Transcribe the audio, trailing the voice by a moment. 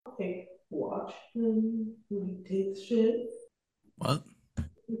watch him when he takes shit. What?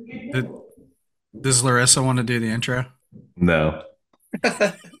 Does Larissa want to do the intro? No.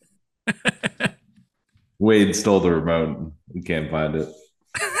 Wade stole the remote. We can't find it.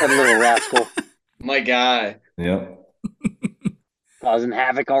 That little rascal. My guy. Yep. Causing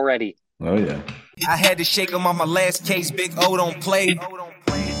havoc already. Oh, yeah. I had to shake him on my last case. Big O don't play.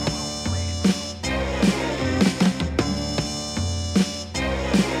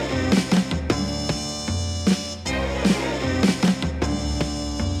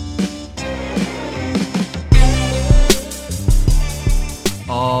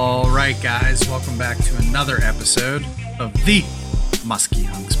 All right, guys, welcome back to another episode of the Muskie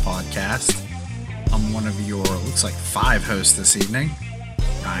Hunks podcast. I'm one of your, looks like 5 hosts this evening,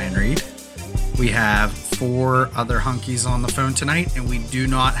 Ryan Reed. We have 4 other hunkies on the phone tonight, and we do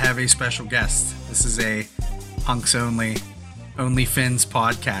not have a special guest. This is a hunks only Fins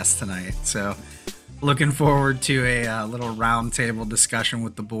podcast tonight. So looking forward to a little roundtable discussion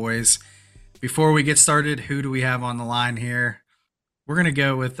with the boys. Before we get started, who do we have on the line here? We're going to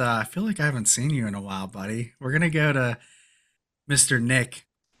go with, I feel like I haven't seen you in a while, buddy. We're going to go to Mr. Nick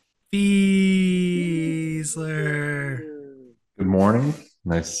Fiesler. Good morning.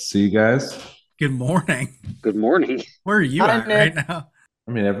 Nice to see you guys. Good morning. Good morning. Where are you at right now?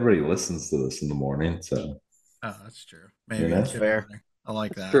 I mean, everybody listens to this in the morning, so. Oh, that's true. Maybe that's fair. Morning. I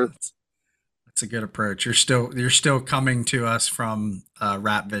like that. True. That's a good approach. You're still coming to us from a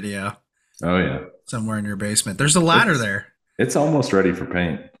rap video. Oh, yeah. Somewhere in your basement. There's a ladder there. It's almost ready for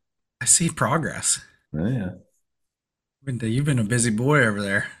paint. I see progress. Oh, yeah. You've been a busy boy over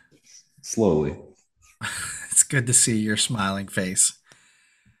there. Slowly. It's good to see your smiling face.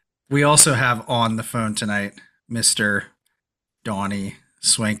 We also have on the phone tonight Mr. Donnie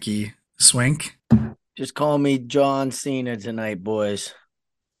Swanky Swink. Just call me John Cena tonight, boys.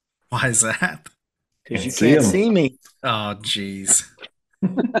 Why is that? Because you can't see me. Oh, jeez.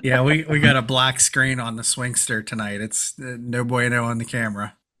 Yeah, we got a black screen on the Swingster tonight. It's no bueno on the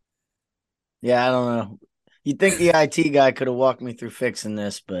camera. Yeah, I don't know. You'd think the IT guy could have walked me through fixing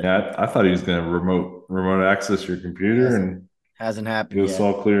this, but Yeah, I thought he was going to remote access your computer and hasn't happened it was yet.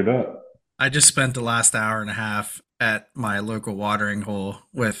 all cleared up. I just spent the last hour and a half at my local watering hole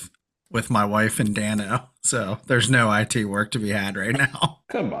with my wife and Dano, so there's no IT work to be had right now.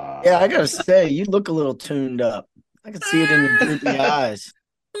 Come on. Yeah, I gotta say, you look a little tuned up. I can see it in your droopy eyes.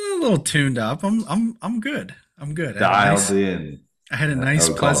 I'm a little tuned up. I'm good. I'm good. Dialed in. I had a nice,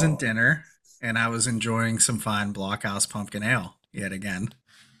 That was pleasant all. dinner, and I was enjoying some fine Blockhouse pumpkin ale yet again.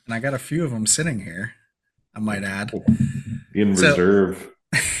 And I got a few of them sitting here, I might add. In So- reserve.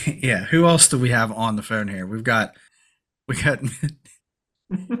 Yeah. Who else do we have on the phone here? We got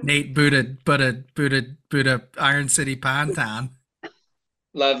Nate Buddha Iron City Pine Town.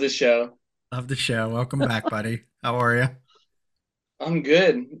 Love the show. Love the show. Welcome back, buddy. How are you? I'm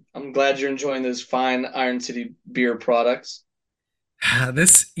good. I'm glad you're enjoying those fine Iron City beer products.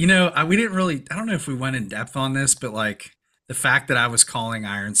 This, we didn't really, I don't know if we went in depth on this, but like the fact that I was calling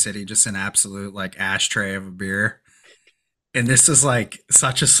Iron City just an absolute like ashtray of a beer. And this is like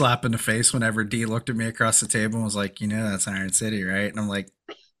such a slap in the face whenever D looked at me across the table and was like, that's Iron City, right? And I'm like,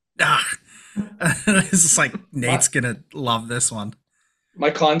 it's just like, Nate's going to love this one. My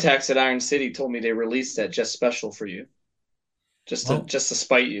contacts at Iron City told me they released that just special for you. Just to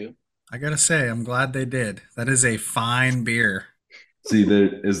spite you. I got to say, I'm glad they did. That is a fine beer. See,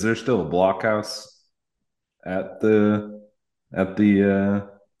 is there still a Blockhouse at the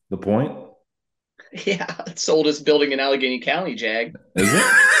point? Yeah, it's the oldest building in Allegheny County, Jag. Is it?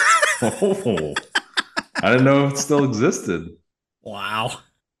 Oh, I didn't know if it still existed. Wow.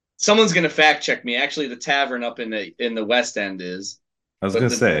 Someone's gonna fact check me. Actually, the tavern up in the West End is. I was gonna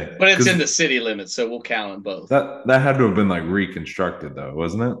say, but it's in the city limits, so we'll count them both. That had to have been like reconstructed, though,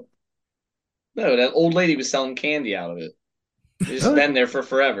 wasn't it? No, that old lady was selling candy out of it. It's Really? been there for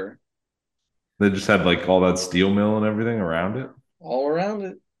forever. They just had like all that steel mill and everything around it. All around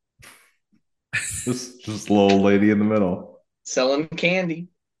it. Just a little lady in the middle. Selling candy.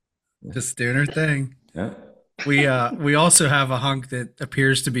 Just doing her thing. Yeah. We also have a hunk that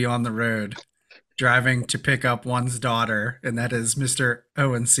appears to be on the road driving to pick up one's daughter, and that is Mr.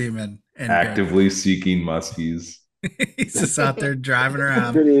 Owen Seaman. And Actively seeking muskies. he's just out there driving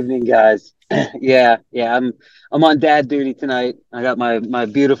around. Good evening, guys. Yeah. I'm on dad duty tonight. I got my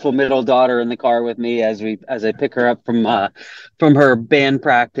beautiful middle daughter in the car with me as I pick her up from her band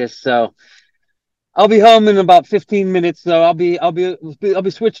practice. So I'll be home in about 15 minutes. So I'll be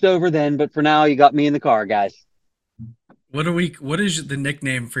switched over then. But for now, you got me in the car, guys. What is the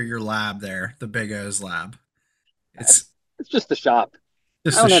nickname for your lab there? The Big O's lab. It's just the shop.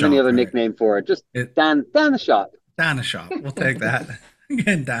 Just I the don't have any shop, other right? nickname for it. Just It, down the shop. down the shop. We'll take that.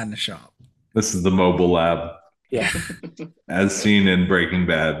 Getting down the shop. This is the mobile lab, Yeah. as seen in Breaking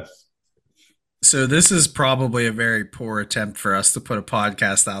Bad. So this is probably a very poor attempt for us to put a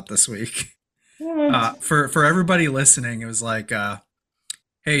podcast out this week. For everybody listening, it was like,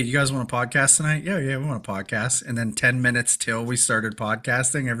 hey, you guys want a podcast tonight? Yeah, we want a podcast. And then 10 minutes till we started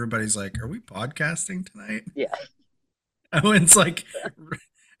podcasting, everybody's like, are we podcasting tonight? Yeah. Owen's like,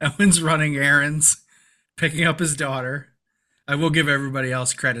 Owen's running errands, picking up his daughter. I will give everybody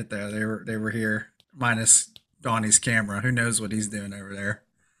else credit though. They were here, minus Donnie's camera. Who knows what he's doing over there?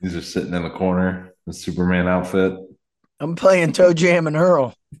 He's just sitting in the corner, the Superman outfit. I'm playing Toe Jam and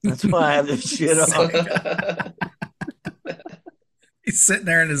Hurl. That's why I have this shit on. He's sitting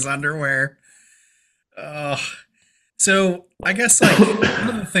there in his underwear. So I guess like one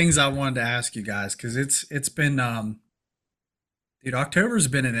of the things I wanted to ask you guys, because it's been dude, October's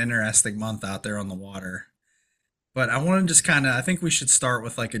been an interesting month out there on the water. But I want to just kind of, I think we should start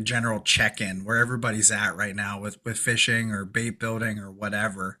with like a general check-in where everybody's at right now with fishing or bait building or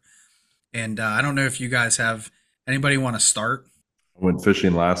whatever. And I don't know if you guys have anybody want to start. I went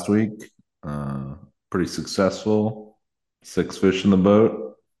fishing last week. Pretty successful. 6 fish in the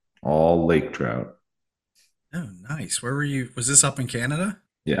boat, all lake trout. Oh, nice. Where were you? Was this up in Canada?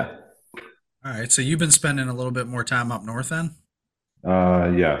 Yeah. All right. So you've been spending a little bit more time up north then?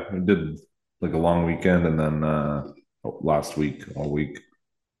 Yeah. I did like a long weekend and then last week, all week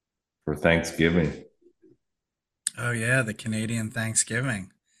for Thanksgiving. Oh yeah, the Canadian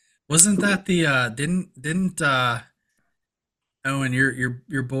Thanksgiving. Wasn't that the didn't Owen,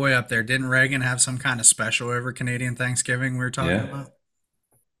 your boy up there, didn't Reagan have some kind of special over Canadian Thanksgiving we were talking Yeah. about?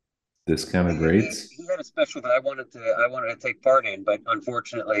 Discounted rates. He had a special that I wanted to take part in, but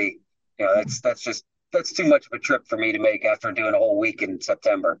unfortunately, that's too much of a trip for me to make after doing a whole week in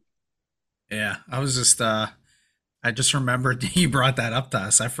September. Yeah, I just remembered you brought that up to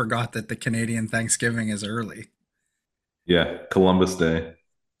us. I forgot that the Canadian Thanksgiving is early. Yeah. Columbus Day.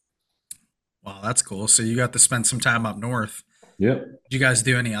 Wow, that's cool. So you got to spend some time up north. Yep. Did you guys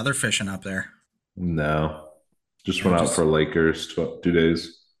do any other fishing up there? No. Just Yeah, went out just- for Lakers 2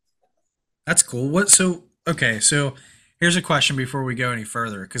 days. That's cool. Okay, so here's a question before we go any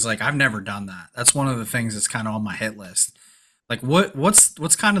further, because like I've never done that. That's one of the things that's kind of on my hit list. Like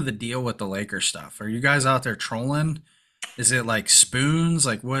what's kind of the deal with the Laker stuff? Are you guys out there trolling? Is it like spoons?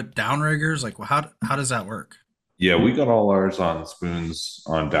 Like what downriggers? Like how does that work? Yeah, we got all ours on spoons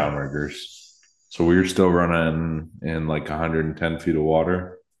on downriggers. So we were still running in like 110 feet of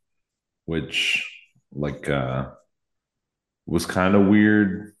water, which like was kind of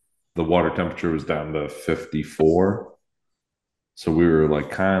weird. The water temperature was down to 54. So we were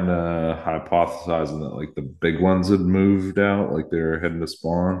like kind of hypothesizing that like the big ones had moved out, like they were heading to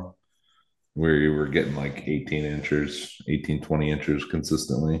spawn. We were getting like 18 inches, 18, 20 inches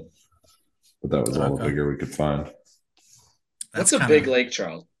consistently. But that was all the Okay. bigger we could find. What's That's a kinda- big lake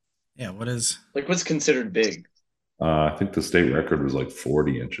trout? Yeah, what is? Like, what's considered big? I think the state record was like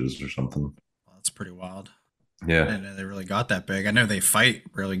 40 inches or something. Well, that's pretty wild. I Yeah. didn't know they really got that big. I know they fight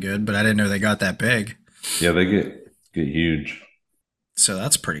really good, but I didn't know they got that big. Yeah, they get huge. So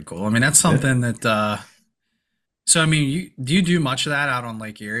that's pretty cool. I mean, that's something that. So I mean, do you do much of that out on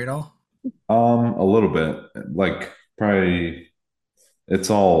Lake Erie at all? A little bit. Like probably it's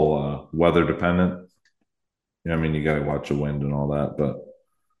all weather dependent. I mean, you gotta watch the wind and all that, but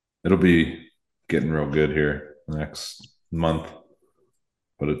it'll be getting real good here the next month.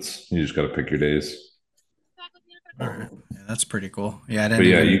 But you just gotta pick your days. All right, yeah, that's pretty cool. Yeah, I But didn't.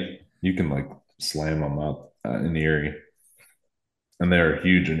 yeah, even, you can like slam them up in Erie, and they're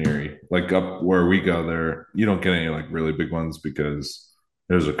huge in Erie. Like up where we go, there you don't get any like really big ones because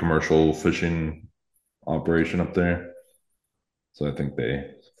there's a commercial fishing operation up there. So I think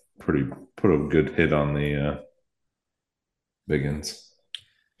they put a good hit on the big ones.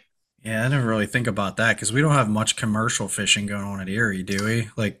 Yeah, I didn't really think about that because we don't have much commercial fishing going on at Erie, do we?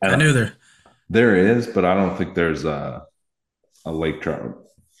 Like I I don't- knew there. There is, but I don't think there's a lake trout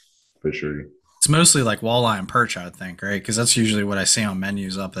fishery. It's mostly like walleye and perch, I would think, right? Because that's usually what I see on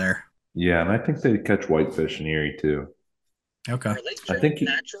menus up there. Yeah, and I think they catch whitefish in Erie too. Okay. I think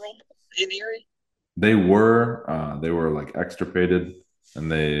natural in Erie. they were like extirpated, and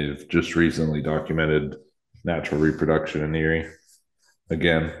they've just recently documented natural reproduction in Erie.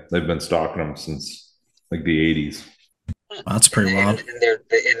 Again, they've been stocking them since like the 80s. Well, that's pretty wild. And they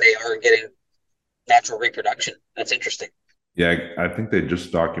are getting natural reproduction. That's interesting. Yeah, I think they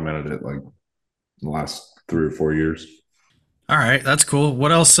just documented it like the last 3 or 4 years. All right, that's cool.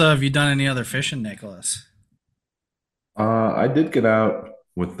 What else have you done? Any other fishing, Nicholas? I did get out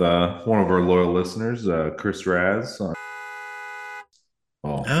with one of our loyal listeners, Chris Raz.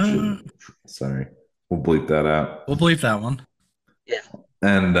 Uh, Sorry. We'll bleep that out. we'll bleep that one. Yeah.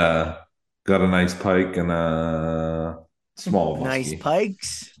 And got a nice pike and a small muskie. Nice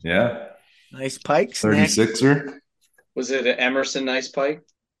pikes. Yeah. Nice pikes. 36er. Was it an Emerson Nice Pike?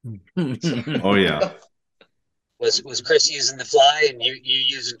 Oh yeah. Was Chris using the fly and you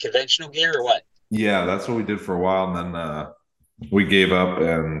using conventional gear or what? Yeah, that's what we did for a while, and then we gave up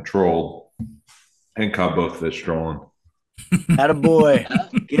and trolled and caught both fish trolling.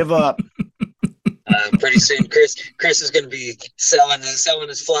 Attaboy. Give up. Pretty soon, Chris is going to be selling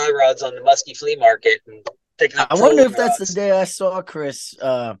his fly rods on the Muskie flea market and picking up. I wonder if that's rods. the day I saw Chris.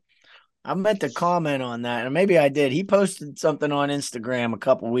 I meant to comment on that, and maybe I did. He posted something on Instagram a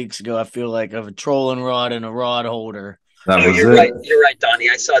couple weeks ago, I feel like, of a trolling rod and a rod holder. That was you're it. right. You're right,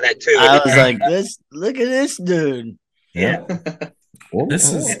 Donnie. I saw that too. I was like, look at this dude. Yeah.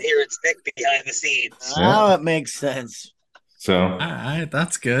 This is And here it's Nick behind the scenes. Now it makes sense. So all right.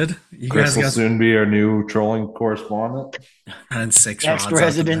 That's good. You Chris guys will got soon be our new trolling correspondent. and 6 Next rods.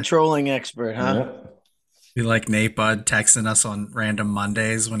 resident trolling expert, huh? Yeah. Be like Nate Bud texting us on random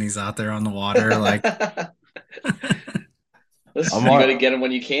Mondays when he's out there on the water. Like, Listen, you got to get him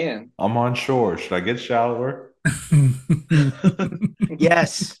when you can. I'm on shore. Should I get shallower?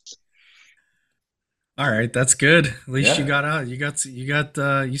 Yes. all right, that's good. At least Yeah. you got out.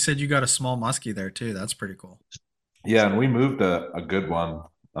 You said you got a small muskie there too. That's pretty cool. Yeah, and we moved a good one.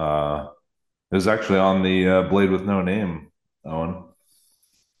 It was actually on the blade with no name, Owen.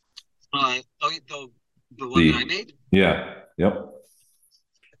 The one that I made? Yeah. Yep.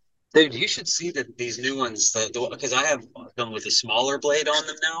 Dude, you should see these new ones. Because I have them with a smaller blade on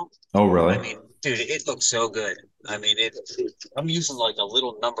them now. Oh, really? I mean, dude, it looks so good. I mean, I'm using like a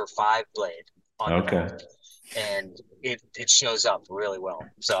little number 5 blade on the back, and it shows up really well.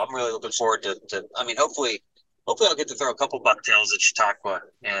 So I'm really looking forward to. I mean, hopefully I'll get to throw a couple bucktails at Chautauqua,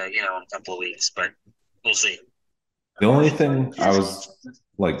 in a couple of weeks, but we'll see. The only thing I was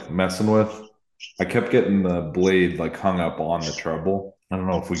like messing with, I kept getting the blade like hung up on the treble. I don't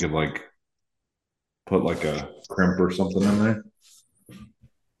know if we could like put like a crimp or something in there.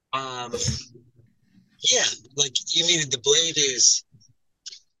 Yeah, like you mean the blade is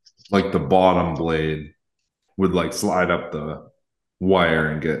Like the bottom blade would like slide up the wire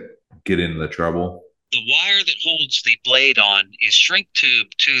and get in the treble. the wire that holds the blade on is shrink tube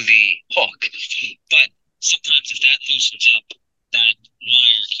to the hook, but sometimes if that loosens up, that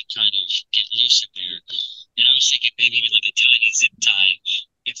wire can kind of get loose in there. And I was thinking maybe like a tiny zip tie.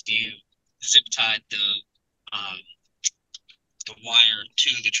 If you zip tied the wire to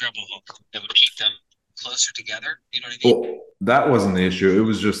the treble hook, that would keep them closer together. You know what I mean? Well, that wasn't the issue. It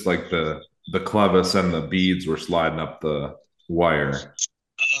was just like the clevis and the beads were sliding up the wire.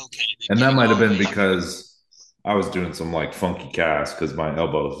 Okay. And that might have been because I was doing some like funky cast because my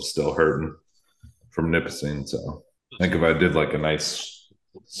elbows was still hurting from nipping. So I think if I did like a nice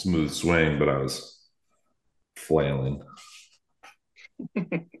smooth swing, but I was flailing.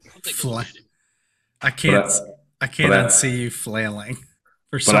 I can't unsee you flailing.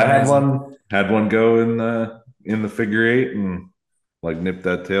 But I had one go in the figure 8 and like nip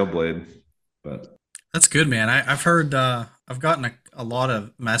that tail blade. But that's good, man. I've heard I've gotten a lot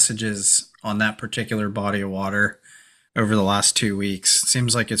of messages on that particular body of water over the last 2 weeks.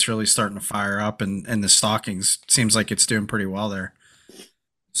 Seems like it's really starting to fire up, and the stockings seems like it's doing pretty well there.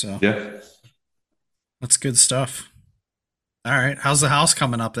 So yeah, that's good stuff. All right, how's the house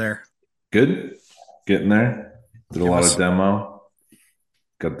coming up there? good, getting there. Did a lot of demo.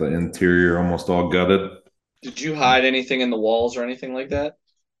 Got the interior almost all gutted. Did you hide anything in the walls or anything like that?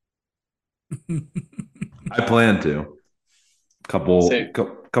 I plan to. Couple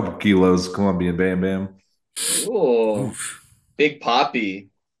kilos Colombian Bam Bam. Ooh, big poppy.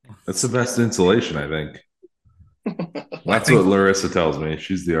 That's the best insulation, I think. That's what Larissa tells me.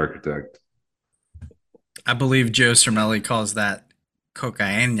 She's the architect. I believe Joe Cermelli calls that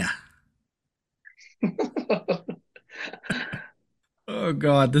cocaina. Oh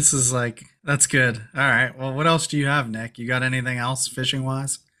God, this is like, that's good. All right. Well, what else do you have, Nick? You got anything else fishing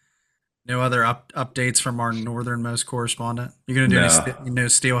wise? No other updates from our northernmost correspondent? You gonna do no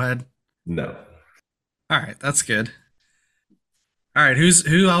steelhead? No. All right, that's good. All right,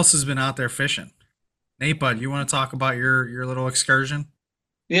 who else has been out there fishing? Nate Bud, you want to talk about your little excursion?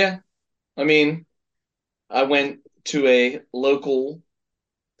 Yeah, I mean, I went to a local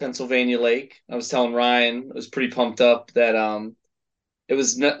Pennsylvania lake. I was telling Ryan, I was pretty pumped up that it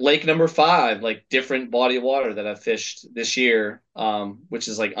was lake number 5, like different body of water that I've fished this year, which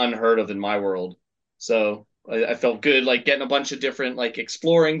is like unheard of in my world. So I felt good, like getting a bunch of different, like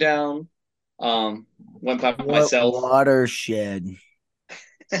exploring down. Went by What myself. watershed?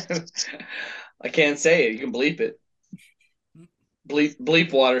 I can't say it. You can bleep it.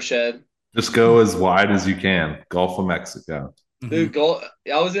 Bleep watershed. Just go as wide as you can. Gulf of Mexico. Dude,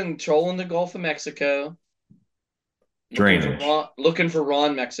 I was trolling the Gulf of Mexico, Drainage. looking for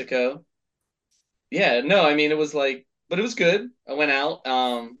Ron, Mexico. Yeah, no, I mean it was like, but it was good. I went out.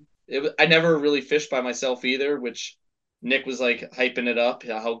 I never really fished by myself either, which Nick was like hyping it up,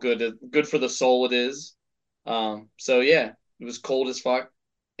 how good for the soul it is. So yeah, it was cold as fuck,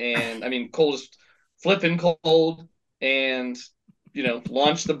 and I mean cold as flipping cold, and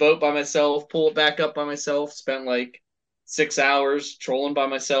launched the boat by myself, pull it back up by myself, spent like 6 hours trolling by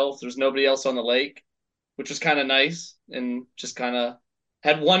myself. There's nobody else on the lake, which was kind of nice, and just kind of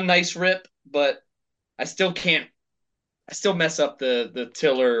had one nice rip, but I still can't. I still mess up the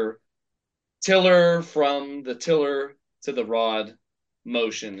tiller from the tiller to the rod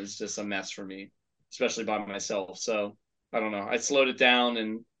motion is just a mess for me, especially by myself. So I don't know. I slowed it down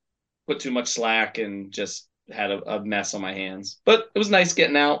and put too much slack and just had a mess on my hands. But it was nice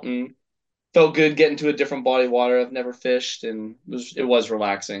getting out and felt good getting to a different body of water I've never fished, and it was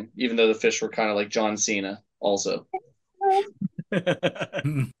relaxing, even though the fish were kind of like John Cena also.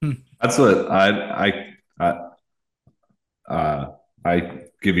 That's what I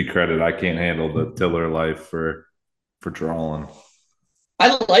give you credit. I can't handle the tiller life for trolling.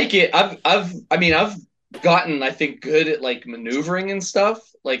 I like it. I've gotten, I think, good at like maneuvering and stuff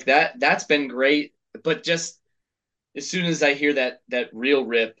like that. That's been great. But just as soon as I hear that real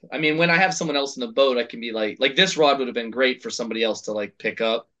rip, I mean, when I have someone else in the boat, I can be like this rod would have been great for somebody else to like pick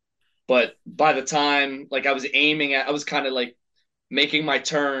up. But by the time like I was kind of like making my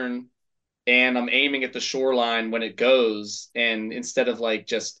turn, and I'm aiming at the shoreline when it goes, and instead of like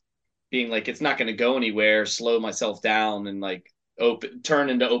just being like it's not going to go anywhere, slow myself down and like turn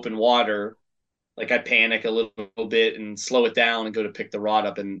into open water, like I panic a little bit and slow it down and go to pick the rod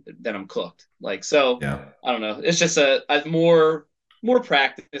up, and then I'm cooked. Like, so Yeah. I don't know. It's just a more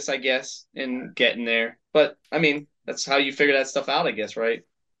practice, I guess, in getting there. But I mean, that's how you figure that stuff out, I guess, right?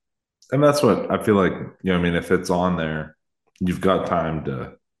 And that's what I feel like, I mean, if it's on there, you've got time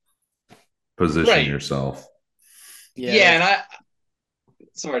to position Right. yourself. Yeah, and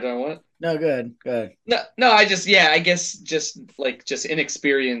sorry, Don, what? No, good. No, I guess just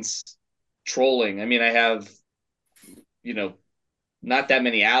inexperience trolling. I mean, I have, not that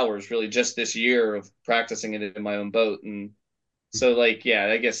many hours really just this year of practicing it in my own boat. And so like, yeah,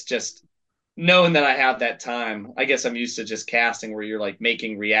 I guess just knowing that I have that time, I guess I'm used to just casting where you're like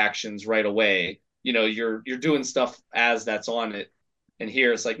making reactions right away. You're doing stuff as that's on it. And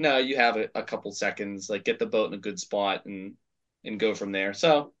here it's like, no, you have a couple seconds, like get the boat in a good spot and go from there.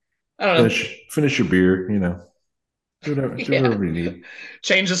 So I don't know. Finish your beer, do whatever you need.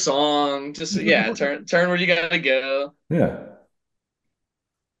 Change the song, just turn where you gotta go. Yeah.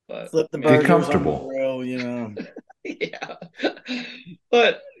 But flip the get comfortable. Grill, Yeah.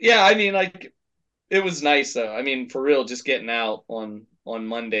 But yeah, I mean, like it was nice though. I mean, for real, just getting out on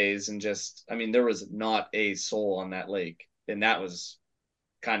Mondays and just, I mean, there was not a soul on that lake, and that was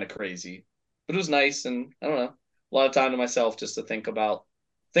kind of crazy, but it was nice. And I don't know, a lot of time to myself just to think about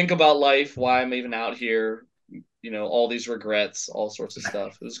life, why I'm even out here, all these regrets, all sorts of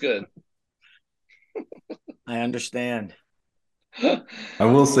stuff. It was good. I understand. I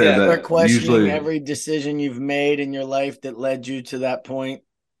will say that you're questioning usually every decision you've made in your life that led you to that point.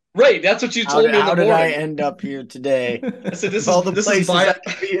 Right, that's what you told me in the morning. How did I end up here today? I said, this places I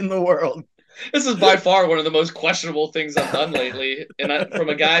could be in the world. This is by far one of the most questionable things I've done lately, and from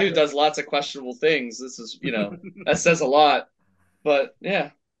a guy who does lots of questionable things, this is, that says a lot. But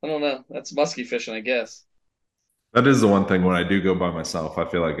yeah, I don't know. That's musky fishing, I guess. That is the one thing when I do go by myself, I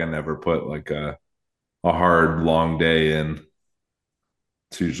feel like I never put like a hard long day in.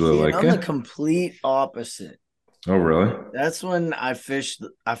 It's usually I'm the complete opposite. Oh, really? That's when I fish.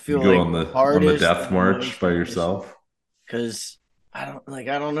 I feel you go like on the death march by yourself. Because I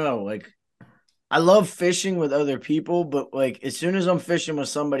don't know. Like, I love fishing with other people, but like as soon as I'm fishing with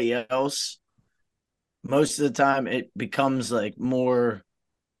somebody else, most of the time it becomes like more,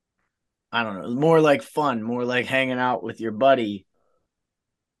 I don't know, more like fun, more like hanging out with your buddy.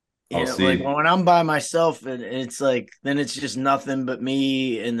 Like when I'm by myself, and it's like, then it's just nothing but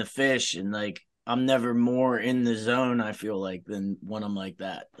me and the fish, and like I'm never more in the zone, I feel like, than when I'm like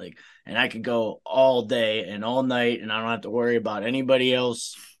that. Like, and I could go all day and all night, and I don't have to worry about anybody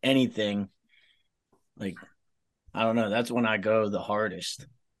else, anything. Like, I don't know. That's when I go the hardest.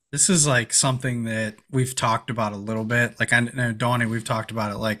 This is like something that we've talked about a little bit. Like, I know, Donnie, we've talked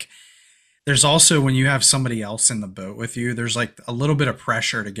about it. Like, there's also when you have somebody else in the boat with you, there's like a little bit of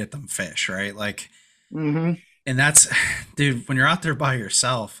pressure to get them fish, right? Like, Mm-hmm. and that's, dude, when you're out there by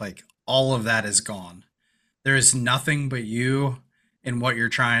yourself, like all of that is gone. There is nothing but you and what you're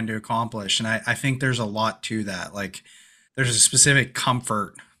trying to accomplish. And I think there's a lot to that. Like, there's a specific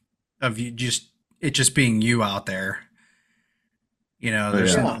comfort of you just, it just being you out there. You know, Oh,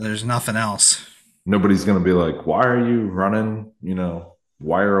 yeah. there's nothing else. Nobody's gonna be like, why are you running,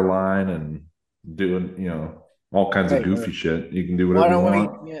 wire line and doing, all kinds of Right. goofy shit. You can do Why whatever you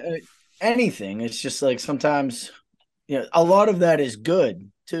don't we? want. Anything. It's just like sometimes, a lot of that is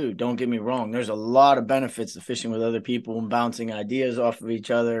good too. Don't get me wrong. There's a lot of benefits to fishing with other people and bouncing ideas off of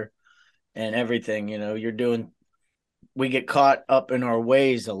each other and everything. We get caught up in our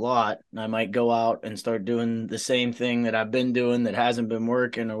ways a lot. I might go out and start doing the same thing that I've been doing that hasn't been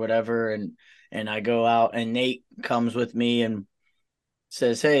working or whatever. And I go out and Nate comes with me and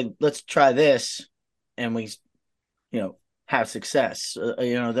says, "Hey, let's try this." And we, have success.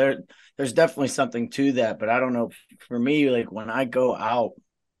 There's definitely something to that, but I don't know. For me, like when I go out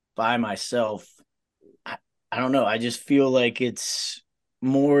by myself, I don't know. I just feel like it's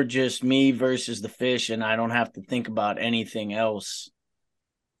more just me versus the fish, and I don't have to think about anything else,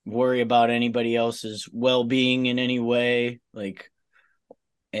 worry about anybody else's well being in any way. Like,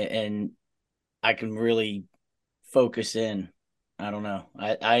 and I can really focus in. I don't know.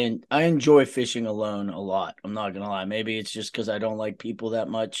 I enjoy fishing alone a lot. I'm not gonna lie. Maybe it's just because I don't like people that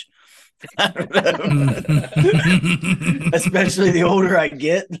much. I don't know. Especially the older I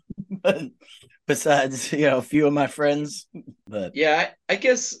get. But besides, a few of my friends. But Yeah, I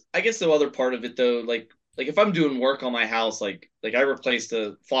guess the other part of it though, like if I'm doing work on my house, like I replaced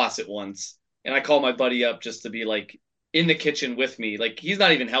a faucet once, and I call my buddy up just to be like in the kitchen with me. Like he's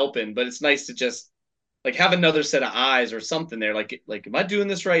not even helping, but it's nice to just like have another set of eyes or something there. Like am I doing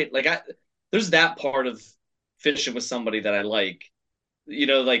this right? There's that part of fishing with somebody that I like.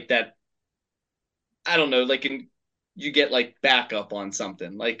 Like that. I don't know. You get like backup on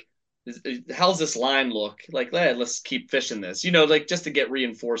something. Like how's this line look? Like, let's keep fishing this. Like just to get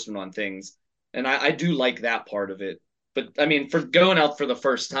reinforcement on things. And I do like that part of it. But I mean, for going out for the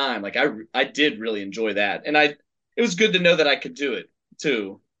first time, like I did really enjoy that, and it was good to know that I could do it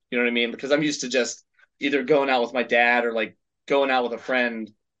too. You know what I mean? Because I'm used to just either going out with my dad or like going out with a friend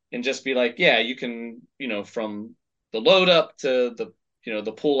and just be like, yeah, you can, from the load up to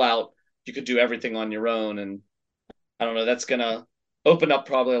the pull out, you could do everything on your own. And I don't know, that's gonna open up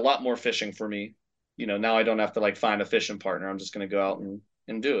probably a lot more fishing for me. Now I don't have to like find a fishing partner. I'm just gonna go out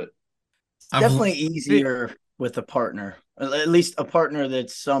and do it. definitely easier with a partner, at least a partner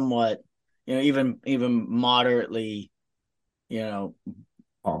that's somewhat, even moderately, I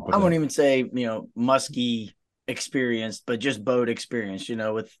won't even say, musky experienced, but just boat experience,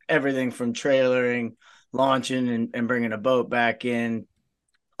 with everything from trailering, launching and bringing a boat back in,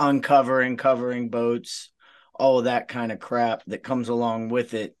 uncovering, covering boats, all of that kind of crap that comes along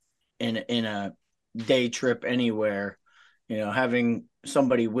with it in a day trip anywhere. Having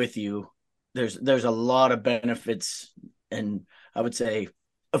somebody with you, there's a lot of benefits, and I would say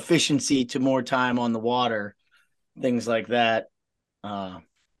efficiency to more time on the water, things like that.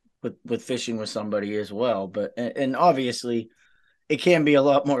 With fishing with somebody as well, but and obviously it can be a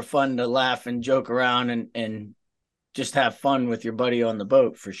lot more fun to laugh and joke around and just have fun with your buddy on the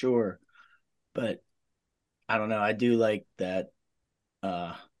boat for sure. But I don't know. I do like that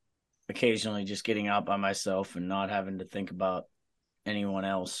occasionally just getting out by myself and not having to think about anyone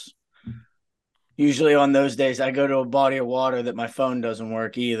else. Usually on those days, I go to a body of water that my phone doesn't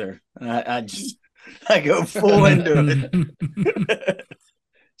work either. And I go full into it.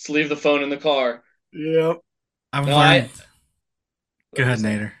 Just leave the phone in the car. Yep. I've No, learned. Go what ahead, was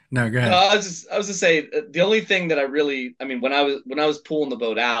that? Nader. No, go No, ahead. I was just say the only thing that I mean, when I was pulling the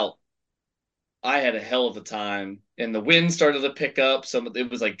boat out, I had a hell of a time, and the wind started to pick up.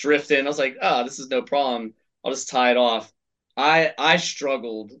 It was like drifting. I was like, oh, this is no problem. I'll just tie it off. I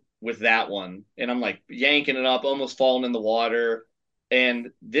struggled with that one, and I'm like yanking it up, almost falling in the water,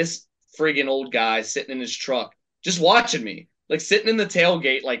 and this friggin' old guy sitting in his truck, just watching me, like sitting in the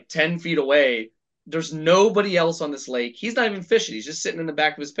tailgate, like 10 feet away. There's nobody else on this lake. He's not even fishing. He's just sitting in the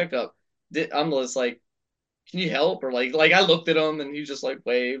back of his pickup. I'm just like, can you help? Or like I looked at him and he just like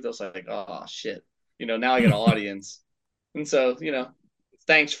waved. I was like, oh shit. Now I got an audience. And so,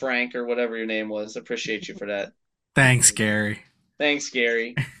 thanks, Frank, or whatever your name was. Appreciate you for that. Thanks, Gary. Thanks,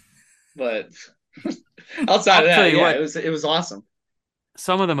 Gary. But outside I'll of tell that, you yeah, what, it was awesome.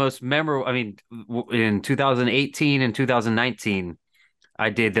 some of the most memorable, I mean, in 2018 and 2019, I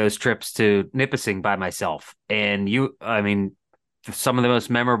did those trips to Nipissing by myself. And I mean, some of the most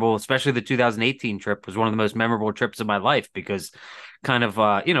memorable, especially the 2018 trip, was one of the most memorable trips of my life because kind of,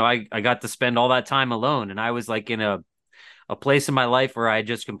 I got to spend all that time alone, and I was like in a place in my life where I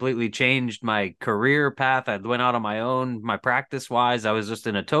just completely changed my career path. I went out on my own, my practice wise. I was just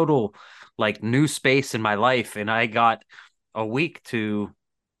in a total like new space in my life. And I got a week to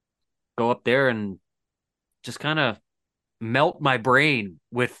go up there and just kind of melt my brain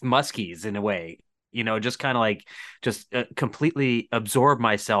with muskies in a way, just kind of like just completely absorb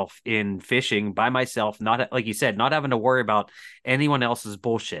myself in fishing by myself, not like you said, not having to worry about anyone else's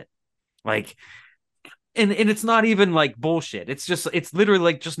bullshit. Like, and it's not even like bullshit. It's literally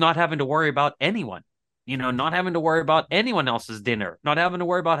like just not having to worry about anyone. Not having to worry about anyone else's dinner, not having to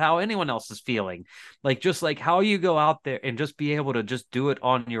worry about how anyone else is feeling. Like just like how you go out there and just be able to just do it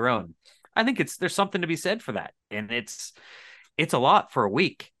on your own. I think there's something to be said for that. And it's a lot for a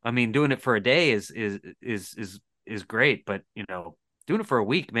week. I mean, doing it for a day is great, but doing it for a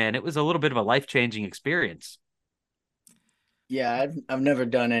week, man, it was a little bit of a life-changing experience. Yeah, I've never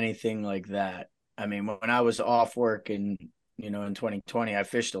done anything like that. I mean, when I was off work in 2020, I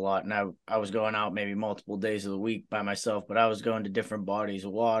fished a lot, and I was going out maybe multiple days of the week by myself, but I was going to different bodies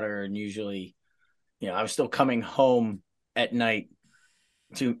of water, and usually, I was still coming home at night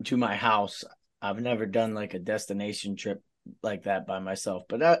to my house. I've never done like a destination trip like that by myself,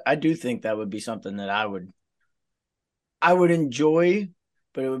 but I do think that would be something that I would enjoy,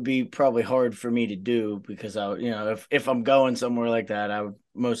 but it would be probably hard for me to do because if I'm going somewhere like that, I would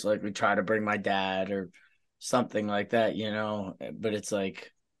most likely try to bring my dad or something like that, but it's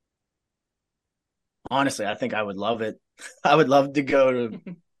like, honestly, I think I would love it. I would love to go to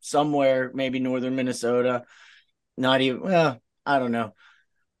somewhere, maybe northern Minnesota, not even, well, I don't know.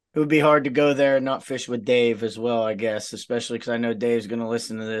 It would be hard to go there and not fish with Dave as well, I guess, especially because I know Dave's going to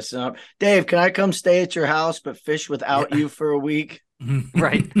listen to this. Dave, can I come stay at your house but fish without you for a week?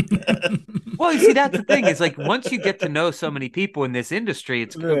 Right. Well, you see, that's the thing. It's like once you get to know so many people in this industry,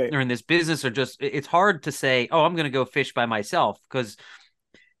 Right. or in this business, it's hard to say, oh, I'm going to go fish by myself because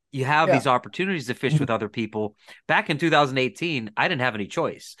you have these opportunities to fish with other people. Back in 2018, I didn't have any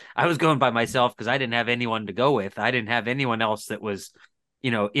choice. I was going by myself because I didn't have anyone to go with. I didn't have anyone else that was,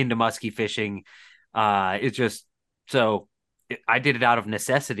 into muskie fishing. It's just so I did it out of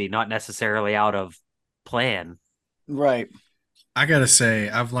necessity, not necessarily out of plan. Right. I gotta say,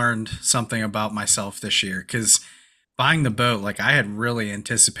 I've learned something about myself this year because buying the boat, like I had really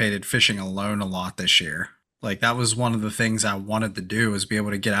anticipated fishing alone a lot this year. Like that was one of the things I wanted to do was be able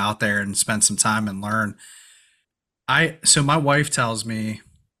to get out there and spend some time and learn. So my wife tells me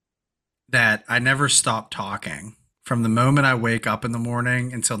that I never stop talking from the moment I wake up in the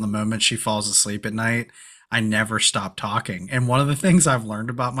morning until the moment she falls asleep at night. I never stop talking. And one of the things I've learned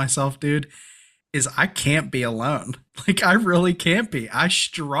about myself, dude, is I can't be alone. Like I really can't be. I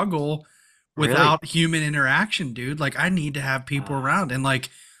struggle without human interaction, dude. Like I need to have people around. And like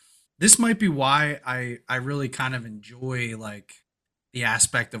this might be why I really kind of enjoy like the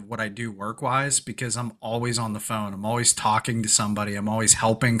aspect of what I do work wise because I'm always on the phone. I'm always talking to somebody. I'm always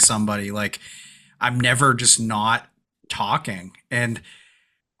helping somebody. Like I'm never just not talking. And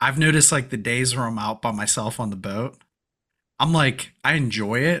I've noticed like the days where I'm out by myself on the boat, I'm like, I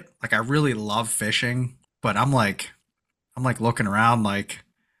enjoy it. Like I really love fishing, but I'm like looking around like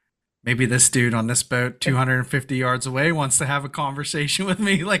maybe this dude on this boat 250 yards away wants to have a conversation with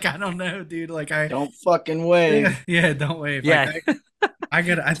me. Like, I don't know, dude. Like I don't fucking wave. Yeah, don't wave. Yeah. Like,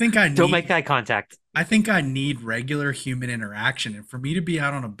 I think I need, don't make eye contact. I think I need regular human interaction. And for me to be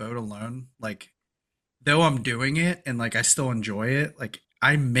out on a boat alone, like though I'm doing it and like I still enjoy it, like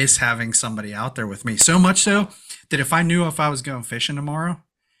I miss having somebody out there with me. So much so that if I knew if I was going fishing tomorrow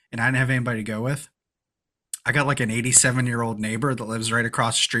and I didn't have anybody to go with, I got like an 87-year-old neighbor that lives right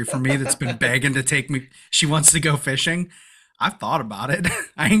across the street from me that's been begging to take me. She wants to go fishing. I've thought about it.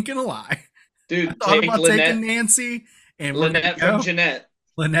 I ain't gonna lie. Dude, I thought about Lynette, taking Nancy and Lynette from Jeanette.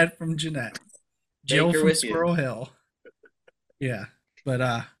 Lynette from Jeanette. Jill from Squirrel Hill. Yeah.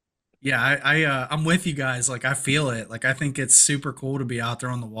 But yeah, I'm with you guys. Like I feel it. Like I think it's super cool to be out there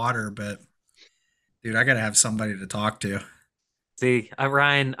on the water, but dude, I gotta have somebody to talk to. See,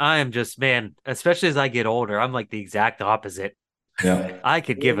 Ryan, I am just, man, especially as I get older, I'm like the exact opposite. Yeah. I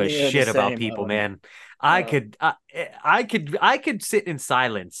could give a shit about people, man. I could sit in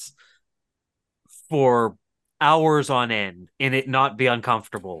silence for hours on end and it not be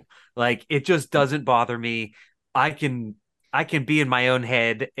uncomfortable. Like it just doesn't bother me. I can be in my own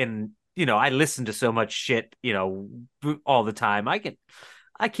head and I listen to so much shit, all the time.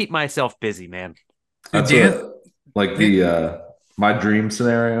 I keep myself busy, man. That's like the my dream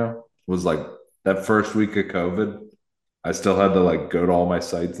scenario was like that first week of COVID I still had to like go to all my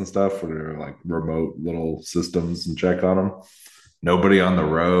sites and stuff where there were like remote little systems and check on them. Nobody on the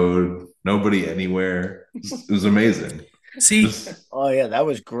road, nobody anywhere. It was amazing. See, Just, Oh yeah, that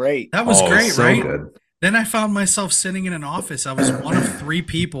was great. that was oh, it was great, so right? good. Then I found myself sitting in an office. I was one of 3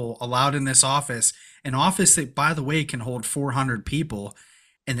 people allowed in this office, an office that, by the way, can hold 400 people.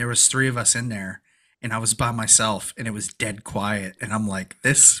 And there was 3 of us in there, and I was by myself, and it was dead quiet. And I'm like,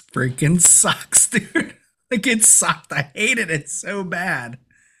 this freaking sucks, dude. Like, it sucked. I hated it so bad.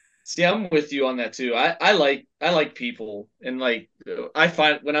 See, I'm with you on that too. I like people, and like I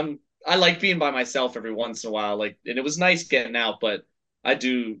find when I like being by myself every once in a while. Like, and it was nice getting out, but I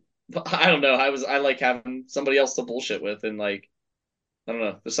do I don't know. I like having somebody else to bullshit with, and like I don't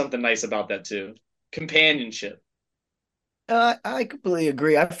know. There's something nice about that too. Companionship. I completely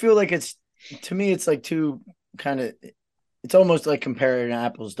agree. I feel like to me, it's like two kind of, it's almost like comparing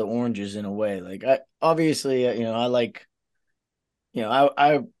apples to oranges in a way. Like I obviously, I like,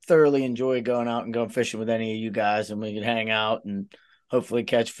 I thoroughly enjoy going out and going fishing with any of you guys, and we can hang out and hopefully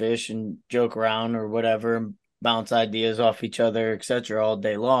catch fish and joke around or whatever, and bounce ideas off each other, etc., all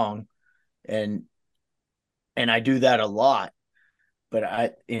day long. And I do that a lot. But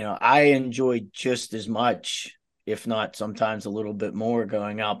I enjoy just as much, if not sometimes a little bit more,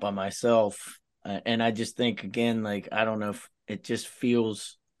 going out by myself. And I just think, again, like, I don't know if it just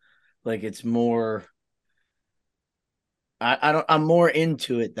feels like it's more, I'm more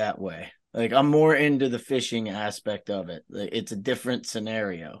into it that way. Like, I'm more into the fishing aspect of it. Like, it's a different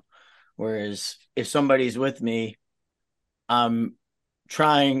scenario. Whereas if somebody's with me, I'm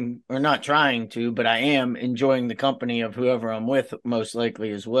trying, or not trying to, but I am enjoying the company of whoever I'm with, most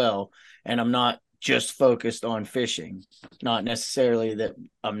likely as well. And I'm not just focused on fishing. Not necessarily that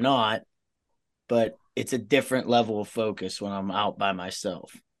I'm not, but it's a different level of focus when I'm out by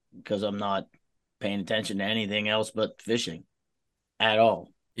myself, because I'm not paying attention to anything else but fishing at all.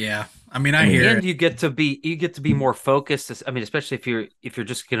 Yeah. I mean, I hear And it. you get to be more focused. I mean, especially if you're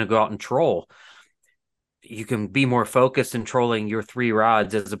just going to go out and troll, you can be more focused in trolling your 3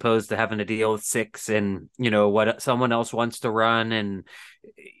 rods as opposed to having to deal with 6 and what someone else wants to run, and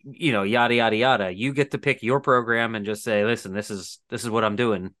yada yada yada. You get to pick your program and just say, listen, this is what I'm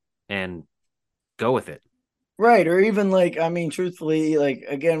doing, and go with it. Right. Or even like, I mean, truthfully, like,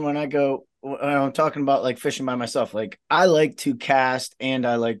 again, when I'm talking about like fishing by myself, like, I like to cast and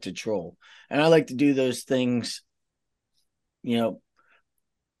I like to troll. And I like to do those things, you know,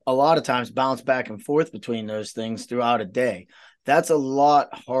 a lot of times bounce back and forth between those things throughout a day. That's a lot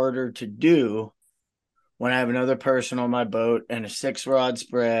harder to do when I have another person on my boat and a 6-rod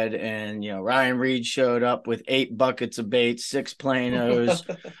spread, and Ryan Reed showed up with 8 buckets of bait, 6 planos,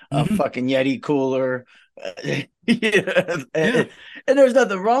 a Mhm. fucking Yeti cooler. and, Yeah. and there's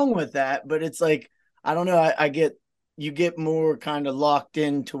nothing wrong with that, but it's like, I don't know, you get more kind of locked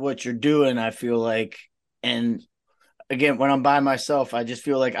into what you're doing, I feel like. And again, when I'm by myself, I just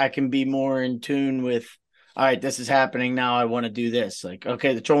feel like I can be more in tune with, all right, this is happening now. I want to do this. Like,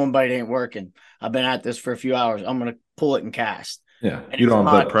 okay, the trolling bite ain't working. I've been at this for a few hours. I'm going to pull it and cast. Yeah. And You it's don't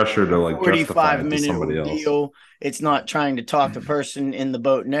have not that pressure to a like justify it to 45-minute somebody else. ordeal. It's not trying to talk the person in the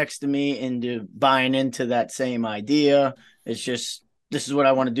boat next to me into buying into that same idea. It's just, this is what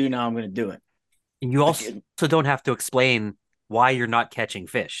I want to do now. I'm going to do it. And you also Again, don't have to explain why you're not catching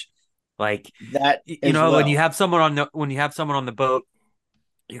fish. Like, that as well. when you have someone on the boat,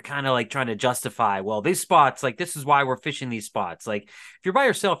 you're kind of like trying to justify, well, these spots, like, this is why we're fishing these spots. Like, if you're by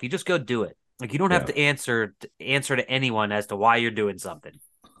yourself, you just go do it. Like, you don't have Yeah. to answer to anyone as to why you're doing something.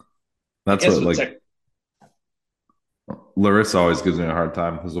 I That's guess what with like Larissa always gives me a hard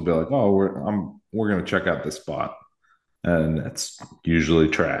time because we'll be like, "Oh, we're gonna check out this spot," and it's usually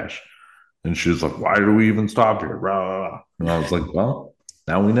trash. And she's like, "Why do we even stop here?" Rah, rah, rah. And I was like, "Well,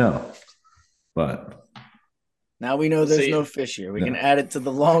 now we know." But Now we know there's see, no fish here. We can yeah, add it to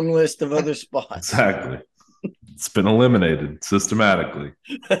the long list of other spots. exactly. It's been eliminated systematically.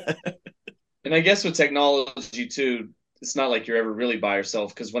 and I guess with technology too, it's not like you're ever really by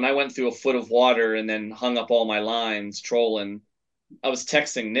yourself. Because when I went through a foot of water and then hung up all my lines trolling, I was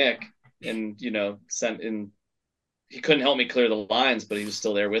texting Nick, and sent in. He couldn't help me clear the lines, but he was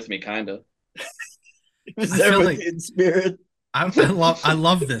still there with me, kind of. Was I there feel with like in spirit? I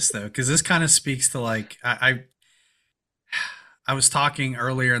love this though, because this kind of speaks to like I was talking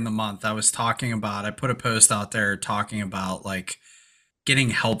earlier in the month. I put a post out there talking about like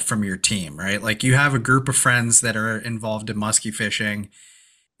getting help from your team, right? Like, you have a group of friends that are involved in musky fishing,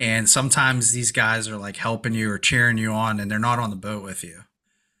 and sometimes these guys are like helping you or cheering you on, and they're not on the boat with you.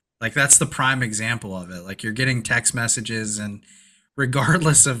 Like, that's the prime example of it. Like, you're getting text messages and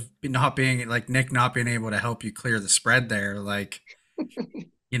regardless of not being like Nick not being able to help you clear the spread there, like,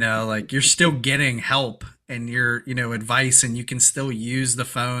 like you're still getting help and advice, and you can still use the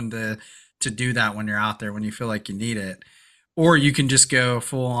phone to do that when you're out there when you feel like you need it. Or you can just go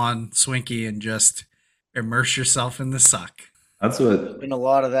full on swinky and just immerse yourself in the suck. That's There's what been a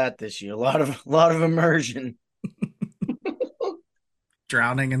lot of that this year. A lot of immersion.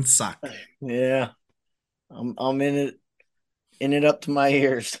 Drowning in suck. Yeah. I'm in it up to my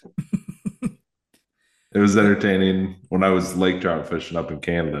ears. it was entertaining when I was lake trout fishing up in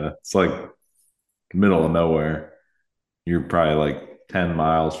Canada. It's like middle of nowhere. You're probably like 10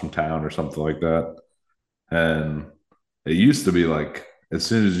 miles from town or something like that. And it used to be like as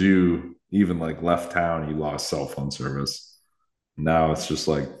soon as you even like left town, you lost cell phone service. Now it's just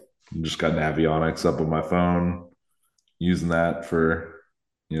like I just got Navionics up on my phone, using that for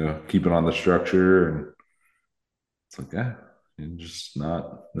keeping on the structure, and it's like you're just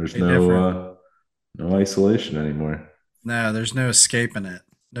not. There's no isolation anymore. No, there's no escaping it,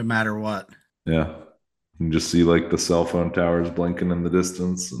 no matter what. Yeah, you can just see like the cell phone towers blinking in the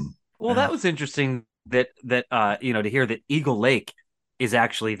distance, and Well, that was interesting that to hear that Eagle Lake is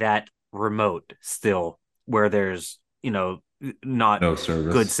actually that remote still, where there's not no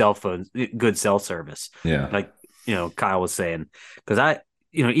service, good cell service. Yeah, like Kyle was saying, because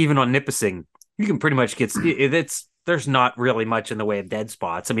even on Nipissing, you can pretty much get there's not really much in the way of dead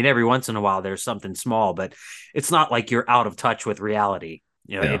spots. I mean, every once in a while there's something small, but it's not like you're out of touch with reality.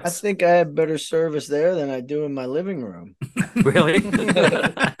 I think I have better service there than I do in my living room. Really?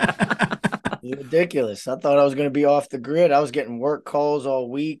 It's ridiculous. I thought I was going to be off the grid. I was getting work calls all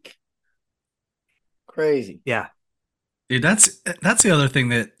week. Crazy. Yeah. Dude, that's the other thing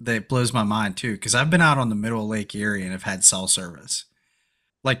that blows my mind too, because I've been out on the middle of Lake Erie and have had cell service.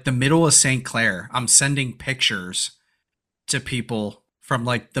 Like the middle of St. Clair, I'm sending pictures to people from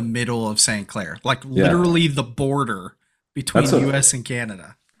like the middle of St. Clair, like literally the border between US and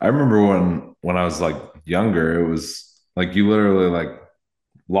Canada. I remember when I was like younger, it was like you literally like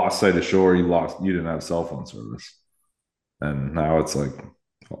lost sight of shore, you didn't have cell phone service. And now it's like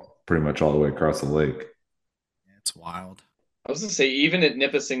pretty much all the way across the lake. It's wild. I was gonna say, even at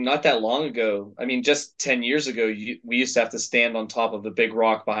Nipissing, not that long ago, I mean, just 10 years ago, we used to have to stand on top of the big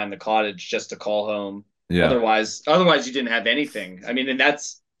rock behind the cottage just to call home. Yeah. Otherwise you didn't have anything. I mean, and that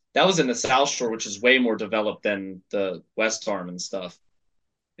was in the South Shore, which is way more developed than the West Arm and stuff.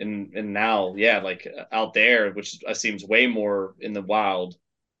 And now, like out there, which seems way more in the wild,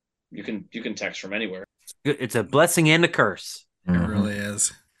 you can text from anywhere. It's a blessing and a curse. It really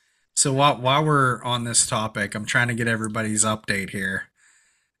is. So while we're on this topic, I'm trying to get everybody's update here.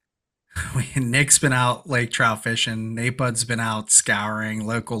 Nick's been out lake trout fishing. Nate Bud's been out scouring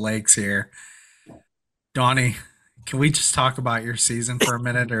local lakes here. Donnie, can we just talk about your season for a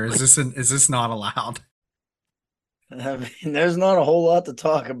minute, or is this not allowed? I mean, there's not a whole lot to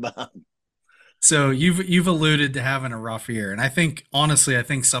talk about. So you've alluded to having a rough year, and I think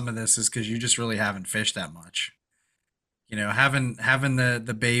some of this is because you just really haven't fished that much. Having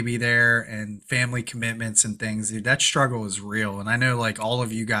the baby there and family commitments and things, dude, that struggle is real. And I know like all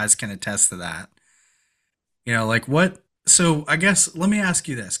of you guys can attest to that. So I guess let me ask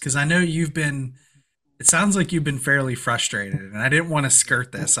you this, because I know it sounds like you've been fairly frustrated, and I didn't want to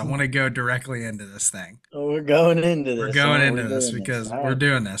skirt this. I want to go directly into this thing. Oh, we're going into this. We're going into this because we're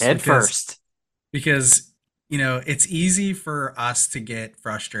doing this. Head first. Because it's easy for us to get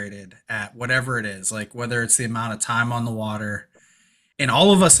frustrated at whatever it is, like whether it's the amount of time on the water, and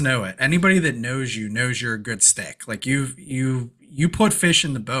all of us know it. Anybody that knows you knows you're a good stick. Like you put fish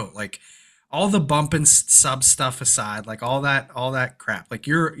in the boat, like all the bump and sub stuff aside, like all that crap. Like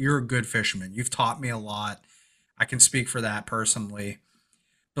you're a good fisherman. You've taught me a lot. I can speak for that personally.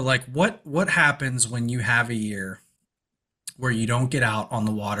 But like what happens when you have a year where you don't get out on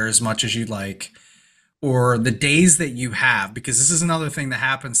the water as much as you'd like, or the days that you have, because this is another thing that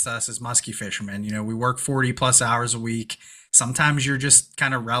happens to us as muskie fishermen. We work 40 plus hours a week. Sometimes you're just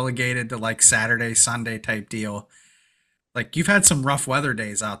kind of relegated to like Saturday, Sunday type deal. Like you've had some rough weather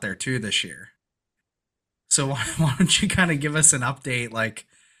days out there too this year. So why don't you kind of give us an update? Like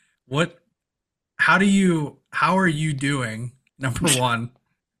how are you doing? Number one.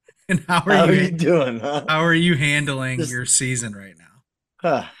 And how are you doing? Huh? How are you handling your season right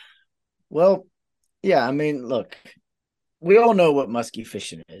now? Well, yeah, I mean, look, we all know what muskie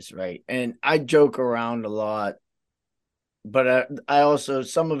fishing is, right? And I joke around a lot, but I also,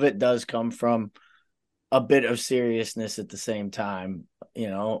 some of it does come from a bit of seriousness at the same time,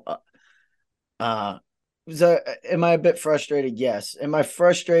 So am I a bit frustrated? Yes. Am I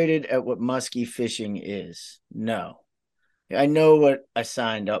frustrated at what muskie fishing is? No. I know what I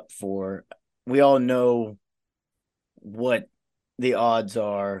signed up for. We all know what the odds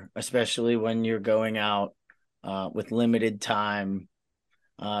are, especially when you're going out with limited time.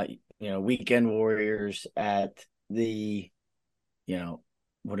 Weekend warriors at the, you know,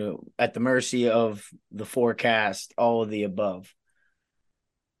 at the mercy of the forecast, all of the above.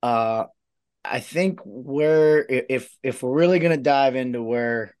 I think if we're really gonna dive into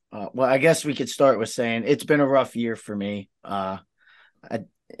where, well, I guess we could start with saying it's been a rough year for me. I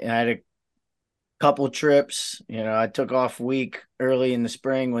had a couple trips. I took off a week early in the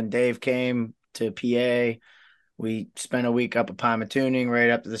spring when Dave came to PA. We spent a week up at Tuning right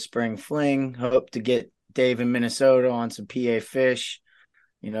up to the spring fling. Hope to get Dave in Minnesota on some PA fish.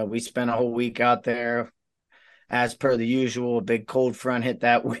 We spent a whole week out there. As per the usual, a big cold front hit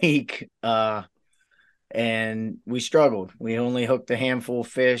that week. And we struggled. We only hooked a handful of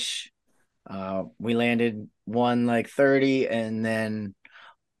fish. We landed one like 30, and then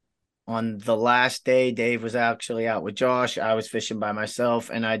on the last day, Dave was actually out with Josh. I was fishing by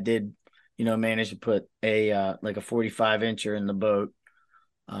myself, and I did, manage to put a like a 45-incher in the boat.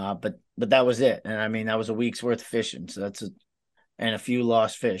 But that was it. And I mean, that was a week's worth of fishing. So and a few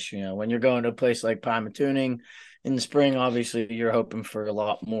lost fish. When you're going to a place like Tuning in the spring, obviously you're hoping for a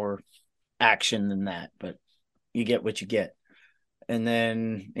lot more action than that, but you get what you get. And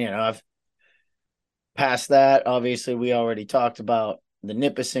then, I've past that. Obviously, we already talked about the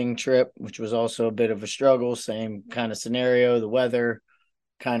Nipissing trip, which was also a bit of a struggle. Same kind of scenario. The weather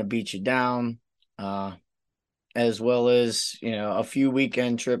kind of beat you down, as well as, a few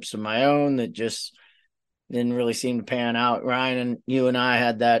weekend trips of my own that just didn't really seem to pan out. Ryan and you and I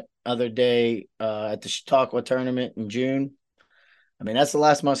had that other day at the Chautauqua tournament in June. I mean, that's the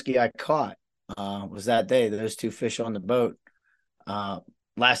last muskie I caught, was that day, those two fish on the boat.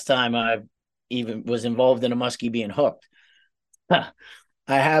 Last time I even was involved in a muskie being hooked.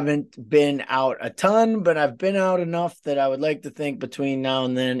 I haven't been out a ton, but I've been out enough that I would like to think between now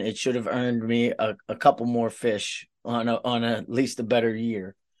and then it should have earned me a couple more fish on at least a better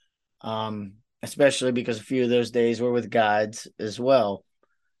year. Especially because a few of those days were with guides as well.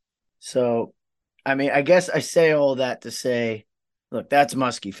 So, I mean, I guess I say all that to say, look, that's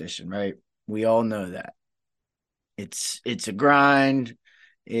muskie fishing, right? We all know that. It's a grind.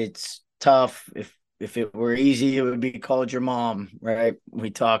 It's tough. If it were easy, it would be called your mom, right? We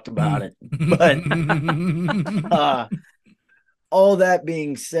talked about it. But all that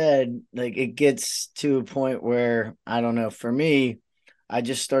being said, like, it gets to a point where, I don't know, for me, I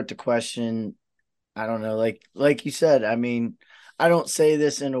just start to question, I don't know, like you said, I mean, I don't say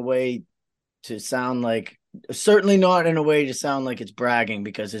this in a way to sound like, certainly not in a way to sound like it's bragging,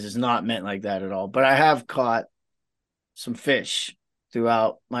 because it is not meant like that at all. But I have caught some fish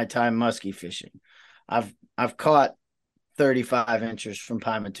throughout my time muskie fishing. I've caught 35 inches from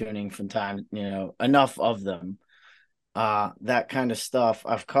tuning from time, enough of them. That kind of stuff.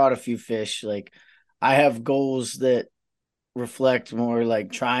 I've caught a few fish. Like, I have goals that reflect more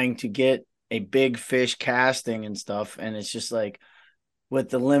like trying to get a big fish casting and stuff. And it's just like, with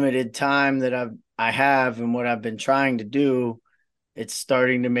the limited time that I have and what I've been trying to do, it's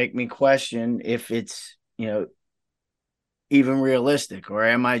starting to make me question if it's, even realistic, or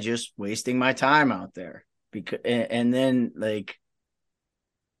am I just wasting my time out there? Because, and then, like,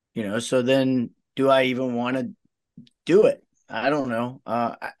 so then do I even want to do it? I don't know.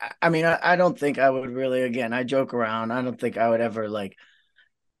 I mean, I don't think I would really, again, I joke around. I don't think I would ever like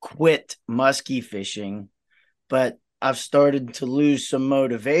quit muskie fishing, but I've started to lose some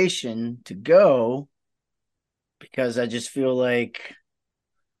motivation to go, because I just feel like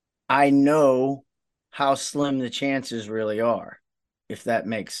I know how slim the chances really are, if that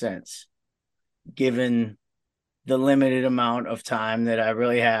makes sense, given the limited amount of time that I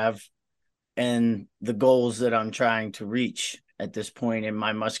really have and the goals that I'm trying to reach at this point in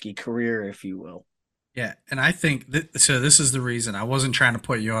my muskie career, if you will. Yeah, and I think so. This is the reason. I wasn't trying to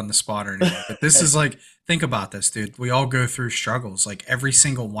put you on the spot or anything, but this is like, think about this, dude. We all go through struggles. Like, every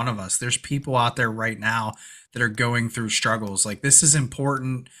single one of us. There's people out there right now that are going through struggles. Like, this is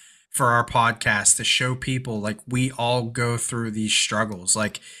important for our podcast to show people, like, we all go through these struggles.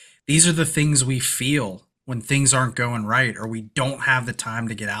 Like, these are the things we feel when things aren't going right, or we don't have the time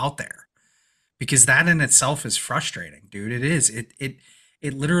to get out there, because that in itself is frustrating, dude. It is.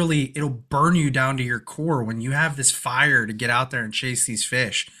 It literally, it'll burn you down to your core when you have this fire to get out there and chase these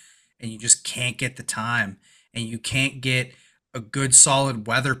fish, and you just can't get the time, and you can't get a good solid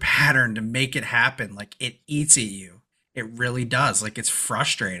weather pattern to make it happen. Like, it eats at you. It really does. Like, it's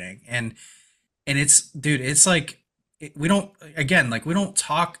frustrating. And it's, dude, it's like, we don't, again, like, we don't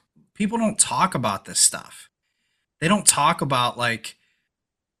talk, people don't talk about this stuff. they don't talk about like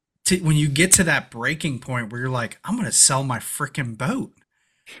when you get to that breaking point where you're like, I'm gonna sell my freaking boat.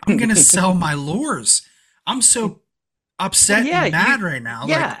 I'm gonna sell my lures. I'm so Well, upset yeah, and mad right now.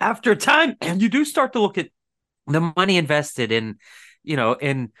 yeah, Like, after time, and you do start to look at the money invested in,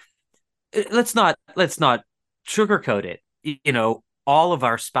 in let's not sugarcoat it. All of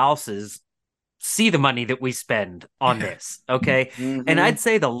our spouses see the money that we spend on yeah, this, okay? And Mm-hmm. I'd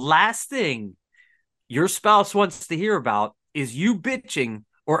say the last thing your spouse wants to hear about is you bitching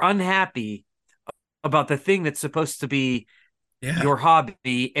or unhappy about the thing that's supposed to be yeah, your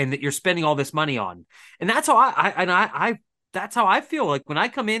hobby and that you're spending all this money on. And that's how I that's how I feel like when I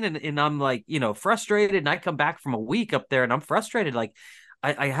come in and I'm like, frustrated, and I come back from a week up there and I'm frustrated. Like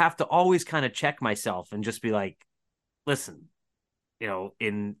I have to always kind of check myself and just be like, listen,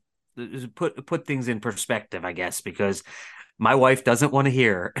 in put things in perspective, I guess, because my wife doesn't want to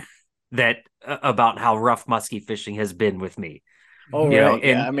hear that about how rough muskie fishing has been with me. Oh, right. Yeah.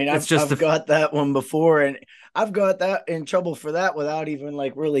 And I mean, it's I've just I've got that one before, and I've got that in trouble for that without even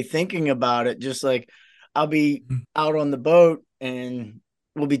like really thinking about it. Just like I'll be out on the boat and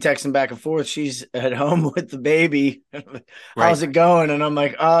we'll be texting back and forth. She's at home with the baby. right. How's it going? And I'm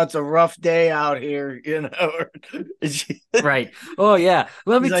like, oh, it's a rough day out here, you know. Right. Oh yeah.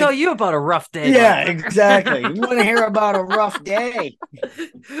 Let He's me tell like, you about a rough day, yeah, Lifer. exactly. You want to hear about a rough day?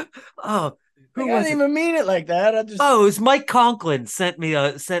 Oh, Like, who I was didn't it? even mean it like that. I just, Oh, it was Mike Conklin sent me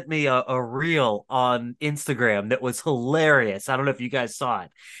a reel on Instagram that was hilarious. I don't know if you guys saw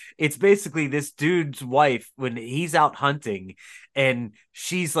it. It's basically this dude's wife when he's out hunting, and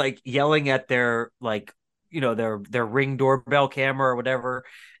she's like yelling at their like their Ring doorbell camera or whatever,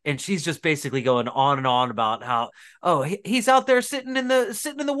 and she's just basically going on and on about how he's out there sitting in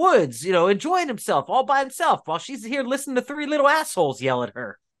the woods, enjoying himself all by himself while she's here listening to three little assholes yell at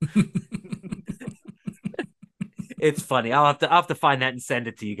her. It's funny. I'll have to find that and send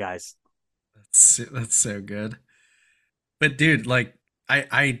it to you guys. that's so good. But dude, like,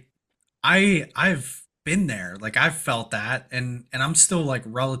 I've been there. Like, I've felt that, and I'm still like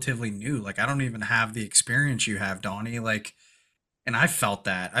relatively new. Like, I don't even have the experience you have, Donnie. Like, and I felt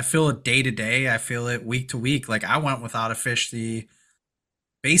that. I feel it day to day. I feel it week to week. Like, I went without a fish the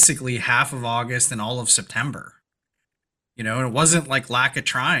basically half of August and all of September. And it wasn't like lack of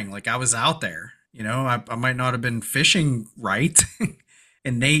trying. Like, I was out there. I might not have been fishing right.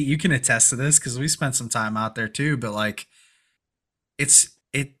 And Nate, you can attest to this because we spent some time out there too. But like, it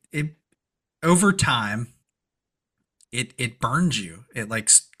over time, it burns you. It like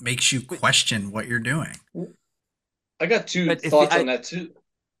makes you question what you're doing. I got two But if thoughts I on that too.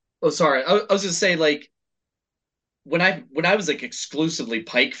 Oh, sorry. I was just say like when I was like exclusively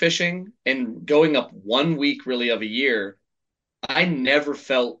pike fishing and going up 1 week really of a year, I never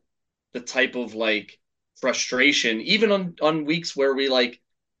felt the type of like frustration, even on weeks where we like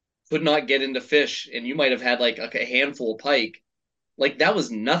could not get into fish and you might have had like a handful of pike. Like that was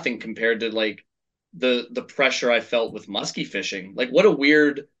nothing compared to like the pressure I felt with muskie fishing. Like what a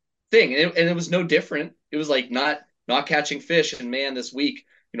weird thing. And it was no different. It was like not catching fish and man, this week,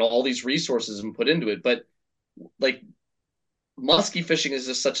 all these resources have been put into it. But like musky fishing is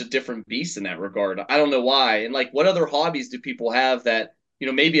just such a different beast in that regard. I don't know why. And like, what other hobbies do people have that,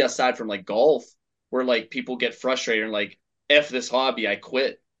 maybe aside from like golf, where like people get frustrated and like, F this hobby, I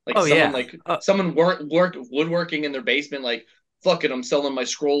quit. Like oh someone yeah. like someone work woodworking in their basement, like, fuck it, I'm selling my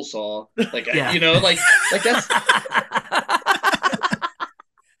scroll saw. Like, Yeah. like that's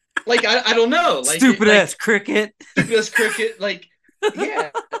like, I don't know. Like, Stupid ass cricket. stupid as cricket. Like, yeah,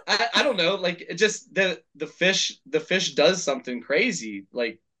 I don't know. Like, it just the fish does something crazy.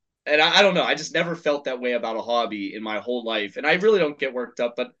 Like, and I don't know. I just never felt that way about a hobby in my whole life, and I really don't get worked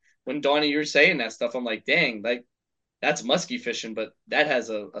up. But when Donnie, you're saying that stuff, I'm like, dang, like that's musky fishing, but that has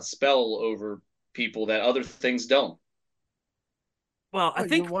a spell over people that other things don't. Well, I oh, you're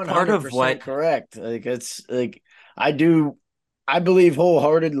think part of 100% what correct. Like, it's like, I do, I believe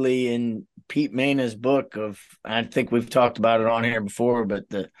wholeheartedly in Pete Mayna's book of, I think we've talked about it on here before, but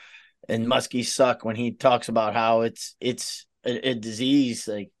and Muskie Suck, when he talks about how it's a disease.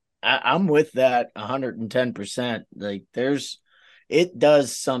 Like, I'm with that 110%. Like, it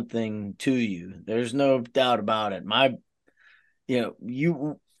does something to you. There's no doubt about it.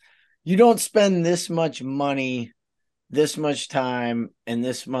 You don't spend this much money, this much time, and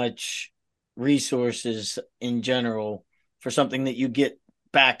this much resources in general for something that you get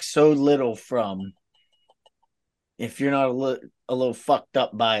back so little from, if you're not a little fucked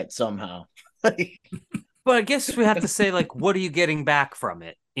up by it somehow. but I guess we have to say, like, what are you getting back from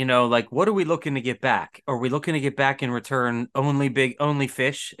it? like what are we looking to get back? Are we looking to get back in return only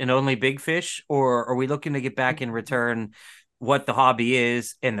fish and only big fish, or are we looking to get back in return what the hobby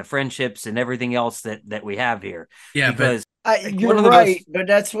is and the friendships and everything else that we have here? Yeah, because you're right, but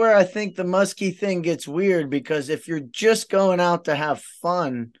that's where I think the muskie thing gets weird, because if you're just going out to have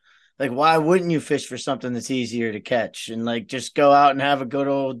fun, like why wouldn't you fish for something that's easier to catch and like just go out and have a good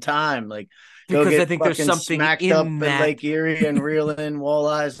old time? Like go because get I think there's something smacked in up that. at Lake Erie and reel in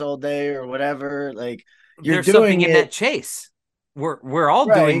walleyes all day or whatever. Like you're There's doing something in it that chase. We're all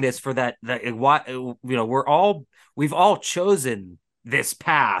doing right. this for that. We've all chosen this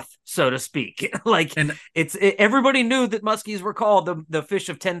path, so to speak. Like And everybody knew that muskies were called the fish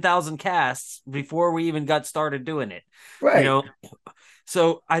of 10,000 casts before we even got started doing it. right.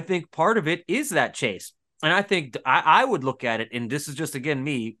 So I think part of it is that chase. And I think I would look at it, and this is just again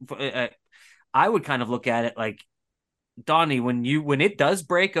me. I would kind of look at it like, Donnie, when it does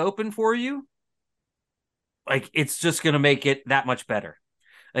break open for you, like it's just going to make it that much better.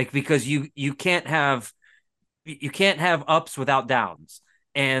 Like because you can't have ups without downs,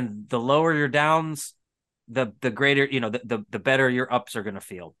 and the lower your downs, the greater, the better your ups are going to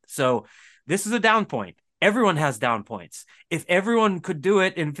feel. So this is a down point. Everyone has down points. If everyone could do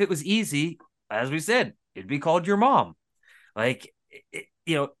it, and if it was easy, as we said, it'd be called your mom. Like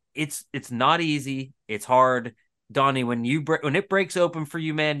it's not easy. It's hard. Donnie, when it breaks open for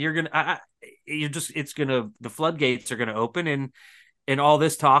you, man, the floodgates are gonna open, and all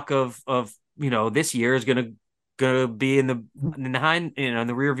this talk of this year is gonna be in the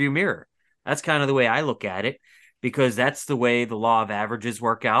rear view mirror. That's kind of the way I look at it, because that's the way the law of averages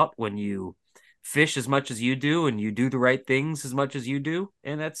work out when you fish as much as you do and you do the right things as much as you do,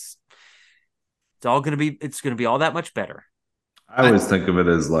 and it's gonna be all that much better. I always think of it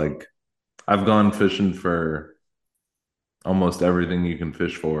as like I've gone fishing for almost everything you can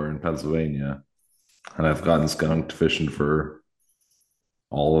fish for in Pennsylvania, and I've gotten skunked fishing for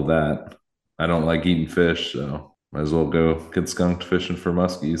all of that. I don't like eating fish, so might as well go get skunked fishing for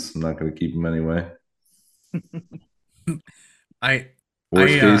muskies. I'm not going to keep them anyway.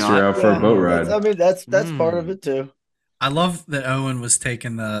 Worst case, you're out for a boat ride. That's part of it too. I love that Owen was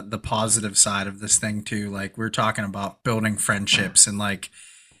taking the positive side of this thing too. Like we're talking about building friendships and like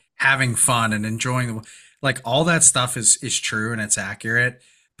having fun and enjoying like all that stuff is true and it's accurate.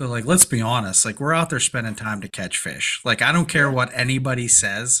 But like, let's be honest, like we're out there spending time to catch fish. Like I don't care what anybody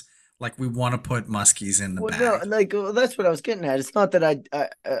says. Like we want to put muskies in the bag. No, that's what I was getting at. It's not that I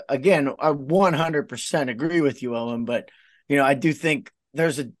 100% agree with you, Owen, but I do think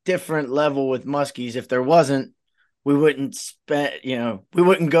there's a different level with muskies. If there wasn't, we wouldn't we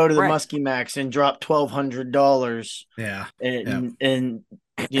wouldn't go to the Muskie Max and drop $1,200. Yeah. And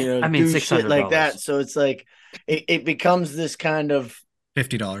do shit like that. So it's like it becomes this kind of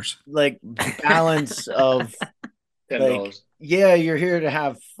 $50 like balance of $10. Like, yeah, you're here to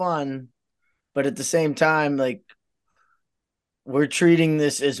have fun, but at the same time, like we're treating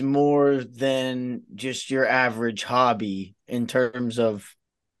this as more than just your average hobby in terms of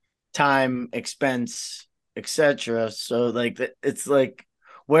time, expense, etc. So like it's like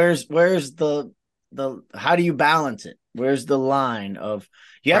where's the how do you balance it? Where's the line of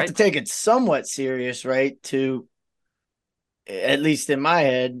you have to take it somewhat serious, right? To at least in my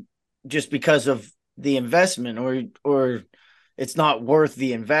head, just because of the investment or it's not worth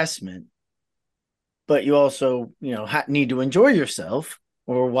the investment, but you also need to enjoy yourself,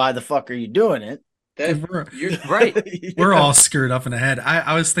 or why the fuck are you doing it? You're right. We're all screwed up in the head.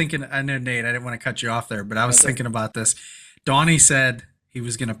 I was thinking, I know Nate, I didn't want to cut you off there, but I was thinking about this. Donnie said he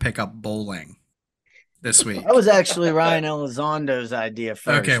was going to pick up bowling this week. That was actually Ryan Elizondo's idea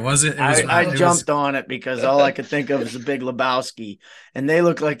first. Okay, was it? I jumped on it because all I could think of was the Big Lebowski, and they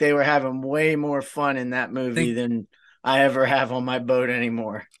looked like they were having way more fun in that movie than I ever have on my boat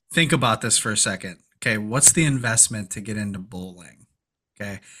anymore. Think about this for a second. Okay, what's the investment to get into bowling?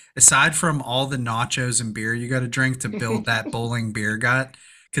 Okay, aside from all the nachos and beer you got to drink to build that bowling beer gut,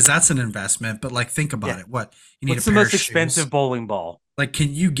 because that's an investment. But like, think about it. What you need? What's the most expensive bowling ball? Like,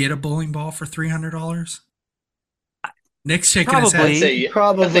 can you get a bowling ball for $300? Nick's shaking probably, his head. You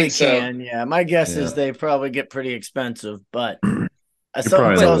probably can. So. Yeah, my guess is they probably get pretty expensive, but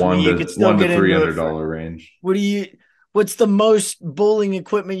something tells me you could still get into $300 range. What's the most bowling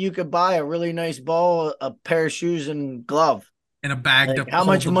equipment you could buy? A really nice ball, a pair of shoes, and glove. And a bag to how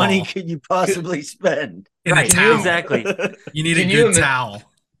much money ball. could you possibly spend? In a towel. Exactly. You need a good towel.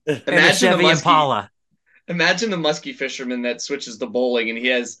 Imagine a Impala. Imagine the musky fisherman that switches the bowling and he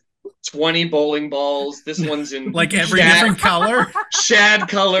has 20 bowling balls. This one's in like every different color, shad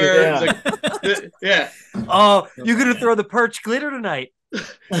color. Yeah. Yeah. Oh, you're gonna throw the perch glitter tonight.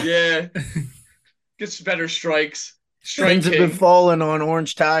 Yeah. Gets better strikes. Friends have been Striking. falling on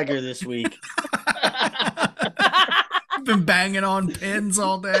Orange Tiger this week. Been banging on pins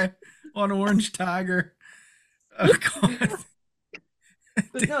all day on Orange Tiger. Oh God.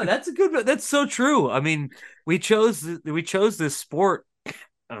 But no, that's a good. That's so true. I mean, we chose this sport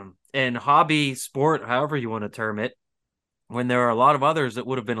and hobby sport, however you want to term it, when there are a lot of others that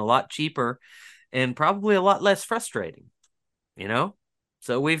would have been a lot cheaper and probably a lot less frustrating. You know,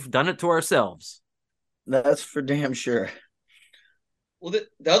 so we've done it to ourselves. That's for damn sure. Well,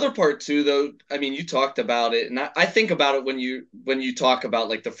 the other part too, though, I mean, you talked about it, and I think about it when you talk about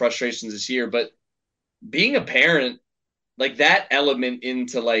like the frustrations this year, but being a parent, like that element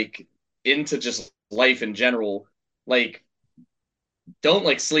into just life in general, like don't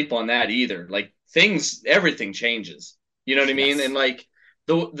like sleep on that either. Like everything changes. You know what I mean? Yes. And like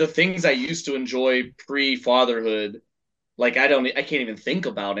the things I used to enjoy pre fatherhood, like I can't even think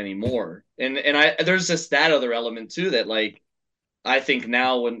about anymore. And there's just that other element too that like I think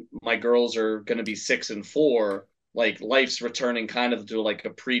now when my girls are going to be 6 and 4, like life's returning kind of to like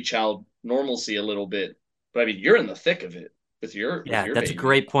a pre-child normalcy a little bit. But I mean, you're in the thick of it with Yeah, your that's a baby.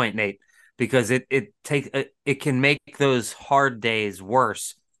 great point, Nate, because it can make those hard days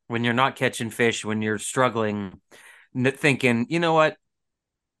worse when you're not catching fish, when you're struggling, thinking, you know what,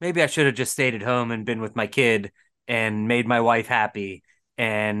 maybe I should have just stayed at home and been with my kid and made my wife happy,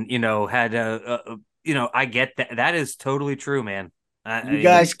 and had I get that. That is totally true, man. I You mean,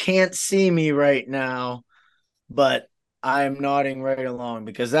 guys can't see me right now, but I'm nodding right along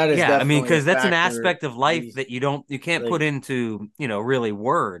because that is yeah, I mean, definitely a because that's an factor. aspect of life These that you can't put like into really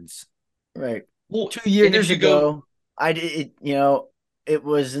words. right. Well, Two and if years you go, ago, I did it, it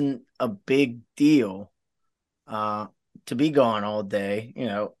wasn't a big deal uh to be gone all day.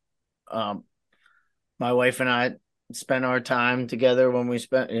 Um my wife and I spent our time together when we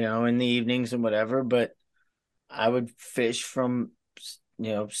spent, in the evenings and whatever, but I would fish from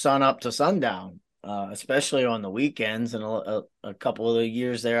sun up to sundown, especially on the weekends. And a couple of the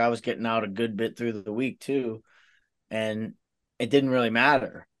years there, I was getting out a good bit through the week too, and it didn't really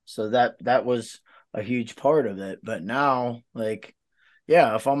matter. So that was a huge part of it. But now, like,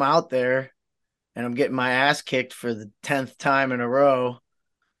 yeah, if I'm out there and I'm getting my ass kicked for the 10th time in a row,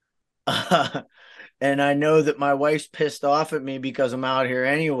 and I know that my wife's pissed off at me because I'm out here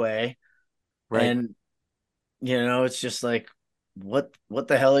anyway, Right. and it's just like, what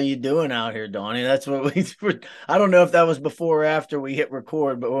the hell are you doing out here, Donnie? That's what we were. I don't know if that was before or after we hit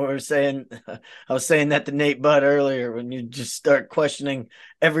record, but what we were saying, I was saying that to Nate Budd earlier, when you just start questioning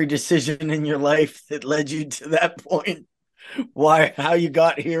every decision in your life that led you to that point, how you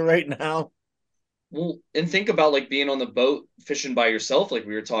got here right now. well, and think about like being on the boat fishing by yourself, like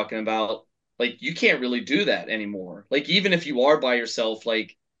we were talking about. Like you can't really do that anymore. Like even if you are by yourself,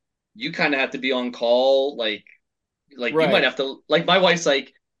 like you kind of have to be on call. Like you might Right. have to like my wife's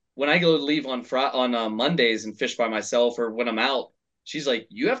like when I go to leave on Mondays and fish by myself or when I'm out, she's like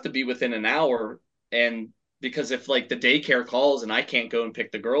you have to be within an hour and because if like the daycare calls and I can't go and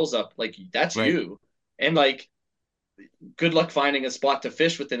pick the girls up, like that's Right. you. And like good luck finding a spot to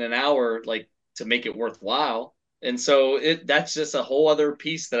fish within an hour like to make it worthwhile. And so that's just a whole other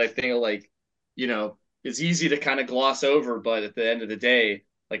piece that I think like you know is easy to kind of gloss over, but at the end of the day,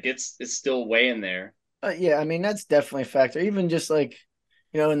 like it's still weighing there. Yeah, I mean that's definitely a factor. Even just like,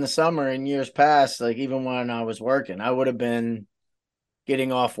 in the summer in years past, like even when I was working, I would have been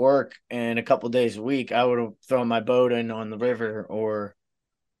getting off work and a couple days a week, I would have thrown my boat in on the river or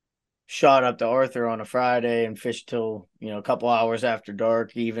shot up to Arthur on a Friday and fished till, a couple hours after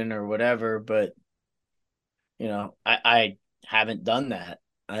dark even or whatever. But, I haven't done that.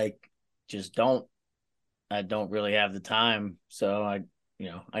 I just don't. I don't really have the time. So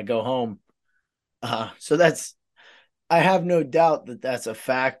I go home. So I have no doubt that that's a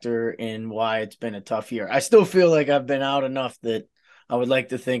factor in why it's been a tough year. I still feel like I've been out enough that I would like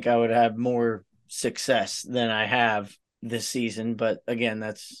to think I would have more success than I have this season. But again,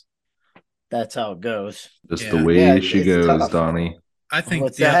 that's how it goes. Just the Yeah. Yeah, way she it's goes, tough. Donnie. I think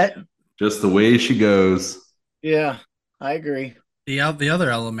What's that? Just the way she goes. Yeah, I agree. the other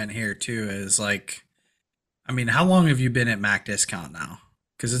element here too is like, I mean, how long have you been at Mac Discount now?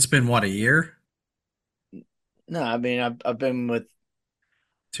 Because it's been what, a year, No, I mean I've been with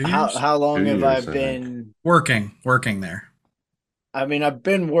 2 years, how long 2 have I years, I think. been? working there. I mean I've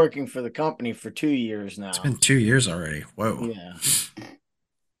been working for the company for 2 years It's now. been 2 years already. Whoa. Yeah,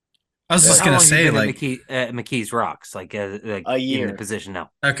 I was So just how gonna long you say been like, at McKee's Rocks, like a in the year. position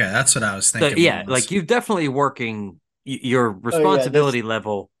now? okay, that's what I was So thinking yeah, was. like you definitely working your Oh yeah, this responsibility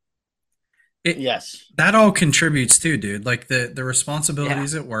level. Yes. That all contributes too, dude. Like the Yeah.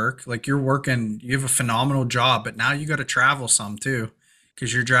 responsibilities at work, like you're working, you have a phenomenal job, but now you got to travel some too,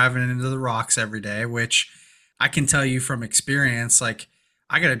 because you're driving into the rocks every day. Which I can tell you from experience, like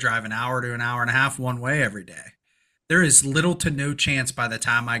I got to drive an hour to an hour and a half one way every day. There is little to no chance by the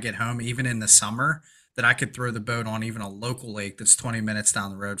time I get home, even in the summer, that I could throw the boat on even a local lake that's 20 minutes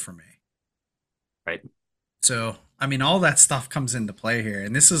down the road from me. Right. So, I mean, all that stuff comes into play here.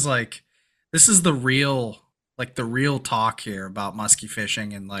 And this is the real, like the real talk here about musky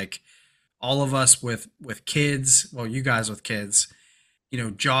fishing and like all of us with kids, well, you guys with kids,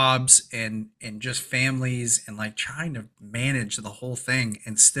 jobs and just families and like trying to manage the whole thing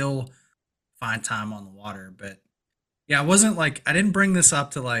and still find time on the water. But yeah, I didn't bring this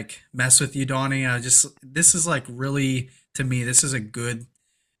up to like mess with you, Donnie. This is like really, to me, this is a good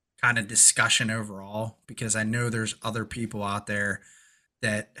kind of discussion overall because I know there's other people out there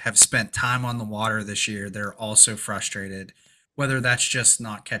that have spent time on the water this year. They're also frustrated, whether that's just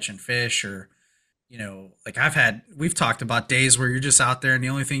not catching fish or, like we've talked about days where you're just out there and the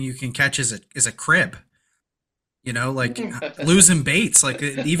only thing you can catch is a crib, like losing baits, like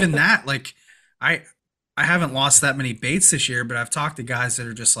even that, like I, I haven't lost that many baits this year, but I've talked to guys that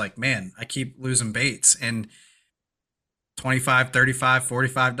are just like, man, I keep losing baits and 25, 35,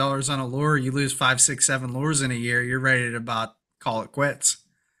 $45 on a lure, you lose five, six, seven lures in a year, you're ready to about call it quits.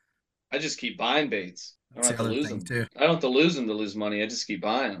 I just keep buying baits. I don't That's have the to other lose thing them. too. I don't have to lose them to lose money. I just keep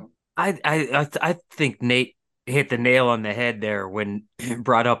buying them. I think Nate hit the nail on the head there when he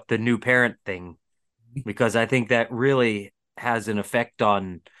brought up the new parent thing, because I think that really has an effect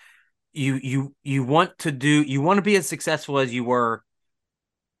on you want to be as successful as you were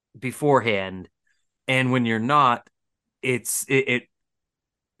beforehand, and when you're not, it's it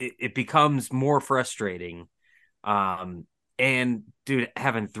becomes more frustrating. And dude,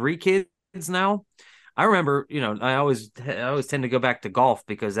 having three kids now, I remember, I always tend to go back to golf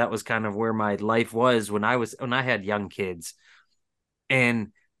because that was kind of where my life was when I had young kids.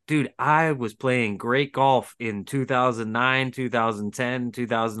 And dude, I was playing great golf in 2009, 2010,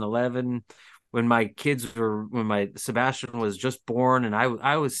 2011 when my Sebastian was just born and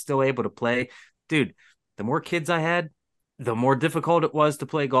I was still able to play. Dude, the more kids I had, the more difficult it was to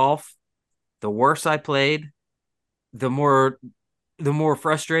play golf, the worse I played, the more the more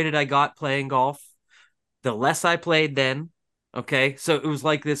frustrated I got playing golf, the less I played then. Okay. So it was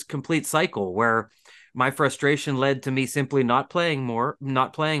like this complete cycle where my frustration led to me simply not playing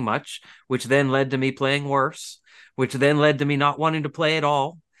much, which then led to me playing worse, which then led to me not wanting to play at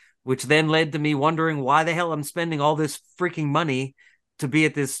all, which then led to me wondering why the hell I'm spending all this freaking money to be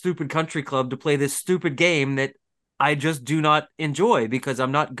at this stupid country club to play this stupid game that I just do not enjoy because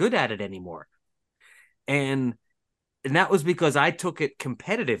I'm not good at it anymore. And that was because I took it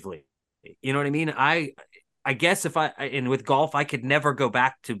competitively. You know what I mean? I guess if I and with golf, I could never go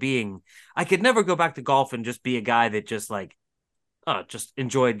back to golf and just be a guy that just like just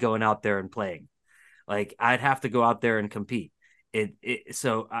enjoyed going out there and playing. Like I'd have to go out there and compete.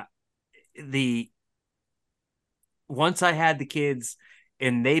 The once I had the kids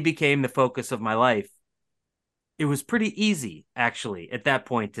and they became the focus of my life, it was pretty easy actually at that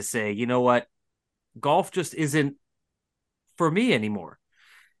point to say, you know what, golf just isn't for me anymore.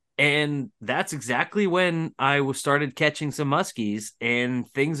 And that's exactly when I was started catching some muskies and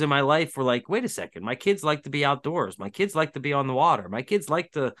things in my life were like, wait a second, my kids like to be outdoors. My kids like to be on the water. My kids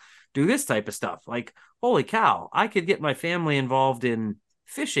like to do this type of stuff. Like, holy cow, I could get my family involved in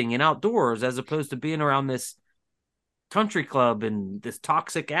fishing and outdoors as opposed to being around this country club and this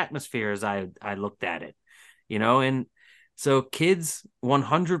toxic atmosphere as I looked at it, and so kids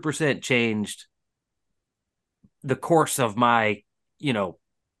 100% changed the course of you know,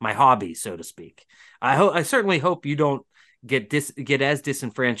 my hobby, so to speak. I certainly hope you don't get as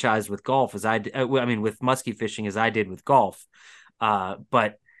disenfranchised with golf as I mean, with musky fishing as I did with golf.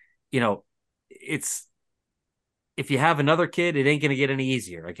 But it's if you have another kid, it ain't gonna get any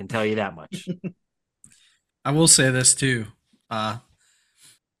easier. I can tell you that much. I will say this too. Uh,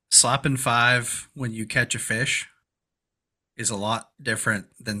 Slapping five when you catch a fish is a lot different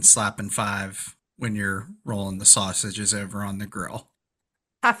than slapping five when you're rolling the sausages over on the grill.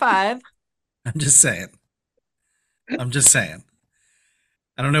 High five. I'm just saying. I'm just saying.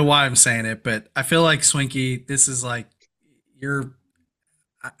 I don't know why I'm saying it, but I feel like Swinky, this is like you're.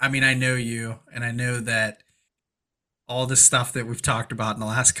 I mean, I know you, and I know that all the stuff that we've talked about in the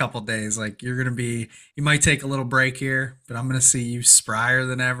last couple of days, like you might take a little break here, but I'm gonna see you sprier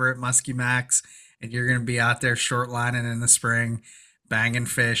than ever at Muskie Max, and you're gonna be out there short lining in the spring, banging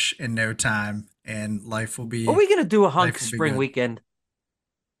fish in no time, and life will be. Are we gonna do a life Hunks will be spring good. weekend?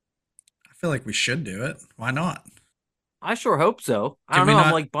 feel like we should do it. Why not? I sure hope so. I Can don't we know. I'm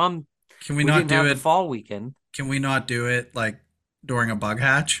not- like bummed. Can we We not didn't do have it? the fall weekend. Can we not do it like during a bug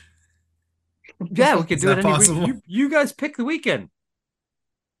hatch? Yeah, we could Is do it that any possible? You guys pick the weekend.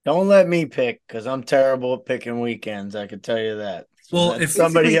 Don't let me pick because I'm terrible at picking weekends. I can tell you that. So Well, that's if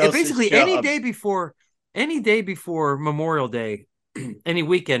somebody else, Basically any day before Memorial Day, any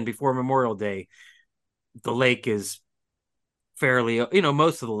weekend before Memorial Day, the lake is fairly,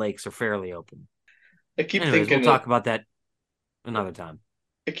 most of the lakes are fairly open. I keep Anyways, thinking we'll talk about that another time.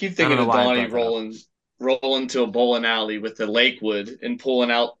 I keep I thinking don't of know why I Donnie brought that up. rolling to a bowling alley with the Lakewood and pulling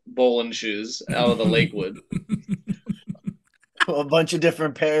out bowling shoes out of the Lakewood. a bunch of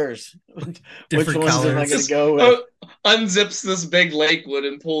different pairs. Different Which ones am I colors. going to go with? Unzips this big Lakewood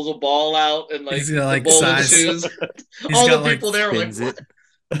and pulls a ball out and like He's got, the like, bowling size. shoes. He's All the got, like, people there were like, spins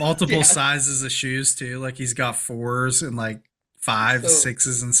what? multiple Yeah. sizes of shoes too. Like he's got 4s and like 5s, So-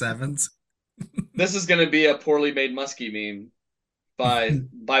 6s, and 7s. This is going to be a poorly made Muskie meme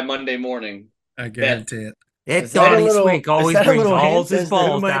by Monday morning. I guarantee it. That Is that a Donnie little- Swink always is that a brings little all hint his as to who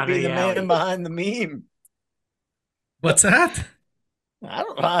balls might down be to the the man alley. behind the meme? What's that? I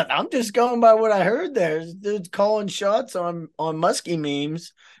don't. I'm just going by what I heard. There's dudes calling shots on Muskie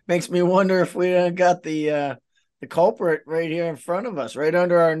memes. Makes me wonder if we got the culprit right here in front of us, right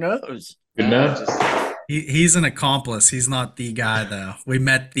under our nose. Good enough. He's an accomplice. He's not the guy though. We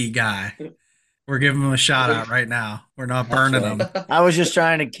met the guy. We're giving him a shout out right now. We're not burning him. I was just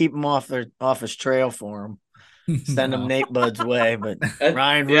trying to keep him off his trail for him. Send him No, Nate Bud's way, but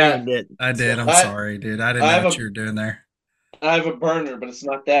Ryan Yeah. ruined it. I did. I'm I- sorry, dude. I didn't I know have what a- you were doing there. I have a burner, but it's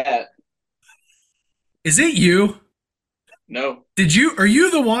not that. Is it you? No. Are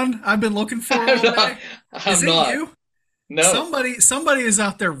you the one I've been looking for all I'm not. day? Is I'm it not. you? No. Somebody is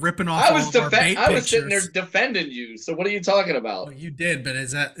out there ripping off I all was of our bait I was sitting there pictures. defending you. So what are you talking about? Well, you did, but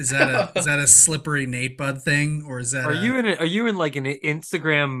is that a slippery Nate Bud thing, or is that? Are you in like an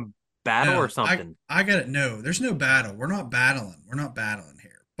Instagram battle No, or something? I got it. No, there's no battle. We're not battling. We're not battling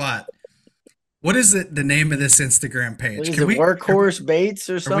here. But what is it? The name of this Instagram page? What is it, Workhorse Baits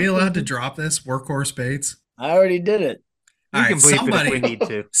or Are something? we allowed to drop this? Workhorse baits. I already did it. We All can right, bleep it if we need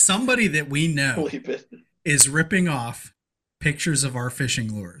to. somebody that we know Bleep it. is ripping off pictures of our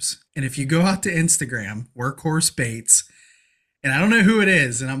fishing lures. And if you go out to Instagram, Workhorse Baits, and I don't know who it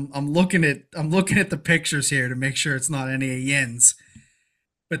is, and I'm looking at the pictures here to make sure it's not any of Yin's.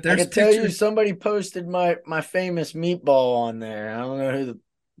 But I there's can tell you pictures. somebody posted my famous meatball on there. I don't know who the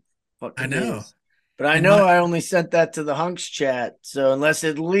fuck I it know. is. But I And know my- I only sent that to the Hunks chat. So unless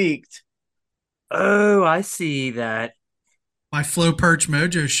it leaked, Oh, I see that. My Flow Perch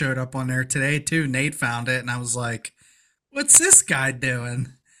Mojo showed up on there today too. Nate found it, and I was like, "What's this guy doing?"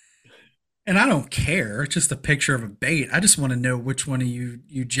 And I don't care. It's just a picture of a bait. I just want to know which one of you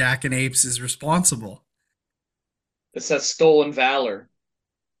jackanapes is responsible. It's that stolen valor.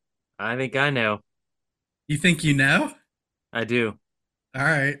 I think I know. You think you know? I do. All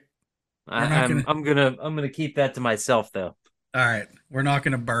right. I'm gonna keep that to myself though. All right. We're not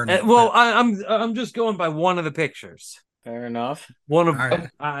going to burn it. Well, but- I'm just going by one of the pictures. fair enough. One of All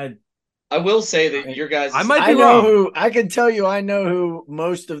right. I will say that your guys. I might I be know wrong. who. I can tell you. I know who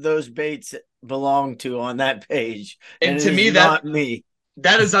most of those baits belong to on that page. And it to is me, not me.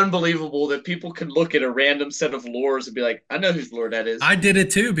 that is unbelievable that people can look at a random set of lures and be like, "I know whose lure that is. I did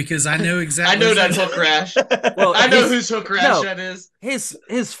it too because I know exactly. I know that hook rash. Well, I know his- whose hook rash no. that is."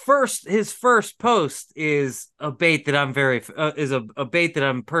 His first post is a bait that I'm a bait that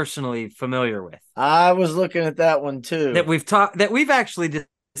I'm personally familiar with. I was looking at that one too. That we've actually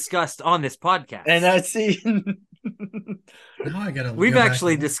discussed on this podcast. and I see. Now I gotta. We've go back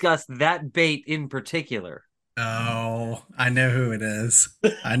actually and look. discussed that bait in particular. Oh, I know who it is.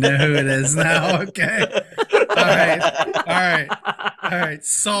 I know who it is now. Okay. All right.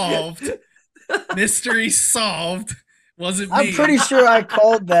 Solved. Mystery solved. Wasn't me. I'm pretty sure I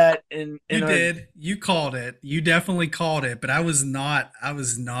called that in You our- did. You called it. You definitely called it, but I was not.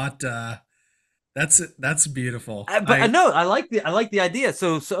 That's beautiful. But I know I like the idea.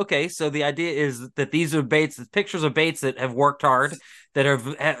 So okay. So the idea is that these are baits, pictures of baits that have worked hard,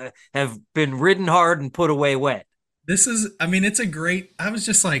 that have been ridden hard and put away wet. This is. I mean, it's a great. I was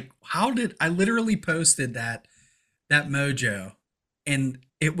just like, how did I literally posted that mojo, and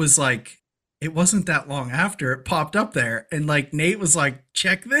it was like. It wasn't that long after it popped up there, and like Nate was like,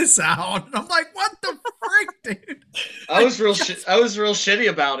 "Check this out," and I'm like, "What the frick, dude?" I was real shitty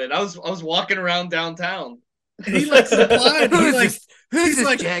about it. I was walking around downtown. And he like replied, Who's he's this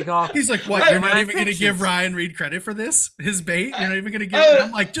like, jagoff? he's like, "What? Hey, You're not my even gonna fictions. give Ryan Reed credit for this? His bait? You're not even gonna give?" And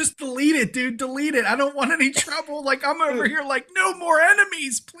I'm like, "Just delete it, dude. Delete it. I don't want any trouble. Like I'm over here, like no more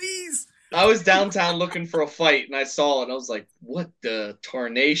enemies, please." I was downtown looking for a fight, and I saw it, and I was like, "What the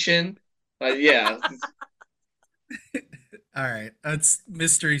tarnation?" Yeah. All right, that's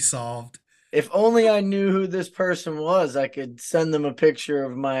mystery solved. If only I knew who this person was, I could send them a picture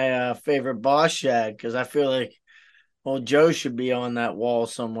of my favorite boss shag, because I feel like old Joe should be on that wall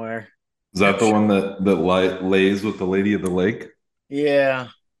somewhere. Is that the one that lays with the lady of the lake? Yeah.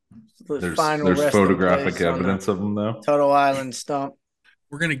 There's Final resting photographic place on evidence of them though. Tuttle Island stump.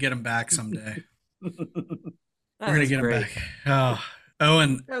 We're gonna get him back someday. We're gonna was get him great. back. Oh,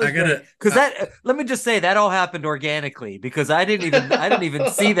 and I gotta because let me just say that all happened organically because I didn't even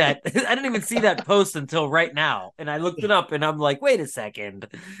see that I didn't even see that post until right now, and I looked it up and I'm like, wait a second,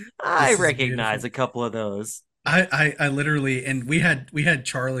 I recognize beautiful. a couple of those. I literally, and we had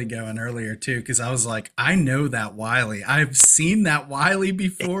Charlie going earlier too, because I was like, I know that Wiley. I've seen that Wiley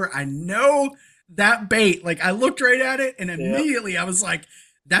before. I know that bait. Like, I looked right at it, and immediately I was like,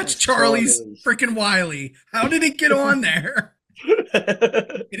 that's Charlie's freaking Wiley. How did it get on there?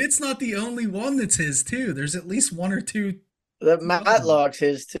 And it's not the only one that's his too. There's at least one or two. That Matlock's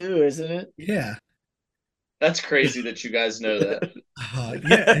his too, isn't it? Yeah. That's crazy that you guys know that.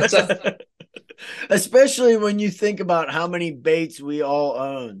 Yeah. Especially when you think about how many baits we all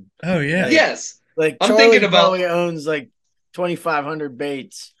own. Oh yeah. Yes. Like I'm Charlie thinking about probably owns like 2,500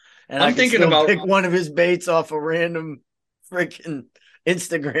 baits, and I'm thinking about pick one of his baits off a random freaking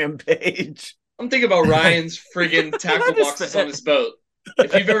Instagram page. I'm thinking about Ryan's friggin' tackle boxes on his boat.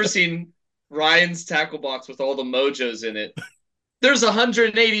 If you've ever seen Ryan's tackle box with all the mojos in it, there's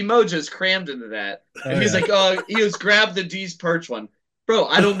 180 mojos crammed into that. And he's like, he goes, grab the D's perch one. Bro,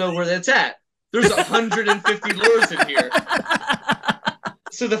 I don't know where that's at. There's 150 lures in here.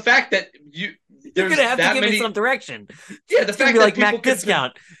 So the fact that you're gonna have to give me some direction. Yeah, the fact that like people Mac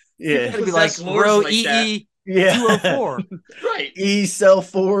discount. Yeah, it's gonna be like row EE 204. Right. E cell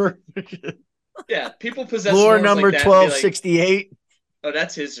 4. Yeah, people possess lure lures number like 1268. Like, oh,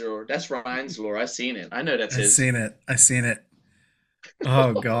 that's his lure. That's Ryan's lure. I've seen it. I know that's his. I've seen it.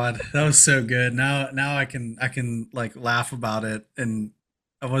 Oh God, that was so good. Now I can like laugh about it, and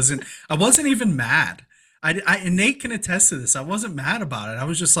I wasn't even mad. And Nate can attest to this. I wasn't mad about it. I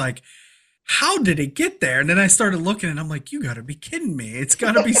was just like, how did it get there? And then I started looking, and I'm like, you got to be kidding me! It's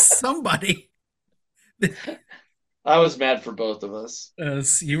got to be somebody. I was mad for both of us.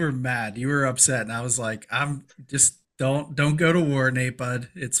 You were mad. You were upset, and I was like, I'm just don't go to war, Nate, bud.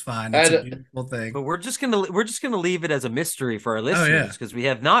 It's fine. It's a beautiful thing. But we're just gonna leave it as a mystery for our listeners because we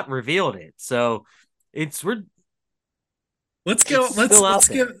have not revealed it. So let's give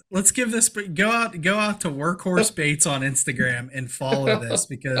this go out to Workhorse Baits on Instagram and follow this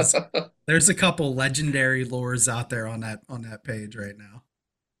because there's a couple legendary lures out there on that page right now.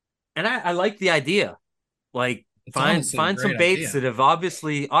 And I like the idea. Like find some baits that have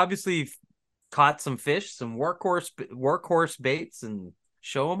obviously caught some fish, some workhorse baits, and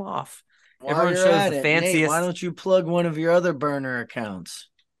show them off. While everyone shows the it, fanciest. Nate, why don't you plug one of your other burner accounts?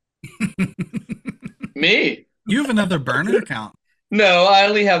 Me? You have another burner account? No, I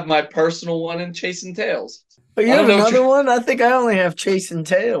only have my personal one and Chasing Tails. But you have another one? I think I only have Chasing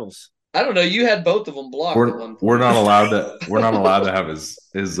Tails. I don't know. You had both of them blocked. We're not allowed to have his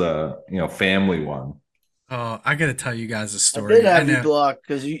family one. Oh, I got to tell you guys a story. I did have you blocked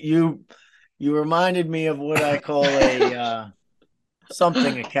because you reminded me of what I call a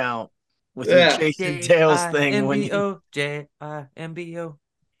something account with your Chasing Tails thing. When you JIMBO.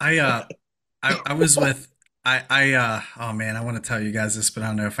 I was with oh man, I want to tell you guys this, but I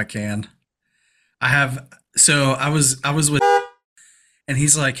don't know if I can. I was with, and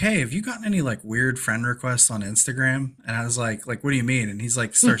he's like, hey, have you gotten any like weird friend requests on Instagram? And I was like, what do you mean? And he's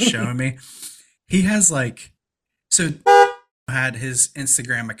like, starts showing me. He has had his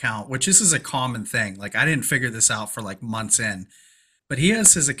Instagram account, which this is a common thing. Like I didn't figure this out for like months in, but he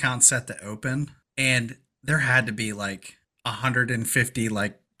has his account set to open, and there had to be like 150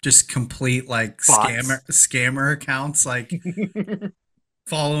 like just complete like scammer accounts like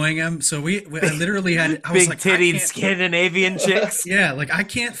following him. So I literally had I was big like, tittied Scandinavian chicks. Yeah, like I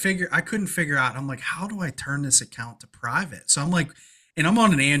couldn't figure out. I'm like, how do I turn this account to private? So I'm like, and I'm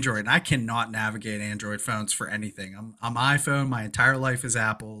on an Android, and I cannot navigate Android phones for anything. I'm iPhone. My entire life is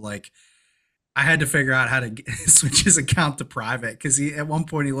Apple. Like, I had to figure out how to switch his account to private because at one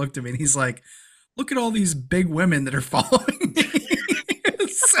point he looked at me and he's like, "Look at all these big women that are following me."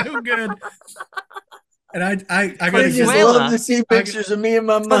 It's so good. And I gotta just love to see pictures of me and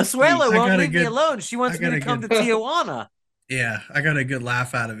my muskie. Consuela won't leave me alone. She wants me to come to Tijuana. Yeah, I got a good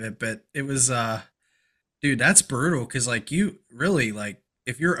laugh out of it, but it was dude, that's brutal because like you really like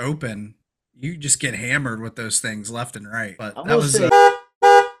if you're open, you just get hammered with those things left and right. But that was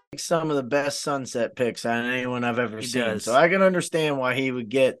takes some of the best sunset pics on anyone I've ever He seen. does. So I can understand why he would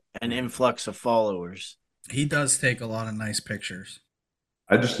get an influx of followers. He does take a lot of nice pictures.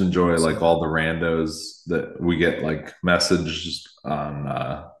 I just enjoy like all the randos that we get like messages on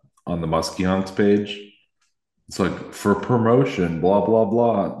the Muskie Hunks page. It's like for promotion, blah blah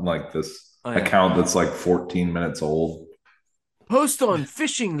blah. Like this Oh, yeah. account that's like 14 minutes old. Post on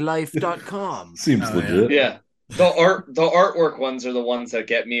fishinglife.com. Seems Oh, legit. Yeah. The artwork ones are the ones that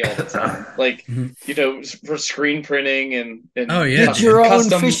get me all the time. Like, Mhm. you know, for screen printing and Oh, yeah. Get your own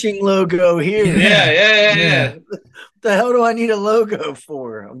custom fishing logo here. Yeah. What the hell do I need a logo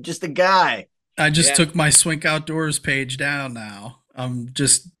for? I'm just a guy. I just Yeah. took my Swink Outdoors page down now. I'm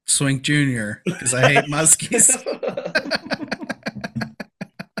just Swink Junior because I hate muskies.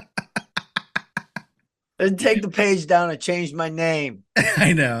 Then take the page down and change my name.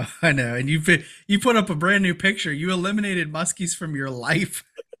 I know. And you put up a brand new picture. You eliminated muskies from your life.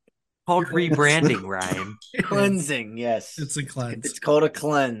 Called rebranding, Ryan. Cleansing, yes. It's a cleanse. It's called a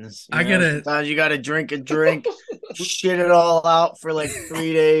cleanse. I gotta- Sometimes you gotta drink a drink, shit it all out for like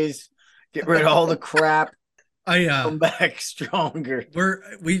 3 days, get rid of all the crap, come back stronger.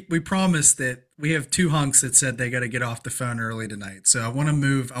 We promised that we have 2 hunks that said they got to get off the phone early tonight. So I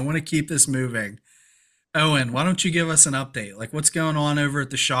want to keep this moving. Owen, why don't you give us an update? Like, what's going on over at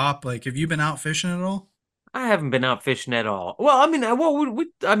the shop? Like, have you been out fishing at all? I haven't been out fishing at all. Well, I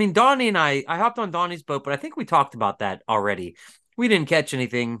mean, Donnie and I hopped on Donnie's boat, but I think we talked about that already. We didn't catch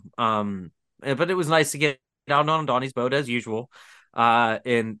anything, but it was nice to get out on Donnie's boat as usual.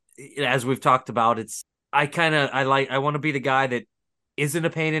 And as we've talked about, I want to be the guy that isn't a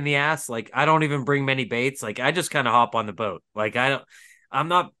pain in the ass. Like, I don't even bring many baits. Like, I just kind of hop on the boat. Like, I'm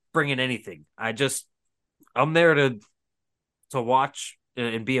not bringing anything. I'm there to watch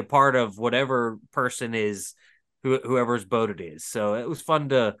and be a part of whatever person is, whoever's boat it is. So it was fun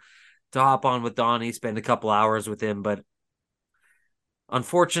to hop on with Donnie, spend a couple hours with him, but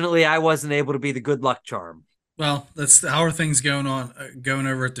unfortunately I wasn't able to be the good luck charm. Well, how are things going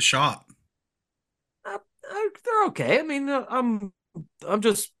over at the shop? They're okay. I mean, I'm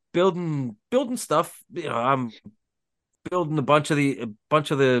just building stuff. You know, I'm building a bunch of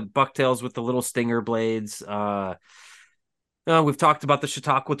the bucktails with the little stinger blades. We've talked about the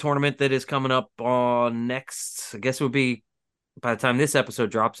Chautauqua tournament that is coming up on next. I guess it would be, by the time this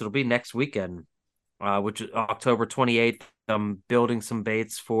episode drops, it'll be next weekend, which is October 28th. I'm building some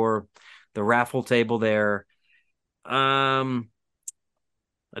baits for the raffle table there. That's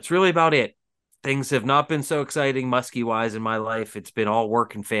really about it. Things have not been so exciting muskie wise in my life. It's been all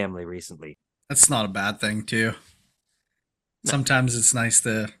work and family recently. That's not a bad thing, too. No. Sometimes it's nice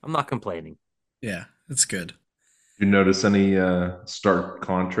to. I'm not complaining. Yeah, it's good. You notice any stark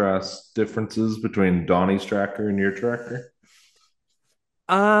contrast differences between Donnie's tracker and your tracker?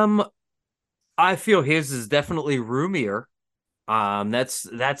 I feel his is definitely roomier. That's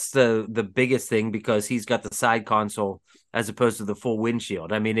the biggest thing, because he's got the side console as opposed to the full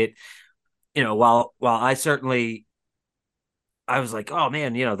windshield. I mean, while I was like, oh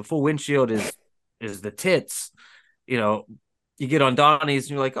man, the full windshield is the tits. You get on Donnie's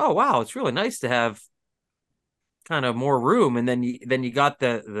and you're like, oh wow, it's really nice to have kind of more room, and then you got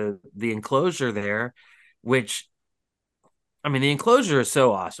the enclosure there, which, I mean, the enclosure is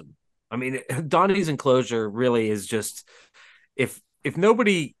so awesome. I mean, Donnie's enclosure really is just, if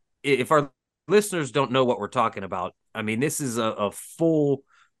our listeners don't know what we're talking about, I mean, this is a full,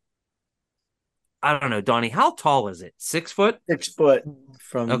 I don't know, Donnie, how tall is it? 6 foot? 6 foot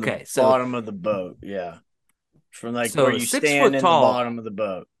from the so bottom of the boat. Yeah. From like So where you 6 stand foot in tall. the bottom of the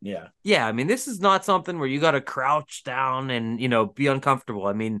boat. Yeah. Yeah, I mean, this is not something where you got to crouch down and, be uncomfortable.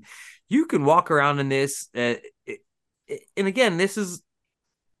 I mean, you can walk around in this. And again, this is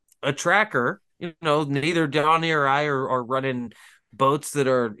a tracker. Neither Donnie or I are running boats that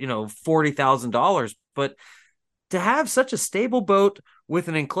are, $40,000. But to have such a stable boat with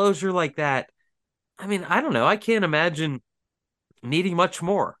an enclosure like that, I mean, I don't know. I can't imagine needing much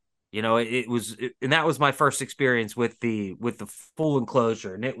more. And that was my first experience with the full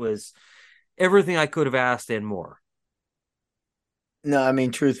enclosure, and it was everything I could have asked and more. No, I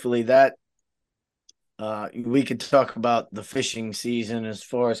mean, truthfully, that we could talk about the fishing season as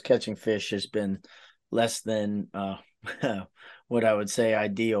far as catching fish has been less than what I would say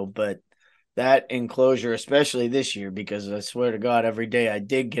ideal, but that enclosure, especially this year, because I swear to God, every day I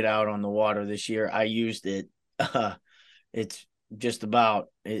did get out on the water this year, I used it. It's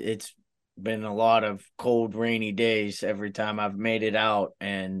been a lot of cold, rainy days every time I've made it out,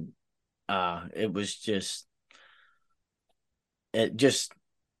 and it was just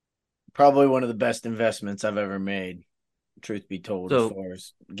probably one of the best investments I've ever made. truth be told, as So, far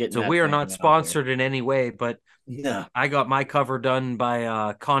as getting so that we are thing not out there. sponsored in any way, but No. I got my cover done by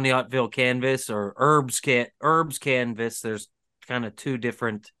Conneautville Canvas or Herbs Canvas. There's kind of two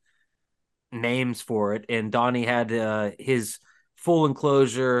different names for it, and Donnie had his full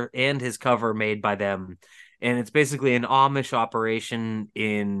enclosure and his cover made by them, and it's basically an Amish operation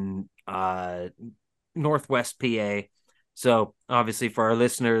in Northwest PA. So obviously, for our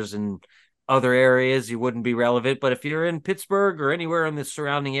listeners in other areas, you wouldn't be relevant, but if you're in Pittsburgh or anywhere in the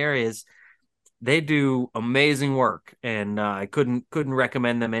surrounding areas, they do amazing work, and I couldn't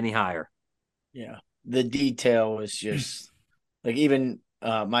recommend them any higher. Yeah, the detail was just like, even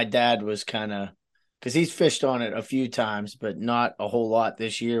my dad was kind of, because he's fished on it a few times, but not a whole lot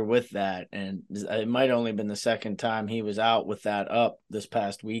this year with that, and it might only been the second time he was out with that up this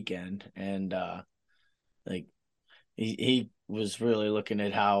past weekend, and like he was really looking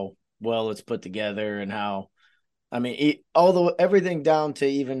at how well it's put together and how, I mean, although everything down to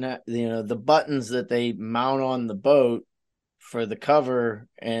even the buttons that they mount on the boat for the cover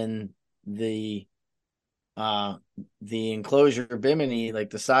and the enclosure bimini,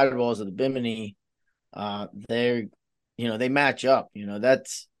 like the sidewalls of the bimini, they're they match up.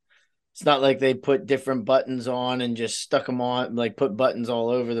 That's, it's not like they put different buttons on and just stuck them on, like put buttons all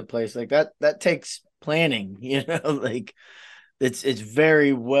over the place like that. That takes planning, like it's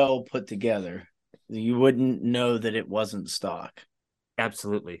very well put together. You wouldn't know that it wasn't stock.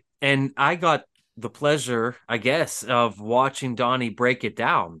 Absolutely. And I got the pleasure, I guess, of watching Donnie break it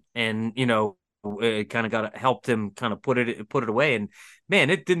down, and it kind of helped him kind of put it away. And man,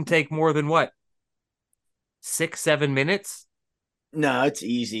 it didn't take more than what, 6-7 minutes. No, it's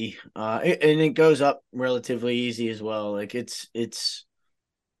easy. And it goes up relatively easy as well. Like it's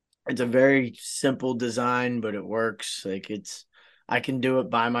a very simple design, but it works. Like I can do it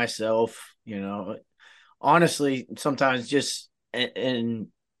by myself, honestly. Sometimes just, and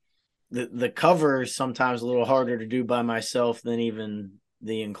the cover is sometimes a little harder to do by myself than even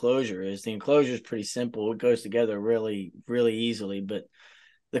the enclosure is. The enclosure is pretty simple. It goes together really, really easily, but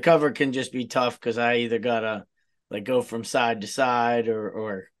the cover can just be tough because I either gotta like go from side to side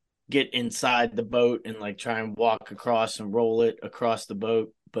or get inside the boat and like try and walk across and roll it across the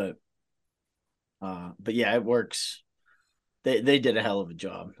boat. But yeah, it works. They did a hell of a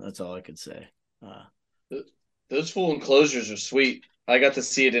job. That's all I could say. Those full enclosures are sweet. I got to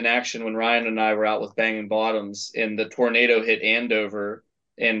see it in action when Ryan and I were out with Banging Bottoms, and the tornado hit Andover,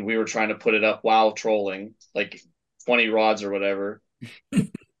 and we were trying to put it up while trolling, like 20 rods or whatever. Then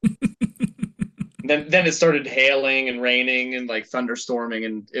it started hailing and raining and like thunderstorming,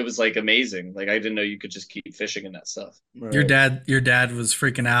 and it was like amazing. Like I didn't know you could just keep fishing in that stuff. Right. Your dad was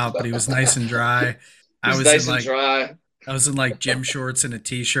freaking out, but he was nice and dry. It was nice and dry. I was in like gym shorts and a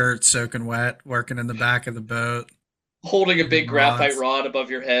t-shirt, soaking wet, working in the back of the boat, holding a big graphite rod above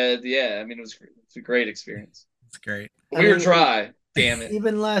your head. Yeah, I mean it's a great experience. It's great. We were dry. Damn it.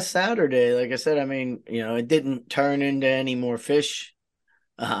 Even last Saturday, like I said, I mean, it didn't turn into any more fish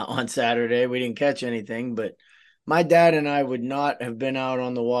on Saturday. We didn't catch anything, but my dad and I would not have been out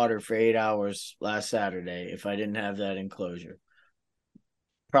on the water for 8 hours last Saturday if I didn't have that enclosure.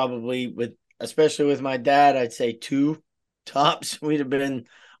 Probably especially with my dad, I'd say 2 tops. We'd have been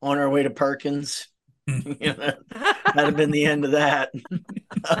on our way to Perkins. That'd have been the end of that.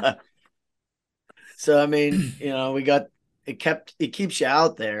 So I mean, it keeps you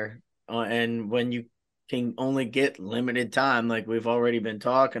out there, and when you can only get limited time, like we've already been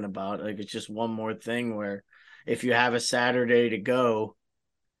talking about, like it's just one more thing where if you have a Saturday to go,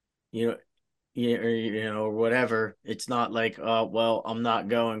 or whatever, it's not like, oh well, I'm not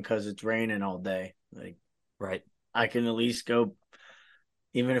going because it's raining all day. Like, right, I can at least go.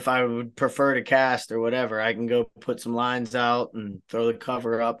 Even if I would prefer to cast or whatever, I can go put some lines out and throw the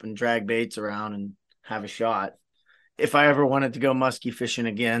cover up and drag baits around and have a shot. If I ever wanted to go muskie fishing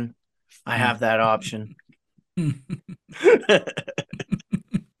again, I have that option.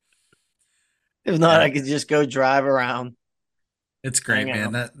 If not, I could just go drive around. It's great,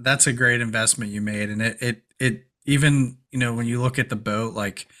 man. That's a great investment you made. And it even, when you look at the boat,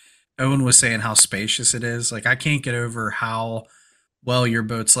 like Owen was saying how spacious it is. Like I can't get over how well your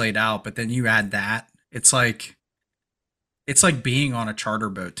boat's laid out, but then you add that, it's like being on a charter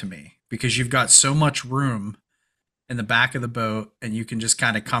boat to me, because you've got so much room in the back of the boat and you can just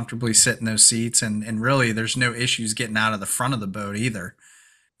kind of comfortably sit in those seats, and really there's no issues getting out of the front of the boat either.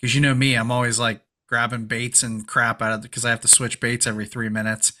 Because me, I'm always like grabbing baits and crap out of it because I have to switch baits every 3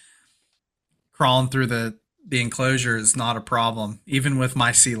 minutes. Crawling through the enclosure is not a problem, even with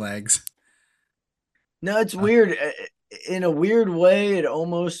my sea legs. No, it's weird. In a weird way, it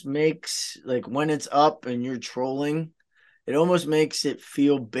almost makes, like, when it's up and you're trolling, it almost makes it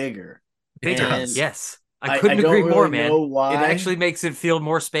feel bigger. Bigger, And yes. I I couldn't don't agree more, really man. know why. It actually makes it feel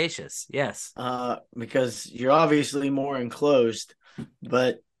more spacious. Yes. Because you're obviously more enclosed,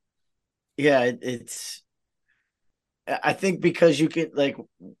 but yeah, it's. I think because you can like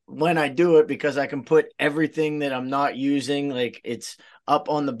when I do it because I can put everything that I'm not using like it's up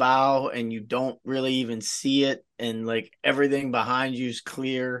on the bow and you don't really even see it and like everything behind you is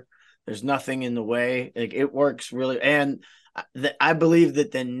clear. There's nothing in the way. Like it works really and I believe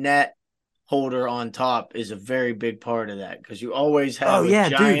that the net holder on top is a very big part of that because you always have Oh a yeah,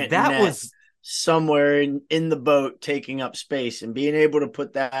 dude, giant that net was somewhere in the boat taking up space and being able to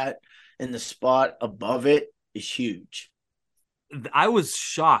put that in the spot above it is huge. I was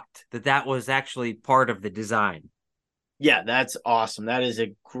shocked that that was actually part of the design. Yeah, that's awesome. That is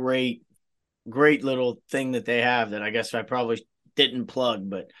a great little thing that they have that I guess I probably didn't plug,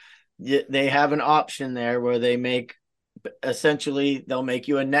 but they have an option there where they make essentially they'll make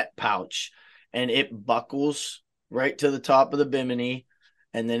you a net pouch and it buckles right to the top of the bimini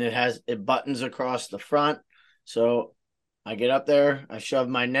and then it buttons across the front. So I get up there, I shove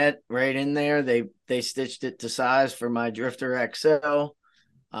my net right in there. They stitched it to size for my Drifter XL.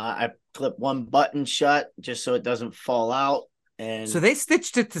 I clip one button shut just so it doesn't fall out. So And they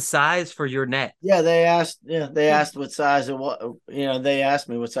stitched it to size for your net. yeah, they asked what size it was. They asked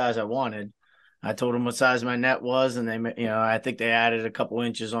me what size I wanted. I told them what size my net was, and I think they added a couple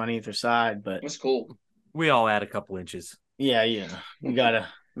inches on either side. But That's cool. We all add a couple inches. yeah, you gotta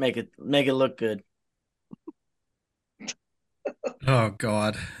make it look good. Oh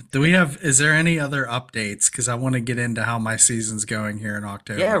God. Is there any other updates? Because I want to get into how my season's going here in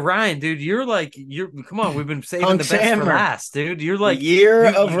October. Yeah, Ryan, dude, come on, we've been saving Hunks the best Hammer. for last, dude. You're like The year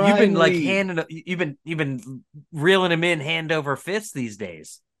of you've Ryan been like Reed. you've been reeling him in hand over fist these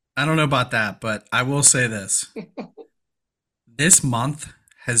days. I don't know about that, but I will say this. This month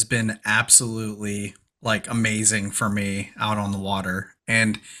has been absolutely like amazing for me out on the water.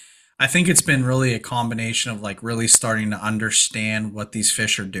 And I think it's been really a combination of like really starting to understand what these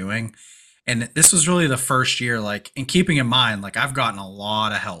fish are doing. And this was really the first year, like, and keeping in mind, like, I've gotten a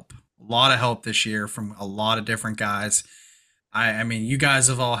lot of help this year from a lot of different guys. I mean, you guys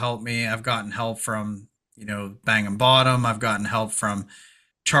have all helped me. I've gotten help from, Bang and Bottom. I've gotten help from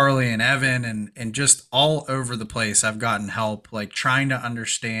Charlie and Evan and just all over the place. I've gotten help, like, trying to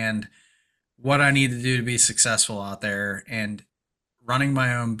understand what I need to do to be successful out there and running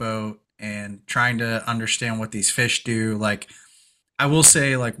my own boat and trying to understand what these fish do. Like, I will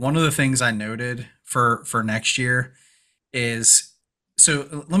say, like, one of the things I noted for next year is,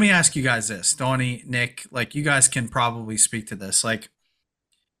 so let me ask you guys this, Donnie, Nick, like, you guys can probably speak to this. Like,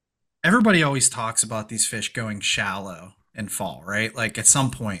 everybody always talks about these fish going shallow in fall, right? Like at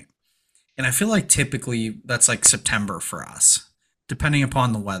some point. And I feel like typically that's like September for us, depending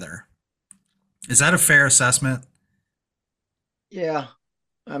upon the weather. Is that a fair assessment? Yeah,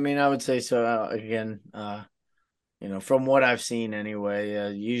 I mean, I would say so. Again, from what I've seen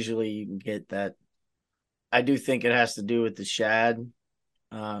anyway, usually you can get that. I do think it has to do with the shad.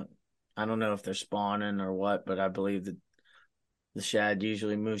 Uh, I don't know if they're spawning or what, but I believe that the shad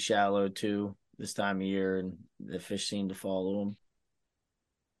usually move shallow too this time of year, and the fish seem to follow them.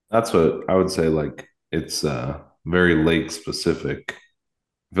 That's what I would say. Like it's very lake specific.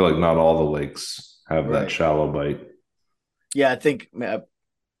 I feel like not all the lakes have that Right. shallow bite. Yeah, I think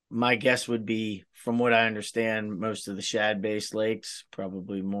my guess would be, from what I understand, most of the shad-based lakes,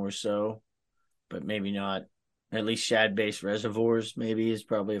 probably more so, but maybe not. At least shad-based reservoirs, maybe is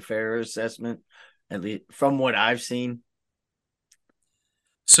probably a fair assessment, at least from what I've seen.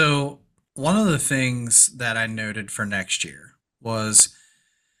 So, one of the things that I noted for next year was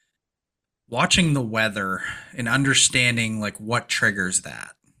watching the weather and understanding like what triggers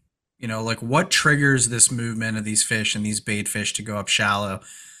that. Like what triggers this movement of these fish and these bait fish to go up shallow.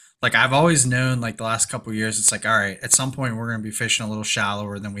 Like I've always known like the last couple of years, it's like, all right, at some point we're going to be fishing a little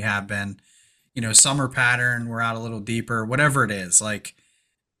shallower than we have been. Summer pattern, we're out a little deeper, whatever it is. Like,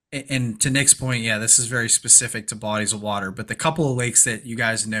 and to Nick's point, yeah, this is very specific to bodies of water, but the couple of lakes that you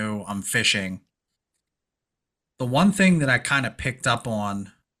guys know I'm fishing, the one thing that I kind of picked up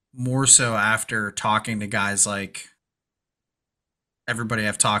on more so after talking to guys like everybody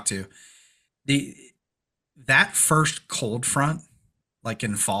I've talked to, the that first cold front, like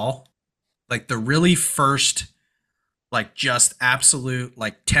in fall, like the really first, like just absolute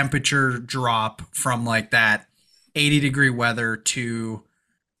like temperature drop from like that 80-degree weather to,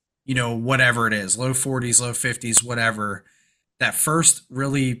 whatever it is, low 40s, low 50s, whatever. That first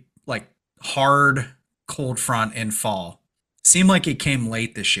really like hard cold front in fall seemed like it came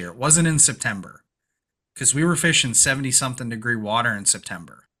late this year. It wasn't in September. because we were fishing 70 something degree water in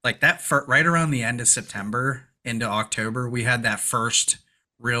September. Like that, right around the end of September into October, we had that first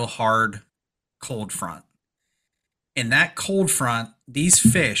real hard cold front. In that cold front, these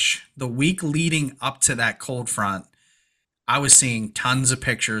fish, the week leading up to that cold front, I was seeing tons of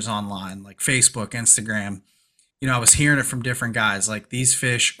pictures online, like Facebook, Instagram. I was hearing it from different guys, like these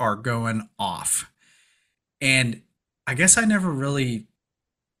fish are going off. And I guess I never really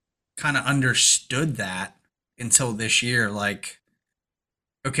kind of understood that until this year. Like,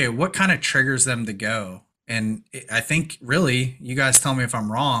 okay, what kind of triggers them to go? And I think really, you guys tell me if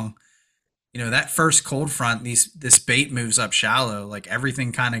I'm wrong. That first cold front, this bait moves up shallow, like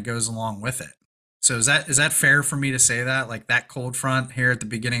everything kind of goes along with it. So is that fair for me to say that? Like that cold front here at the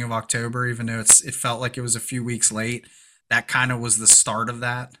beginning of October, even though it felt like it was a few weeks late, that kind of was the start of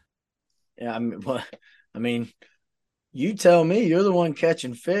that. Yeah, I mean, you tell me. You're the one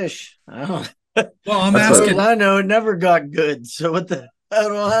catching fish. I don't. Well, I'm As far as asking. I know, it never got good. So what the hell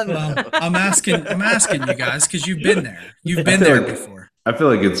do I know? Well, I'm asking you guys because you've been there. You've been there before. I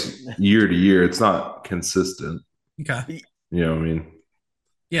feel like it's year to year. It's not consistent. Okay. You know what I mean?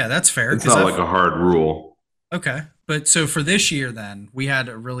 Yeah, that's fair. It's not like a hard rule. Okay. But so for this year then, we had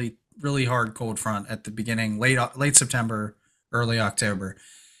a really, really hard cold front at the beginning, late September, early October.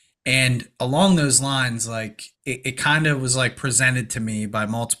 And along those lines, like it kind of was like presented to me by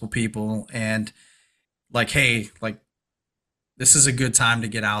multiple people and like, hey, like this is a good time to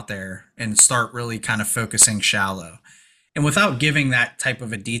get out there and start really kind of focusing shallow. And without giving that type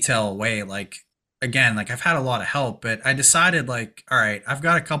of a detail away, like again, like I've had a lot of help, but I decided like, all right, I've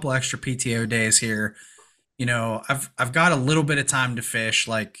got a couple extra PTO days here. I've got a little bit of time to fish.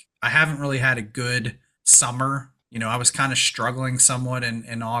 Like I haven't really had a good summer. I was kind of struggling somewhat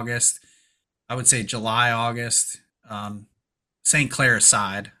in August. I would say July, August, St. Clair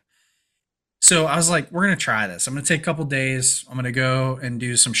aside. So I was like, we're going to try this. I'm going to take a couple days. I'm going to go and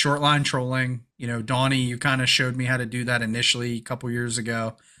do some short line trolling. Donnie, you kind of showed me how to do that initially a couple years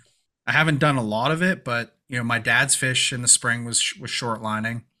ago. I haven't done a lot of it, but my dad's fish in the spring was short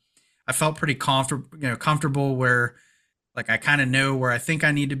lining. I felt pretty comfortable where like I kind of know where I think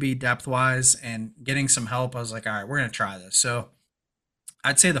I need to be depth wise and getting some help. I was like, all right, we're going to try this. So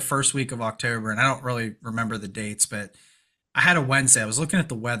I'd say the first week of October, and I don't really remember the dates, but I had a Wednesday. I was looking at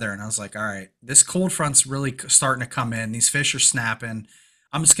the weather and I was like, all right, this cold front's really starting to come in. These fish are snapping.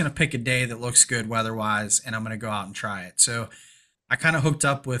 I'm just going to pick a day that looks good weather wise and I'm going to go out and try it. So I kind of hooked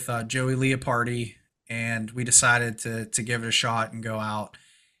up with Joey Leopardi and we decided to give it a shot and go out.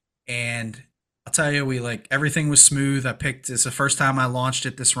 And I'll tell you, everything was smooth. It's the first time I launched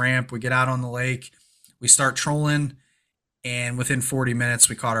at this ramp. We get out on the lake, we start trolling, and within 40 minutes,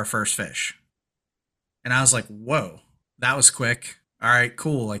 we caught our first fish. And I was like, whoa, that was quick. All right,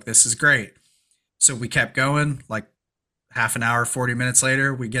 cool. Like, this is great. So we kept going. Like, half an hour, 40 minutes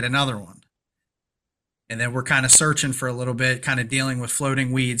later, we get another one. And then we're kind of searching for a little bit, kind of dealing with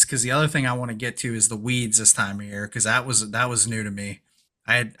floating weeds. Because the other thing I want to get to is the weeds this time of year, because that was new to me.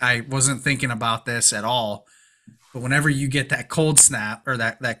 I wasn't thinking about this at all. But whenever you get that cold snap or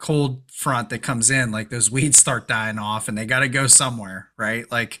that cold front that comes in, like those weeds start dying off and they got to go somewhere,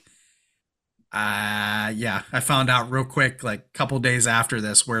 right? Like, yeah, I found out real quick, like a couple days after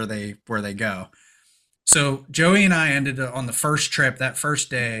this, where they go. So Joey and I ended up on the first trip, that first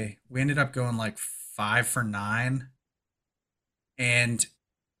day, we ended up going like 5 for 9. And it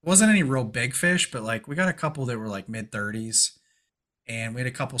wasn't any real big fish, but like we got a couple that were like mid 30s. And we had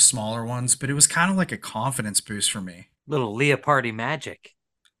a couple smaller ones, but it was kind of like a confidence boost for me. Little Leopardi magic.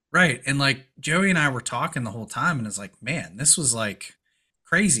 Right. And like Joey and I were talking the whole time, and it's like, man, this was like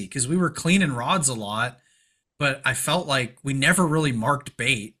crazy because we were cleaning rods a lot, but I felt like we never really marked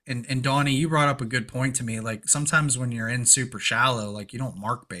bait. And Donnie, you brought up a good point to me. Like sometimes when you're in super shallow, like you don't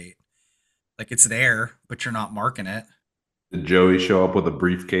mark bait. Like it's there, but you're not marking it. Did Joey show up with a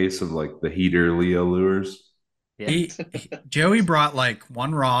briefcase of like the heater Leo lures? Yeah. Joey brought like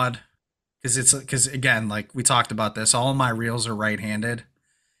one rod because again, like we talked about this, all of my reels are right-handed.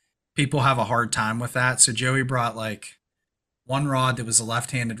 People have a hard time with that. So Joey brought like one rod that was a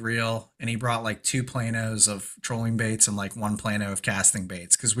left-handed reel, and he brought like 2 planos of trolling baits and like 1 plano of casting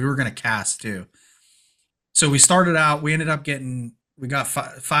baits because we were going to cast too. So we started out, we got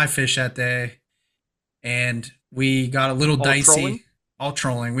 5 fish that day, and we got a little dicey. Trolling? All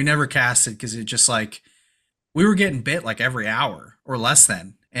trolling. We never casted because it just like, we were getting bit like every hour or less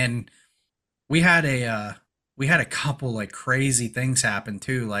than. And we had a couple like crazy things happen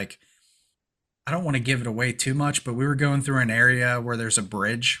too. Like, I don't want to give it away too much, but we were going through an area where there's a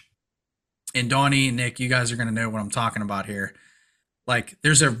bridge. And Donnie and Nick, you guys are going to know what I'm talking about here. Like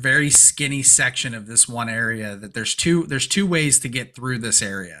there's a very skinny section of this one area that there's two ways to get through this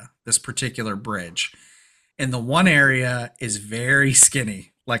area, this particular bridge. And the one area is very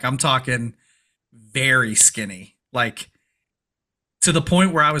skinny. Like I'm talking very skinny. Like to the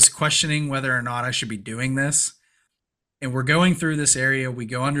point where I was questioning whether or not I should be doing this. And we're going through this area. We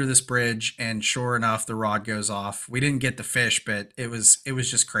go under this bridge, and sure enough, the rod goes off. We didn't get the fish, but it was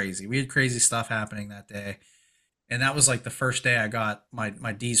just crazy. We had crazy stuff happening that day, and that was like the first day I got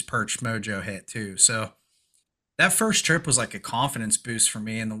my D's perch mojo hit too. So that first trip was like a confidence boost for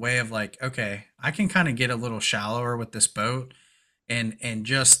me in the way of like, okay, I can kind of get a little shallower with this boat, and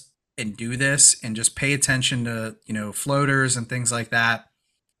do this and just pay attention to floaters and things like that.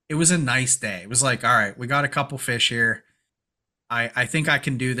 It was a nice day. It was like, all right, we got a couple fish here. I think I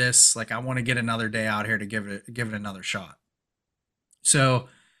can do this. Like I want to get another day out here to give it another shot. So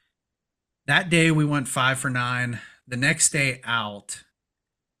that day we went 5 for 9. The next day out,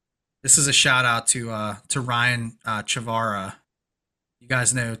 this is a shout out to Ryan Chavara. You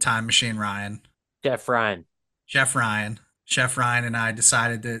guys know Time Machine Ryan. Jeff Ryan. Chef Ryan. Chef Ryan and I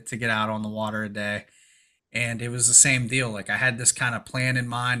decided to get out on the water a day. And it was the same deal. Like I had this kind of plan in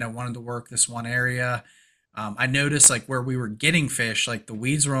mind. I wanted to work this one area. I noticed like where we were getting fish, like the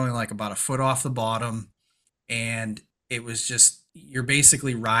weeds were only like about a foot off the bottom. And it was just, you're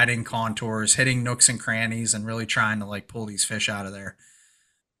basically riding contours, hitting nooks and crannies, and really trying to like pull these fish out of there.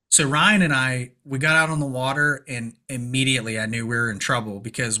 So Ryan and we got out on the water, and immediately I knew we were in trouble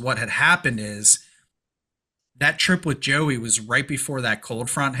because what had happened is that trip with Joey was right before that cold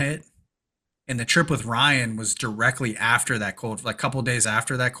front hit. And the trip with Ryan was directly after that cold, like a couple days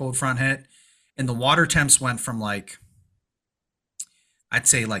after that cold front hit. And the water temps went from like, I'd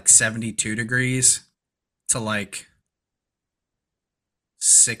say like 72 degrees to like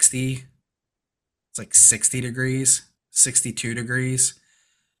 60. It's like 60 degrees, 62 degrees.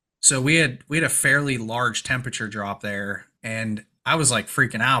 So we had a fairly large temperature drop there, and I was like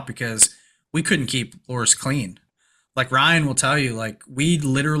freaking out because we couldn't keep lures clean. Like Ryan will tell you, like we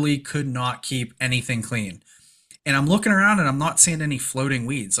literally could not keep anything clean. And I'm looking around and I'm not seeing any floating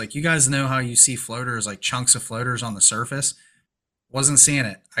weeds. Like you guys know how you see floaters, like chunks of floaters on the surface. Wasn't seeing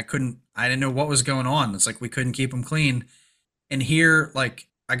it. I didn't know what was going on. It's like we couldn't keep them clean. And here, like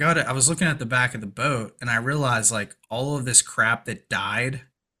I was looking at the back of the boat and I realized like all of this crap that died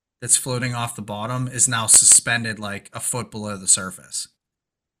that's floating off the bottom is now suspended like a foot below the surface.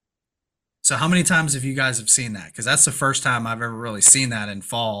 So how many times have you guys have seen that? Because that's the first time I've ever really seen that in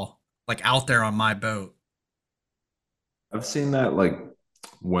fall, like out there on my boat. I've seen that like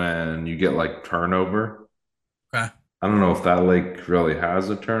when you get like turnover. Okay. I don't know if that lake really has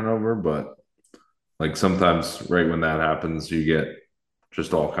a turnover, but like sometimes right when that happens, you get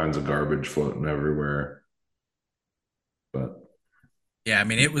just all kinds of garbage floating everywhere. But yeah, I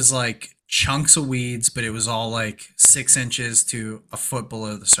mean, it was like chunks of weeds, but it was all like 6 inches to a foot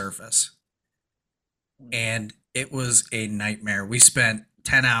below the surface. And it was a nightmare. We spent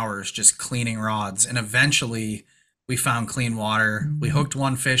 10 hours just cleaning rods, and eventually we found clean water. We hooked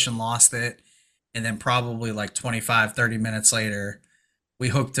one fish and lost it. And then probably like 25, 30 minutes later, we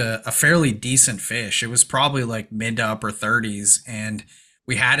hooked a fairly decent fish. It was probably like mid to upper 30s. And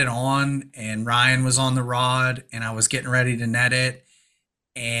we had it on, and Ryan was on the rod, and I was getting ready to net it.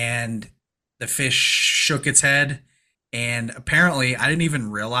 And the fish shook its head. And apparently, I didn't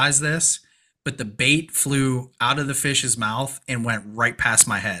even realize this, but the bait flew out of the fish's mouth and went right past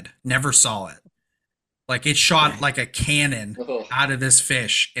my head. Never saw it. Like it shot like a cannon out of this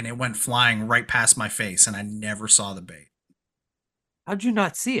fish, and it went flying right past my face, and I never saw the bait. How'd you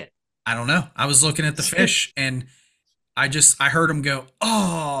not see it? I don't know. I was looking at the fish, and I heard him go,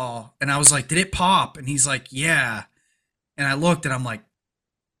 "Oh," and I was like, "Did it pop?" And he's like, "Yeah." And I looked, and I'm like,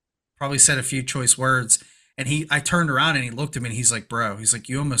 probably said a few choice words. And I turned around and he looked at me and he's like, "Bro," he's like,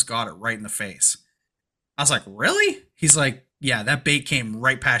 "You almost got it right in the face." I was like, "Really?" He's like, "Yeah, that bait came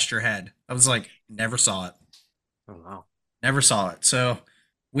right past your head." I was like, "Never saw it." Oh, wow. Never saw it. So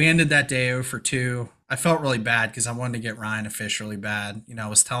we ended that day 0 for 2. I felt really bad because I wanted to get Ryan a fish really bad. I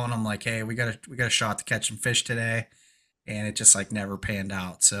was telling him like, "Hey, we got a shot to catch some fish today," and it just like never panned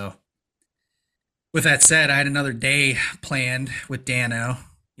out. So with that said, I had another day planned with Dano,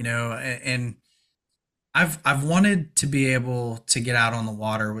 and I've wanted to be able to get out on the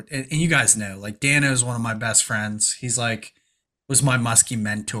water and you guys know, like Dano is one of my best friends. He's like was my Muskie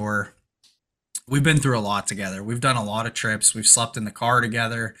mentor. We've been through a lot together. We've done a lot of trips. We've slept in the car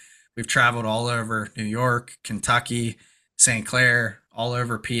together. We've traveled all over New York, Kentucky, St. Clair, all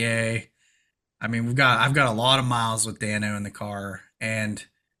over PA. I mean, I've got a lot of miles with Dano in the car, and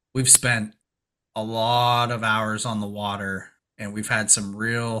we've spent a lot of hours on the water. and we've had some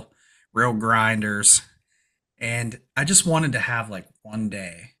real grinders. And I just wanted to have like one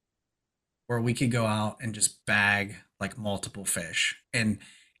day where we could go out and just bag like multiple fish and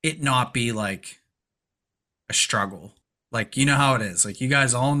it not be like a struggle. Like, you know how it is. Like, you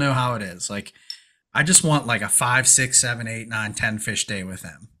guys all know how it is. Like, I just want like a 5, 6, 7, 8, 9, 10 fish day with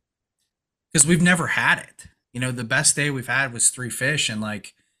him because we've never had it. You know, the best day we've had was 3 fish, and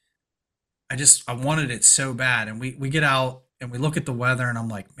like, I wanted it so bad. And we get out and we look at the weather, and I'm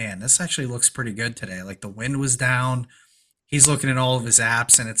like, man, this actually looks pretty good today. Like, the wind was down. He's looking at all of his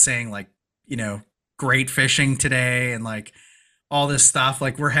apps, and it's saying like, you know, great fishing today, and like all this stuff.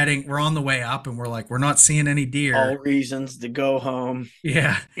 Like, we're on the way up, and we're like, we're not seeing any deer. All reasons to go home.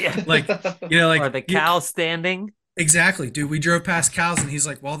 Yeah. Yeah. Like, you know, like, Are the cows standing? exactly, dude. We drove past cows, and he's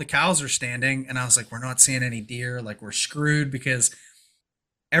like, well, the cows are standing. And I was like, we're not seeing any deer. Like, we're screwed because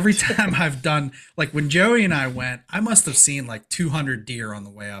every time I've done, like, when Joey and I went, I must have seen like 200 deer on the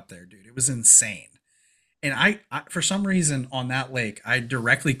way up there, dude. It was insane. And I for some reason on that lake, I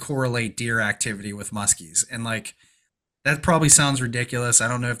directly correlate deer activity with muskies. And like, that probably sounds ridiculous. I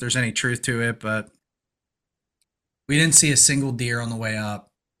don't know if there's any truth to it, but we didn't see a single deer on the way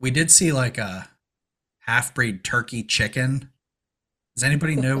up. We did see like a half-breed turkey chicken. Does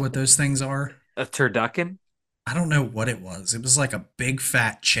anybody know what those things are? A turducken? I don't know what it was. It was like a big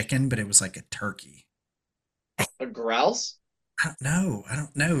fat chicken, but it was like a turkey. A grouse? I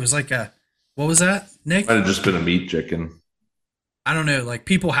don't know. It was like a, what was that, Nick? Might have just been a meat chicken. I don't know. Like,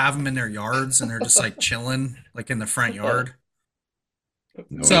 people have them in their yards and they're just like chilling, like in the front yard.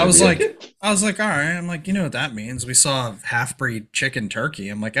 No So I was idea. like, all right. I'm like, you know what that means? We saw a half-breed chicken turkey.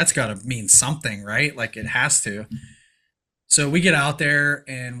 I'm like, that's got to mean something, right? Like, it has to. So we get out there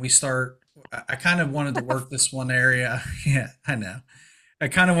and we start. I kind of wanted to work this one area. Yeah, I know. I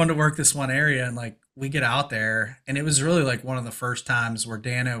kind of wanted to work this one area, and like, we get out there, and it was really like one of the first times where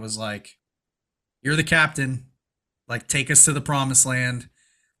Dano was like, "You're the captain. Like, take us to the promised land.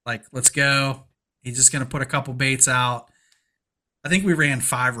 Like, let's go." He's just gonna put a couple baits out. I think we ran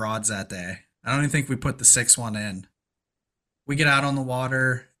 5 rods that day. I don't even think we put the 6th one in. We get out on the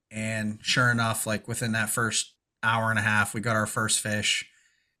water, and sure enough, like within that first hour and a half, we got our first fish.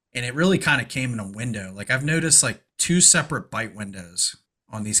 And it really kind of came in a window. Like, I've noticed like 2 separate bite windows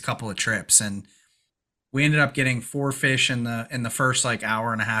on these couple of trips, and we ended up getting 4 fish in the first like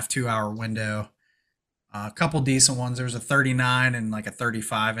hour and a half, 2-hour window. A couple decent ones. There was a 39 and like a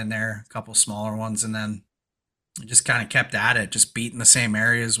 35 in there, a couple smaller ones, and then just kind of kept at it, just beating the same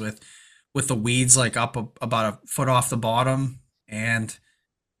areas with the weeds like up about a foot off the bottom. And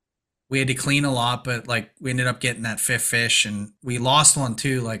we had to clean a lot, but like, we ended up getting that 5th fish, and we lost one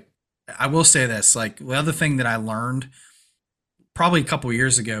too. Like, I will say this, like, the other thing that I learned probably a couple of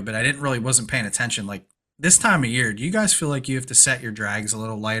years ago, but I wasn't paying attention. Like, this time of year, do you guys feel like you have to set your drags a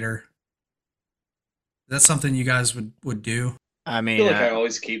little lighter? Is that something you guys would do? I I mean, feel like I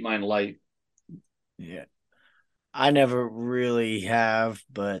always keep mine light. yeah, I never really have,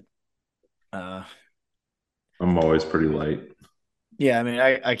 but uh, I'm always pretty light. yeah, I mean,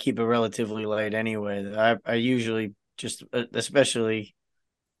 I keep it relatively light anyway. I usually just, especially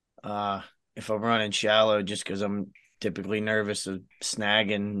if I'm running shallow, just because I'm typically nervous of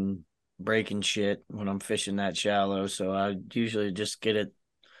snagging and breaking shit when I'm fishing that shallow. So I usually just get it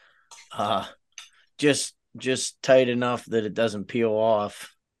uh just tight enough that it doesn't peel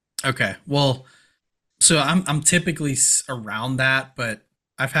off. Okay. Well, so I'm typically around that, but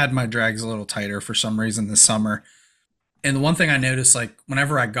I've had my drags a little tighter for some reason this summer. And the one thing I noticed, like,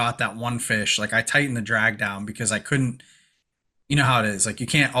 whenever I got that one fish, like, I tightened the drag down because I couldn't, you know how it is, like, you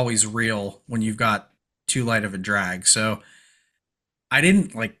can't always reel when you've got too light of a drag. So I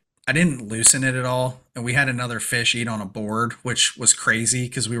didn't loosen it at all. And we had another fish eat on a board, which was crazy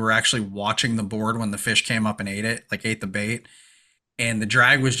because we were actually watching the board when the fish came up and ate it, like ate the bait. And the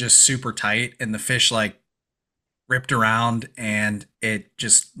drag was just super tight, and the fish like ripped around, and it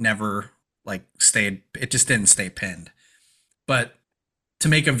just never like stayed, it just didn't stay pinned. But to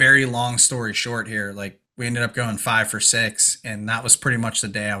make a very long story short here, like, we ended up going 5 for 6, and that was pretty much the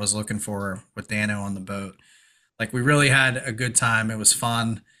day I was looking for with Dano on the boat. Like, we really had a good time. It was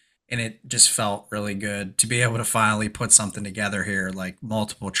fun, and it just felt really good to be able to finally put something together here, like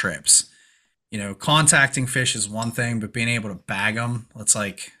multiple trips. You know, contacting fish is one thing, but being able to bag them, it's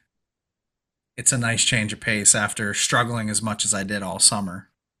a nice change of pace after struggling as much as I did all summer.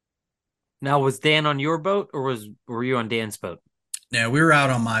 Now, was Dan on your boat, or were you on Dan's boat? No, we were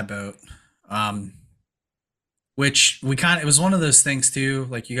out on my boat. Which it was one of those things too.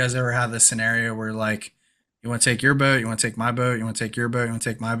 Like, you guys ever have this scenario where like, you want to take your boat, you want to take my boat, you want to take your boat, you want to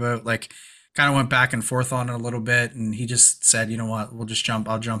take my boat? Like, kind of went back and forth on it a little bit, and he just said, you know what,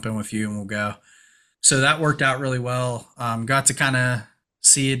 I'll jump in with you and we'll go. So that worked out really well. Got to kind of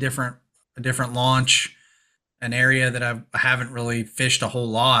see a different launch, an area that I haven't really fished a whole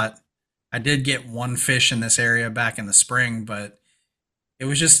lot. I did get one fish in this area back in the spring, but it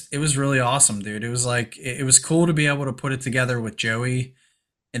was really awesome, dude. It was like it was cool to be able to put it together with Joey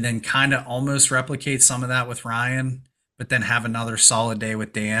and then kind of almost replicate some of that with Ryan, but then have another solid day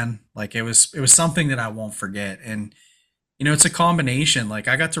with Dan. Like it was something that I won't forget. And it's a combination. Like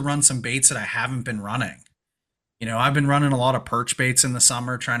I got to run some baits that I haven't been running. I've been running a lot of perch baits in the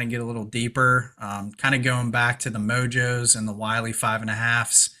summer, trying to get a little deeper, kind of going back to the Mojos and the Wiley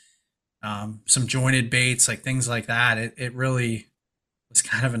 5.5s, some jointed baits, like things like that. It really was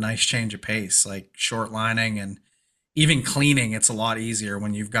kind of a nice change of pace, like short lining and even cleaning. It's a lot easier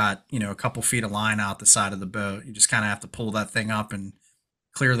when you've got, a couple feet of line out the side of the boat. You just kind of have to pull that thing up and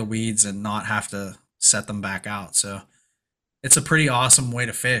clear the weeds and not have to set them back out. So it's a pretty awesome way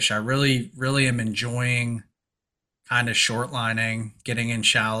to fish. I really, really am enjoying kind of short lining, getting in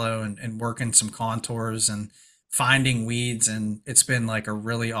shallow and working some contours and finding weeds. And it's been like a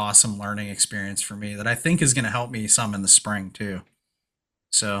really awesome learning experience for me that I think is going to help me some in the spring too.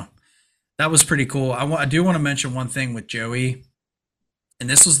 So that was pretty cool. I do want to mention one thing with Joey, and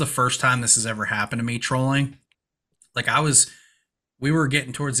this was the first time this has ever happened to me trolling. Like we were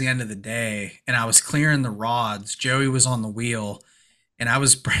getting towards the end of the day, and I was clearing the rods. Joey was on the wheel, and I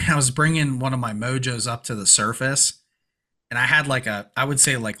was I was bringing one of my Mojos up to the surface, and I had like I would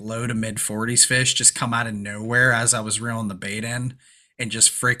say like low to mid 40s fish just come out of nowhere as I was reeling the bait in, and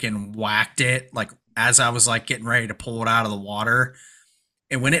just freaking whacked it like as I was like getting ready to pull it out of the water.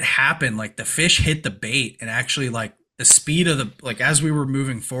 And when it happened, like the fish hit the bait, and actually like the speed of the, like as we were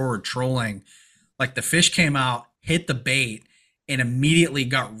moving forward trolling, like the fish came out, hit the bait, and immediately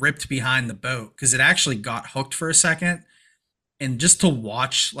got ripped behind the boat because it actually got hooked for a second. And just to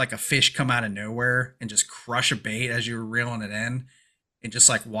watch like a fish come out of nowhere and just crush a bait as you were reeling it in, and just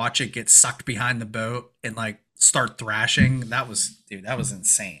like watch it get sucked behind the boat and like start thrashing, dude, that was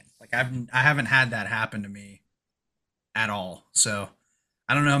insane. Like I haven't had that happen to me at all. So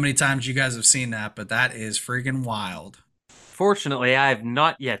I don't know how many times you guys have seen that, but that is freaking wild. Fortunately, I have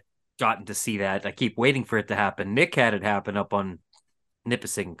not yet gotten to see that. I keep waiting for it to happen. Nick had it happen up on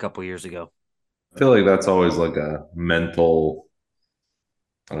Nipissing a couple years ago. I feel like that's always like a mental,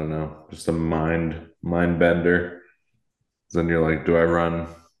 I don't know, just a mind bender. Then you're like, do I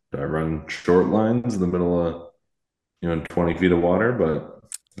run short lines in the middle of 20 feet of water? But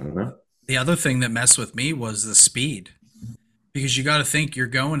I don't know. The other thing that messed with me was the speed, because you got to think you're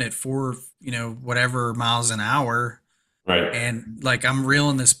going at four, whatever miles an hour. Right. And like I'm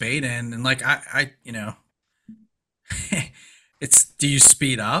reeling this bait in, and like it's, do you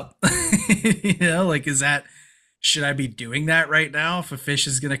speed up? Like should I be doing that right now if a fish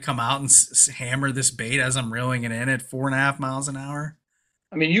is going to come out and hammer this bait as I'm reeling it in at 4.5 miles an hour?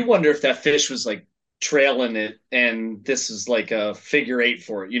 I mean, you wonder if that fish was like trailing it and this is like a figure eight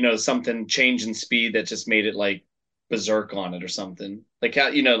for it, something change in speed that just made it like berserk on it or something. Like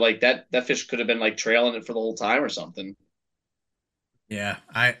how, like that fish could have been like trailing it for the whole time or something. Yeah,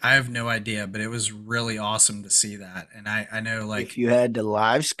 I have no idea, but it was really awesome to see that. And I know like if you had the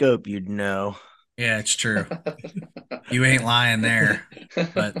live scope, you'd know. Yeah, it's true. You ain't lying there.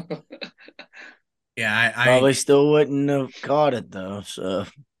 But yeah, I probably still wouldn't have caught it though. So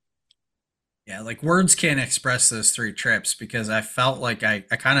yeah, like words can't express those 3 trips, because I felt like I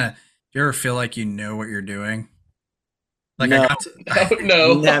kind of, do you ever feel like you know what you're doing? Like no, I got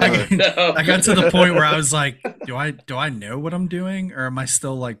to the point where I was like, do I know what I'm doing, or am I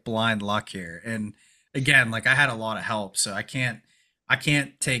still like blind luck here? And again, like I had a lot of help, so I can't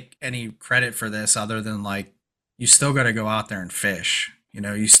take any credit for this other than like you still got to go out there and fish.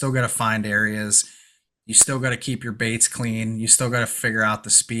 You still got to find areas. You still got to keep your baits clean. You still got to figure out the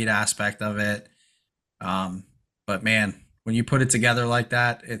speed aspect of it. But man, when you put it together like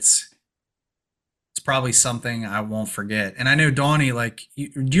that, it's probably something I won't forget. And I know Donnie, like,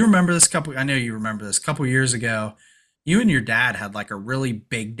 do you remember this I know you remember this, couple years ago, you and your dad had like a really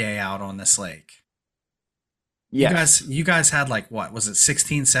big day out on this lake. Yes. You guys had like, what was it,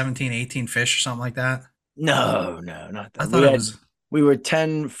 16, 17, 18 fish or something like that? No, not that. I thought we were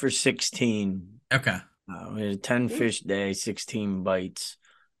 10 for 16. Okay. We had a 10 fish day, 16 bites.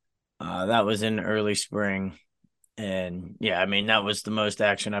 That was in early spring. And yeah, I mean, that was the most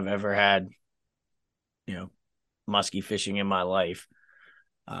action I've ever had, muskie fishing in my life,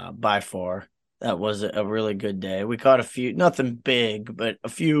 by far. That was a really good day. We caught a few, nothing big, but a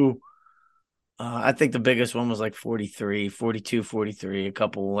few I think the biggest one was like 43, 42, 43, a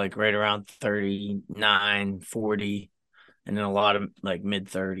couple like right around 39, 40, and then a lot of like mid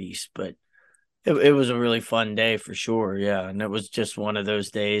 30s. But it was a really fun day for sure. Yeah. And it was just one of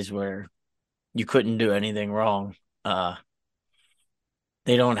those days where you couldn't do anything wrong. They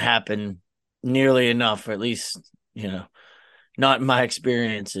don't happen nearly enough, or at least, not in my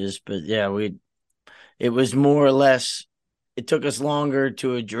experiences. But yeah, it was more or less, it took us longer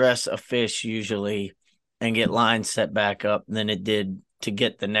to address a fish usually and get lines set back up than it did to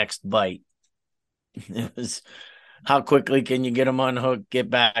get the next bite. It was how quickly can you get them unhooked, get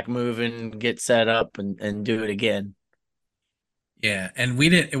back moving, get set up, and do it again. Yeah, and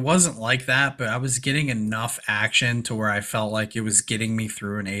it wasn't like that, but I was getting enough action to where I felt like it was getting me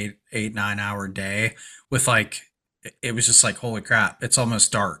through an 9 hour day with like it was just like holy crap, it's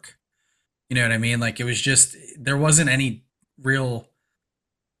almost dark. You know what I mean? Like it was just there wasn't any real,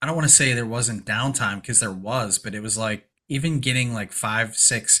 I don't want to say there wasn't downtime because there was, but it was like even getting like 5,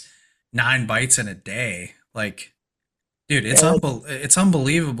 6, 9 bites in a day, like dude, Yeah. it's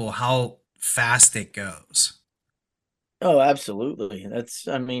unbelievable how fast it goes. Oh, absolutely. That's,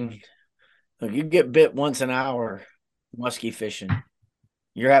 I mean, look, you get bit once an hour muskie fishing,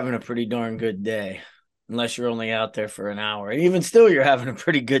 you're having a pretty darn good day, unless you're only out there for an hour. And even still, you're having a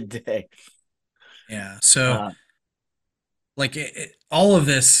pretty good day. Yeah. So Uh, like all of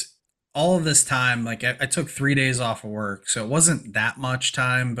this time, like I took 3 days off of work, so it wasn't that much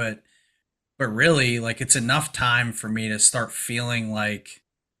time, but really like it's enough time for me to start feeling like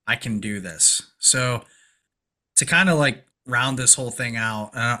I can do this. So to kind of like round this whole thing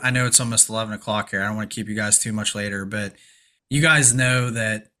out, I know it's almost 11 o'clock here. I don't want to keep you guys too much later, but you guys know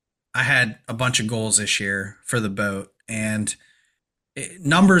that I had a bunch of goals this year for the boat, and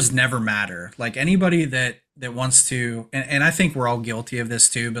numbers never matter. Like anybody that wants to, and I think we're all guilty of this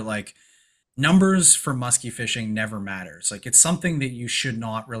too, but like numbers for musky fishing never matters. Like it's something that you should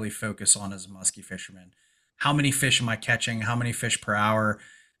not really focus on as a musky fisherman. How many fish am I catching? How many fish per hour?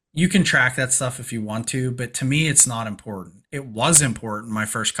 You can track that stuff if you want to, but to me it's not important. It was important my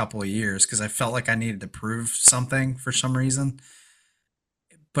first couple of years because I felt like I needed to prove something for some reason.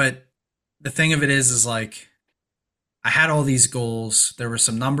 But the thing of it is like I had all these goals. There were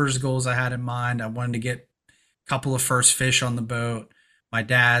some numbers goals I had in mind. I wanted to get a couple of first fish on the boat. My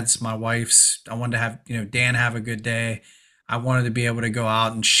dad's, my wife's. I wanted to have, Dan have a good day. I wanted to be able to go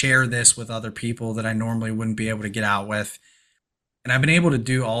out and share this with other people that I normally wouldn't be able to get out with. And I've been able to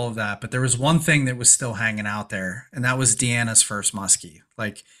do all of that. But there was one thing that was still hanging out there, and that was Deanna's first muskie.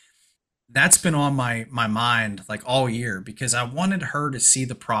 Like that's been on my mind like all year because I wanted her to see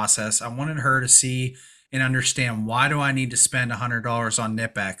the process. I wanted her to see and understand, why do I need to spend $100 on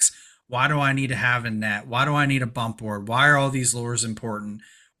Nipex? Why do I need to have a net? Why do I need a bump board? Why are all these lures important?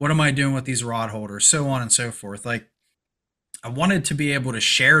 What am I doing with these rod holders? So on and so forth. Like I wanted to be able to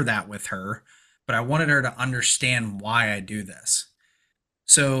share that with her, but I wanted her to understand why I do this.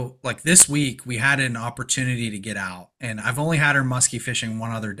 So, like this week, we had an opportunity to get out, and I've only had her muskie fishing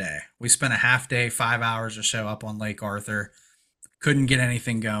one other day. We spent a half day, 5 hours or so up on Lake Arthur. Couldn't get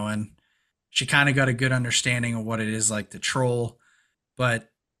anything going. She kind of got a good understanding of what it is like to troll, but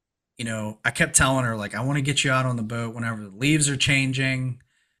I kept telling her like I want to get you out on the boat whenever the leaves are changing.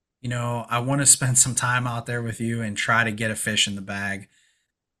 I want to spend some time out there with you and try to get a fish in the bag.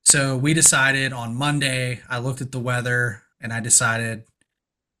 So we decided on Monday. I looked at the weather and I decided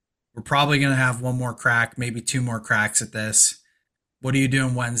we're probably going to have one more crack, maybe 2 more cracks at this. What are you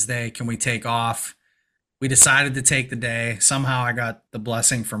doing Wednesday? Can we take off? We decided to take the day. Somehow I got the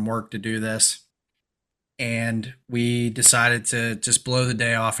blessing from work to do this. And we decided to just blow the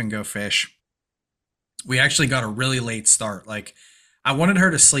day off and go fish. We actually got a really late start. Like I wanted her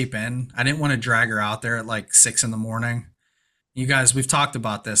to sleep in. I didn't want to drag her out there at like 6 in the morning. You guys, we've talked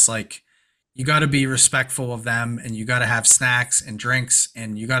about this. Like you got to be respectful of them, and you got to have snacks and drinks,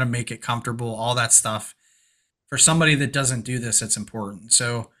 and you got to make it comfortable, all that stuff. For somebody that doesn't do this, it's important.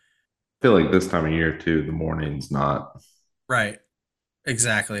 So I feel like this time of year too, the morning's not right.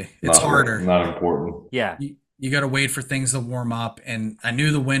 Exactly. It's not harder. not important. Yeah. You got to wait for things to warm up, and I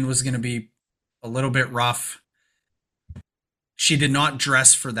knew the wind was going to be a little bit rough. She did not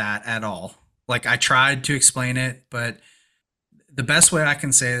dress for that at all. Like I tried to explain it, but the best way I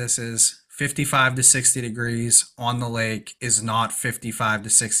can say this is 55 to 60 degrees on the lake is not 55 to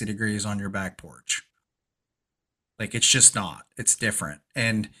 60 degrees on your back porch. Like it's just not. It's different.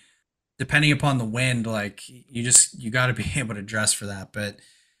 And depending upon the wind, like you got to be able to dress for that. But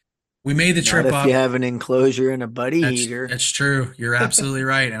we made the trip if up. you have an enclosure and a buddy heater. That's true. You're absolutely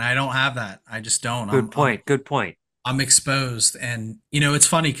right. And I don't have that. I just don't. Good point. I'm exposed. And, it's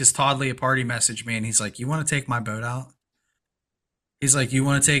funny because Todd Lee party messaged me and he's like, you want to take my boat out? He's like, you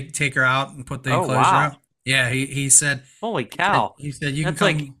want to take her out and put the Oh enclosure wow. out? Yeah, he said, Holy he said, cow. he said, you can That's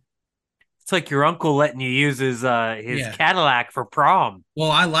like come. it's like your uncle letting you use his Yeah. Cadillac for prom. Well,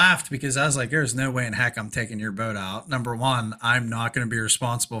 I laughed because I was like, there's no way in heck I'm taking your boat out. Number one, I'm not going to be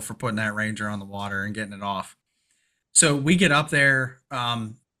responsible for putting that Ranger on the water and getting it off. So we get up there,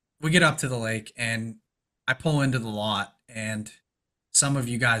 we get up to the lake, and I pull into the lot, and some of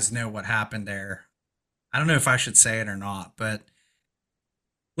you guys know what happened there. I don't know if I should say it or not, but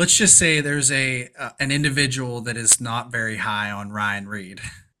let's just say there's an individual that is not very high on Ryan Reed.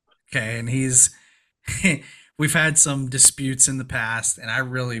 Okay, and he's we've had some disputes in the past, and I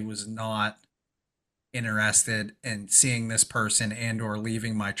really was not interested in seeing this person and or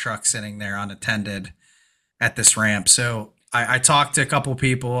leaving my truck sitting there unattended at this ramp. So I talked to a couple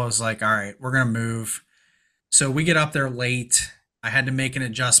people. I was like, all right, we're gonna move. So we get up there late. I had to make an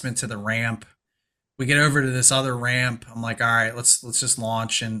adjustment to the ramp. We get over to this other ramp. I'm like, all right, let's just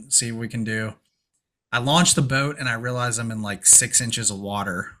launch and see what we can do. I launch the boat and I realize I'm in like 6 inches of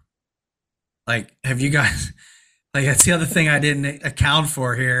water. Like, have you guys like that's the other thing I didn't account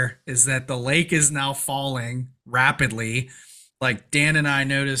for here is that the lake is now falling rapidly. Like Dan and I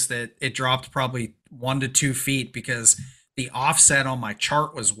noticed that it dropped probably 1 to 2 feet because the offset on my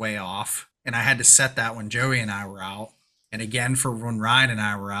chart was way off. And I had to set that when Joey and I were out. And again for when Ryan and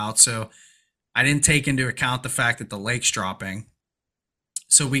I were out. So I didn't take into account the fact that the lake's dropping.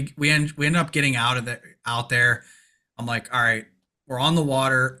 So we end up getting out there. I'm like, all right, we're on the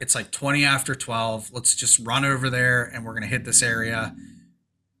water. It's like 20 after 12. Let's just run over there and we're gonna hit this area.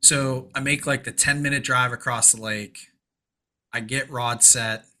 So I make like the 10-minute drive across the lake. I get rod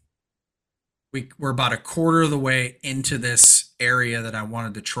set. We're about a quarter of the way into this area that I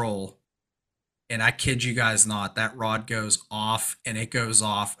wanted to troll. And I kid you guys not, that rod goes off and it goes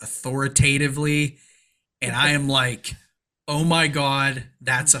off authoritatively. And I am like, oh my God,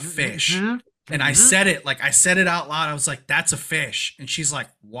 that's a fish. And I said it out loud. I was like, that's a fish. And she's like,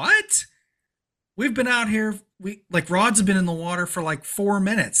 what? We've been out here. Rods have been in the water for like 4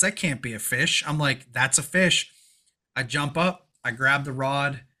 minutes. That can't be a fish. I'm like, that's a fish. I jump up, I grab the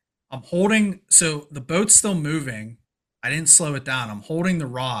rod. So the boat's still moving. I didn't slow it down. I'm holding the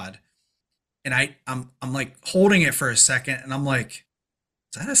rod. And I'm like holding it for a second and I'm like,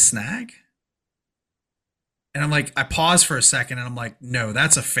 is that a snag? And I'm like, I pause for a second and I'm like, no,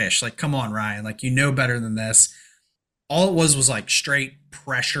 that's a fish. Like, come on, Ryan. Like, you know better than this. All it was like straight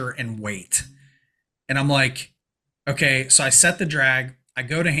pressure and weight. And I'm like, okay. So I set the drag. I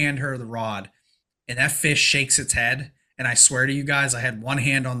go to hand her the rod and that fish shakes its head. And I swear to you guys, I had one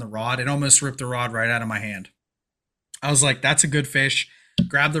hand on the rod. It almost ripped the rod right out of my hand. I was like, that's a good fish.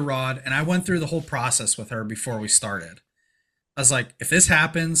 Grab the rod. And I went through the whole process with her before we started. I was like, if this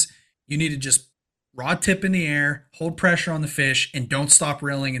happens, you need to just rod tip in the air, hold pressure on the fish, and don't stop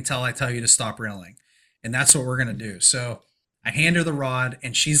reeling until I tell you to stop reeling. And that's what we're going to do. So I hand her the rod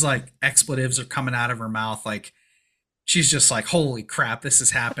and she's like, expletives are coming out of her mouth. Like, she's just like, holy crap, this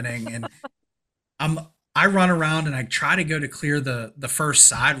is happening. And I run around and I try to go to clear the first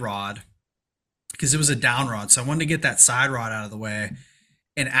side rod because it was a down rod. So I wanted to get that side rod out of the way.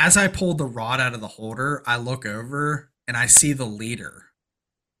 And as I pulled the rod out of the holder, I look over and I see the leader.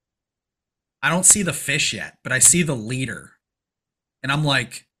 I don't see the fish yet, but I see the leader. And I'm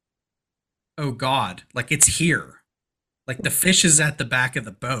like, oh God, like it's here. Like the fish is at the back of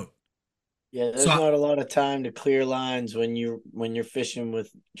the boat. Yeah, there's not a lot of time to clear lines when you're fishing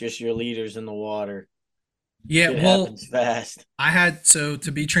with just your leaders in the water. Yeah, It well, happens fast.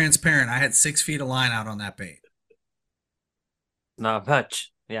 to be transparent, I had 6 feet of line out on that bait. Not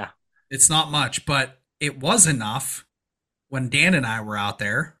much. Yeah. It's not much, but it was enough when Dan and I were out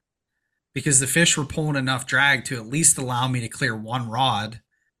there because the fish were pulling enough drag to at least allow me to clear one rod,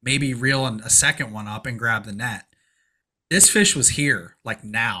 maybe reel a second one up and grab the net. This fish was here like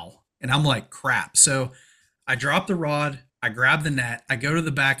now, and I'm like, crap. So I drop the rod, I grab the net, I go to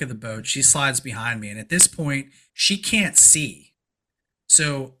the back of the boat, she slides behind me, and at this point, she can't see.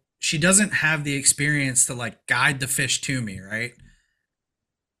 So she doesn't have the experience to like guide the fish to me, right?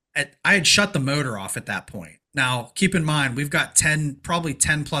 I had shut the motor off at that point. Now, keep in mind, we've got probably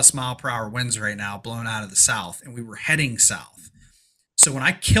 10 plus mile per hour winds right now blowing out of the south, and we were heading south. So when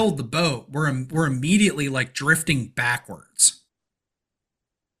I killed the boat, we're immediately like drifting backwards.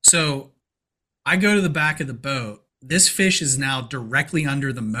 So I go to the back of the boat. This fish is now directly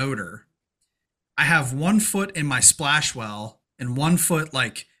under the motor. I have 1 foot in my splash well and 1 foot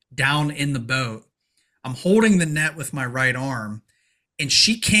like down in the boat. I'm holding the net with my right arm, and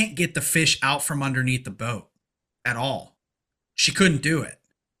she can't get the fish out from underneath the boat. at all. She couldn't do it.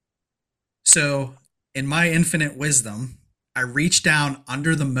 So, in my infinite wisdom, I reached down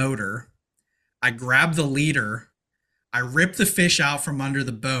under the motor, I grabbed the leader, I rip the fish out from under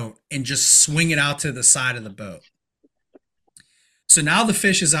the boat and just swing it out to the side of the boat. So now the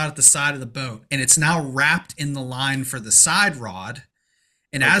fish is out at the side of the boat and it's now wrapped in the line for the side rod.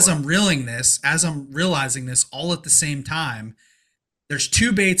 And as I'm realizing this all at the same time, there's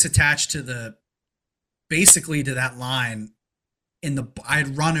two baits attached to basically to that line.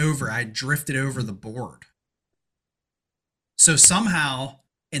 I'd drifted over the board. So somehow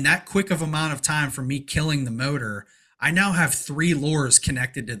in that quick of amount of time for me killing the motor, I now have 3 lures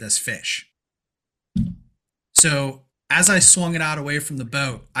connected to this fish. So as I swung it out away from the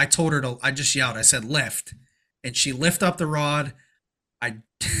boat, I told her I just yelled, I said, lift. And she lifted up the rod. I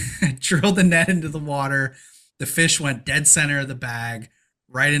drilled the net into the water. The fish went dead center of the bag,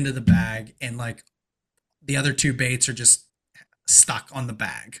 right into the bag. And like the other 2 baits are just stuck on the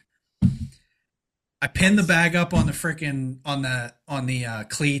bag. I pinned the bag up on the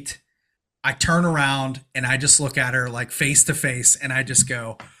cleat. I turn around and I just look at her like face to face and I just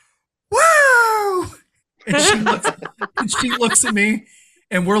go, woo! And she looks at me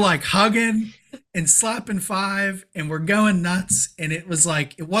and we're like hugging and slapping 5 and we're going nuts. And it was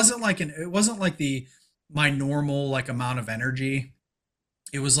like, it wasn't like my normal like amount of energy.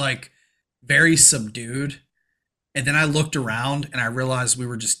 It was like very subdued. And then I looked around and I realized we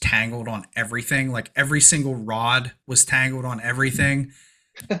were just tangled on everything. Like every single rod was tangled on everything.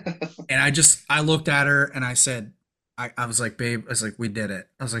 And I looked at her and I said, I was like, babe, I was like, we did it.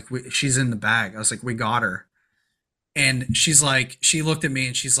 I was like, she's in the bag. I was like, we got her. And she's like, she looked at me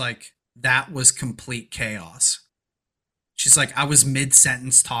and she's like, that was complete chaos. She's like, I was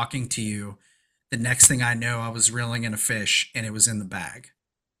mid-sentence talking to you. The next thing I know, I was reeling in a fish and it was in the bag.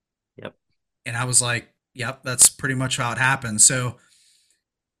 Yep. And I was like, yep, that's pretty much how it happened. So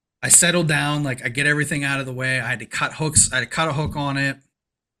I settled down, like I get everything out of the way. I had to cut a hook on it.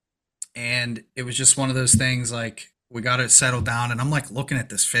 And it was just one of those things, like we got it settled down and I'm like looking at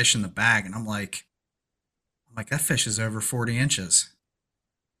this fish in the bag and I'm like, that fish is over 40 inches.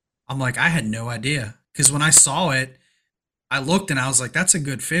 I'm like, I had no idea. Because when I saw it, I looked and I was like, that's a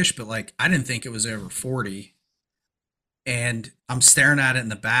good fish, but like I didn't think it was over 40. And I'm staring at it in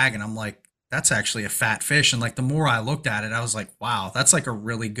the bag and I'm like, that's actually a fat fish. And like the more I looked at it, I was like, wow, that's like a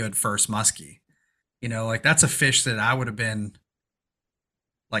really good first muskie. You know, like that's a fish that I would have been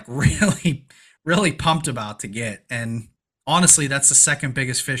like really, really pumped about to get. And honestly, that's the second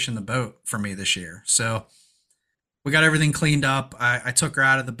biggest fish in the boat for me this year. So we got everything cleaned up. I took her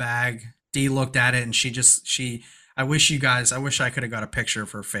out of the bag. Dee looked at it and I wish I could have got a picture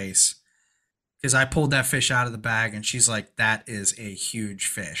of her face. Because I pulled that fish out of the bag and she's like, that is a huge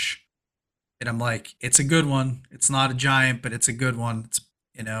fish. And I'm like, it's a good one. It's not a giant, but it's a good one. It's,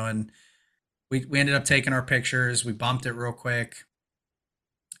 you know, and we ended up taking our pictures. We bumped it real quick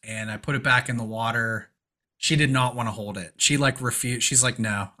and I put it back in the water. She did not want to hold it. She like refused. She's like,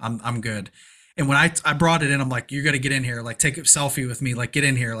 no, I'm good. And when I brought it in, I'm like, you got to get in here. Like, take a selfie with me. Like, get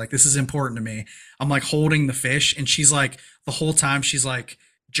in here. Like, this is important to me. I'm like holding the fish. And she's like, the whole time she's like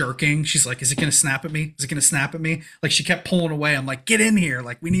jerking. She's like, is it going to snap at me? Is it going to snap at me? Like, she kept pulling away. I'm like, get in here.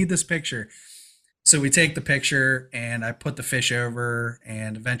 Like, we need this picture. So we take the picture and I put the fish over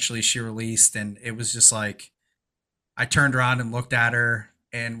and eventually she released. And it was just like, I turned around and looked at her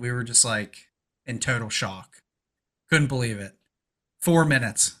and we were just like in total shock. Couldn't believe it. 4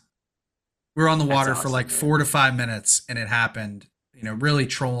 minutes. We were on the water for like 4 to 5 minutes and it happened, you know, really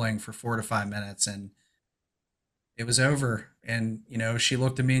trolling for 4 to 5 minutes and it was over. And, you know, she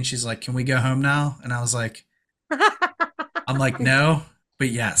looked at me and she's like, can we go home now? And I was like, I'm like, no, but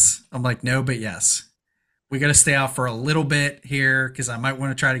yes. I'm like, no, but yes. We got to stay out for a little bit here because I might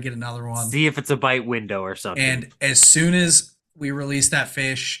want to try to get another one. See if it's a bite window or something. And as soon as we released that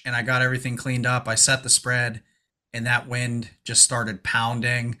fish and I got everything cleaned up, I set the spread and that wind just started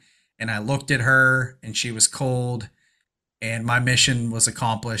pounding. And I looked at her and she was cold and my mission was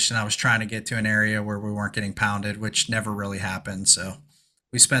accomplished. And I was trying to get to an area where we weren't getting pounded, which never really happened. So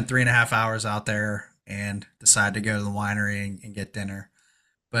we spent 3.5 hours out there and decided to go to the winery and get dinner.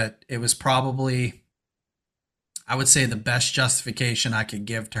 But it was probably, I would say, the best justification I could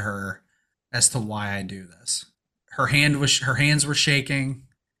give to her as to why I do this. Her hands were shaking.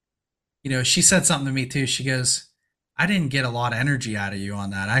 You know, she said something to me too. She goes, I didn't get a lot of energy out of you on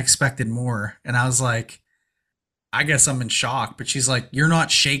that. I expected more. And I was like, I guess I'm in shock. But she's like, you're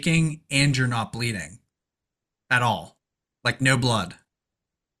not shaking and you're not bleeding at all. Like no blood.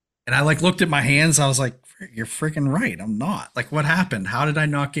 And I like looked at my hands. I was like, you're freaking right. I'm not. Like, what happened? How did I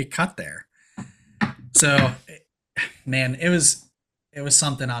not get cut there? So Man, it was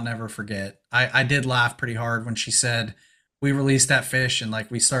something I'll never forget. I did laugh pretty hard when she said we released that fish and like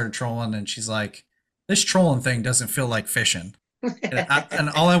we started trolling and she's like, this trolling thing doesn't feel like fishing. And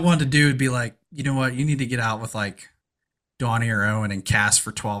all I wanted to do would be like, you know what, you need to get out with like Donnie or Owen and cast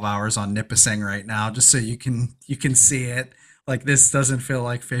for 12 hours on Nipissing right now, just so you can see it. Like this doesn't feel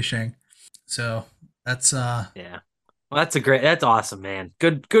like fishing. So that's Yeah. Well, that's awesome, man.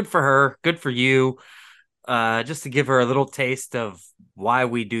 Good for her. Good for you. Just to give her a little taste of why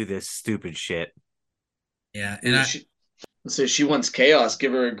we do this stupid shit. yeah. So she wants chaos.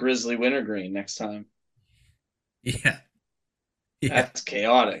 Give her a grizzly wintergreen next time. Yeah. Yeah. That's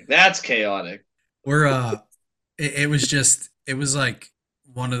chaotic. That's chaotic. We're it was like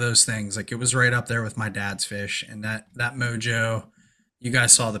one of those things. Like it was right up there with my dad's fish and that mojo, you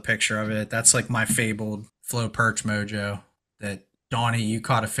guys saw the picture of it. That's like my fabled flow perch mojo that Donnie, you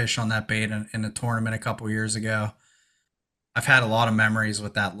caught a fish on that bait in a tournament a couple years ago. I've had a lot of memories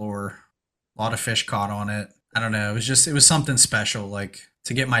with that lure. A lot of fish caught on it. I don't know. It was something special, like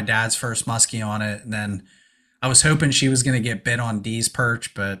to get my dad's first muskie on it. And then I was hoping she was going to get bit on D's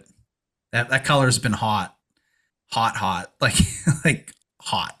perch, but that color's been hot, like, like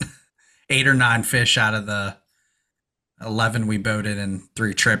hot. 8 or 9 fish out of the 11 we boated and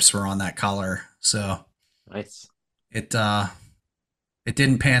 3 trips were on that color. So nice. It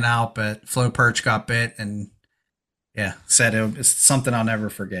didn't pan out, but flow perch got bit and yeah, said it's something I'll never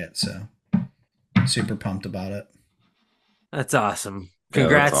forget. So super pumped about it. That's awesome. Yeah,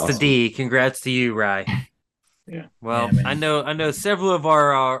 Congrats that's awesome. to D. Congrats to you, Rye. Yeah. Well, Yeah, I man. know several of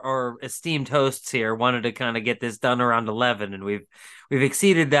our esteemed hosts here wanted to kind of get this done around 11, and we've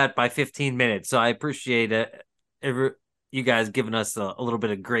exceeded that by 15 minutes. So I appreciate it. You guys giving us a little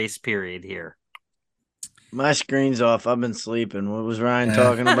bit of grace period here. My screen's off. I've been sleeping. What was Ryan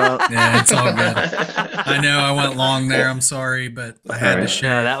talking about? Yeah, it's all good. I know I went long there. I'm sorry, but I had to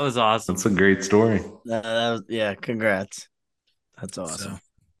share. No, that was awesome. That's a great story. Yeah, congrats. That's awesome. So,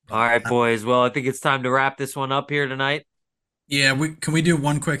 All right, boys. Well, I think it's time to wrap this one up here tonight. yeah, can we do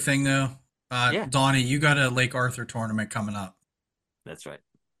one quick thing though? Yeah. Donnie, you got a Lake Arthur tournament coming up. That's right.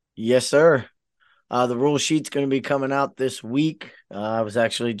 Yes, sir. The rule sheet's going to be coming out this week. I was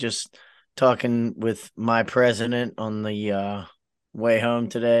actually just talking with my president on the way home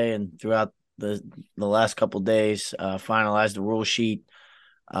today and throughout the last couple days, finalized the rule sheet.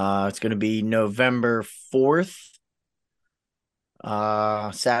 It's going to be November 4th,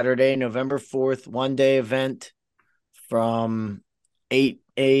 Saturday, November 4th, 1-day event from 8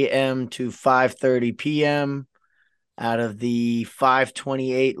 a.m. to 5:30 p.m. Out of the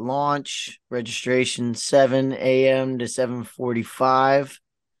 5:28 launch, registration 7 a.m. to 7:45.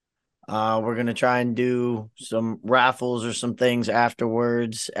 We're going to try and do some raffles or some things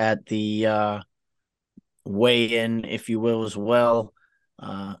afterwards at the weigh-in, if you will, as well.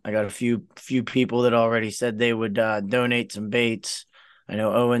 I got a few people that already said they would donate some baits. I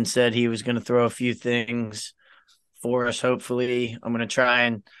know Owen said he was going to throw a few things for us, hopefully. I'm going to try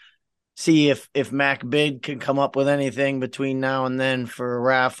and see if Mac Bid can come up with anything between now and then for a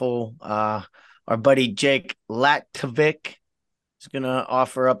raffle. Our buddy Jake Latkovic is going to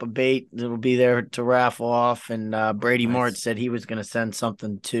offer up a bait that'll be there to raffle off. And Brady Nice. Mort said he was going to send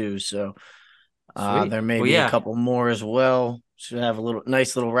something too. So Sweet. there may Well, be yeah. a couple more as well. Should have a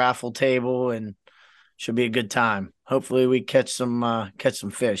nice little raffle table and should be a good time. Hopefully we catch some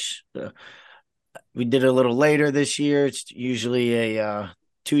fish. We did it a little later this year. It's usually a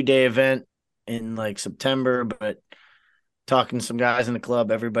 2-day event in like September, but talking to some guys in the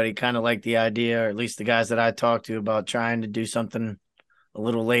club, everybody kind of liked the idea, or at least the guys that I talked to, about trying to do something a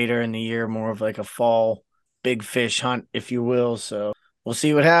little later in the year, more of like a fall big fish hunt, if you will. So we'll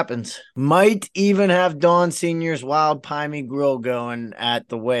see what happens. Might even have Dawn Senior's Wild Piney Grill going at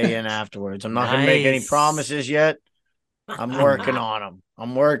the weigh-in afterwards. I'm not going to make any Nice. promises yet. I'm working on him.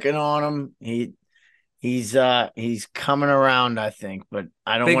 He's coming around, I think, but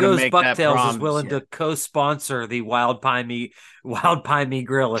I don't Big want to O's make that Bucktails promise is willing yet. to co-sponsor the Wild Pie Me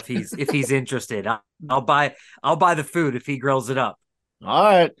Grill if he's interested. I'll buy the food if he grills it up. All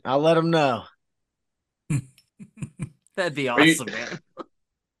right, I'll let him know. That'd be Are you- awesome, man.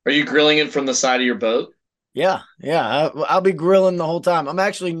 Are you grilling it from the side of your boat? Yeah. I'll be grilling the whole time. I'm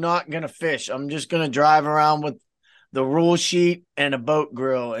actually not gonna fish. I'm just gonna drive around with the rule sheet and a boat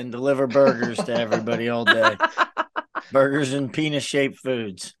grill and deliver burgers to everybody all day. Burgers and penis-shaped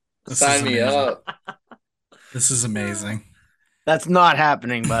foods. This Sign is me amazing. up. This is amazing. That's not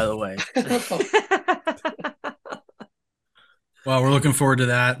happening, by the way. Well, we're looking forward to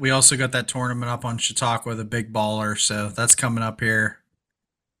that. We also got that tournament up on Chautauqua, the Big Baller, so that's coming up here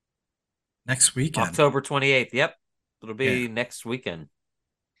next weekend. October 28th. Yep. It'll be next weekend.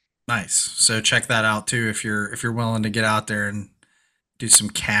 Nice. So check that out too if you're willing to get out there and do some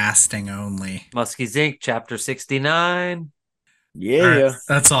casting only. Muskie's Inc. Chapter 69. Yeah, All right, yeah.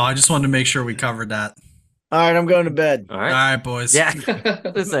 that's all. I just wanted to make sure we covered that. All right, I'm going to bed. All All right. right, boys. Yeah.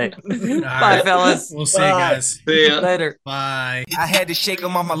 Let's say. All Bye, right. fellas. We'll see you Bye. guys. See ya. Later. Bye. I had to shake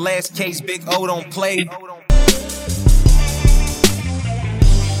him on my last case, Big O don't play.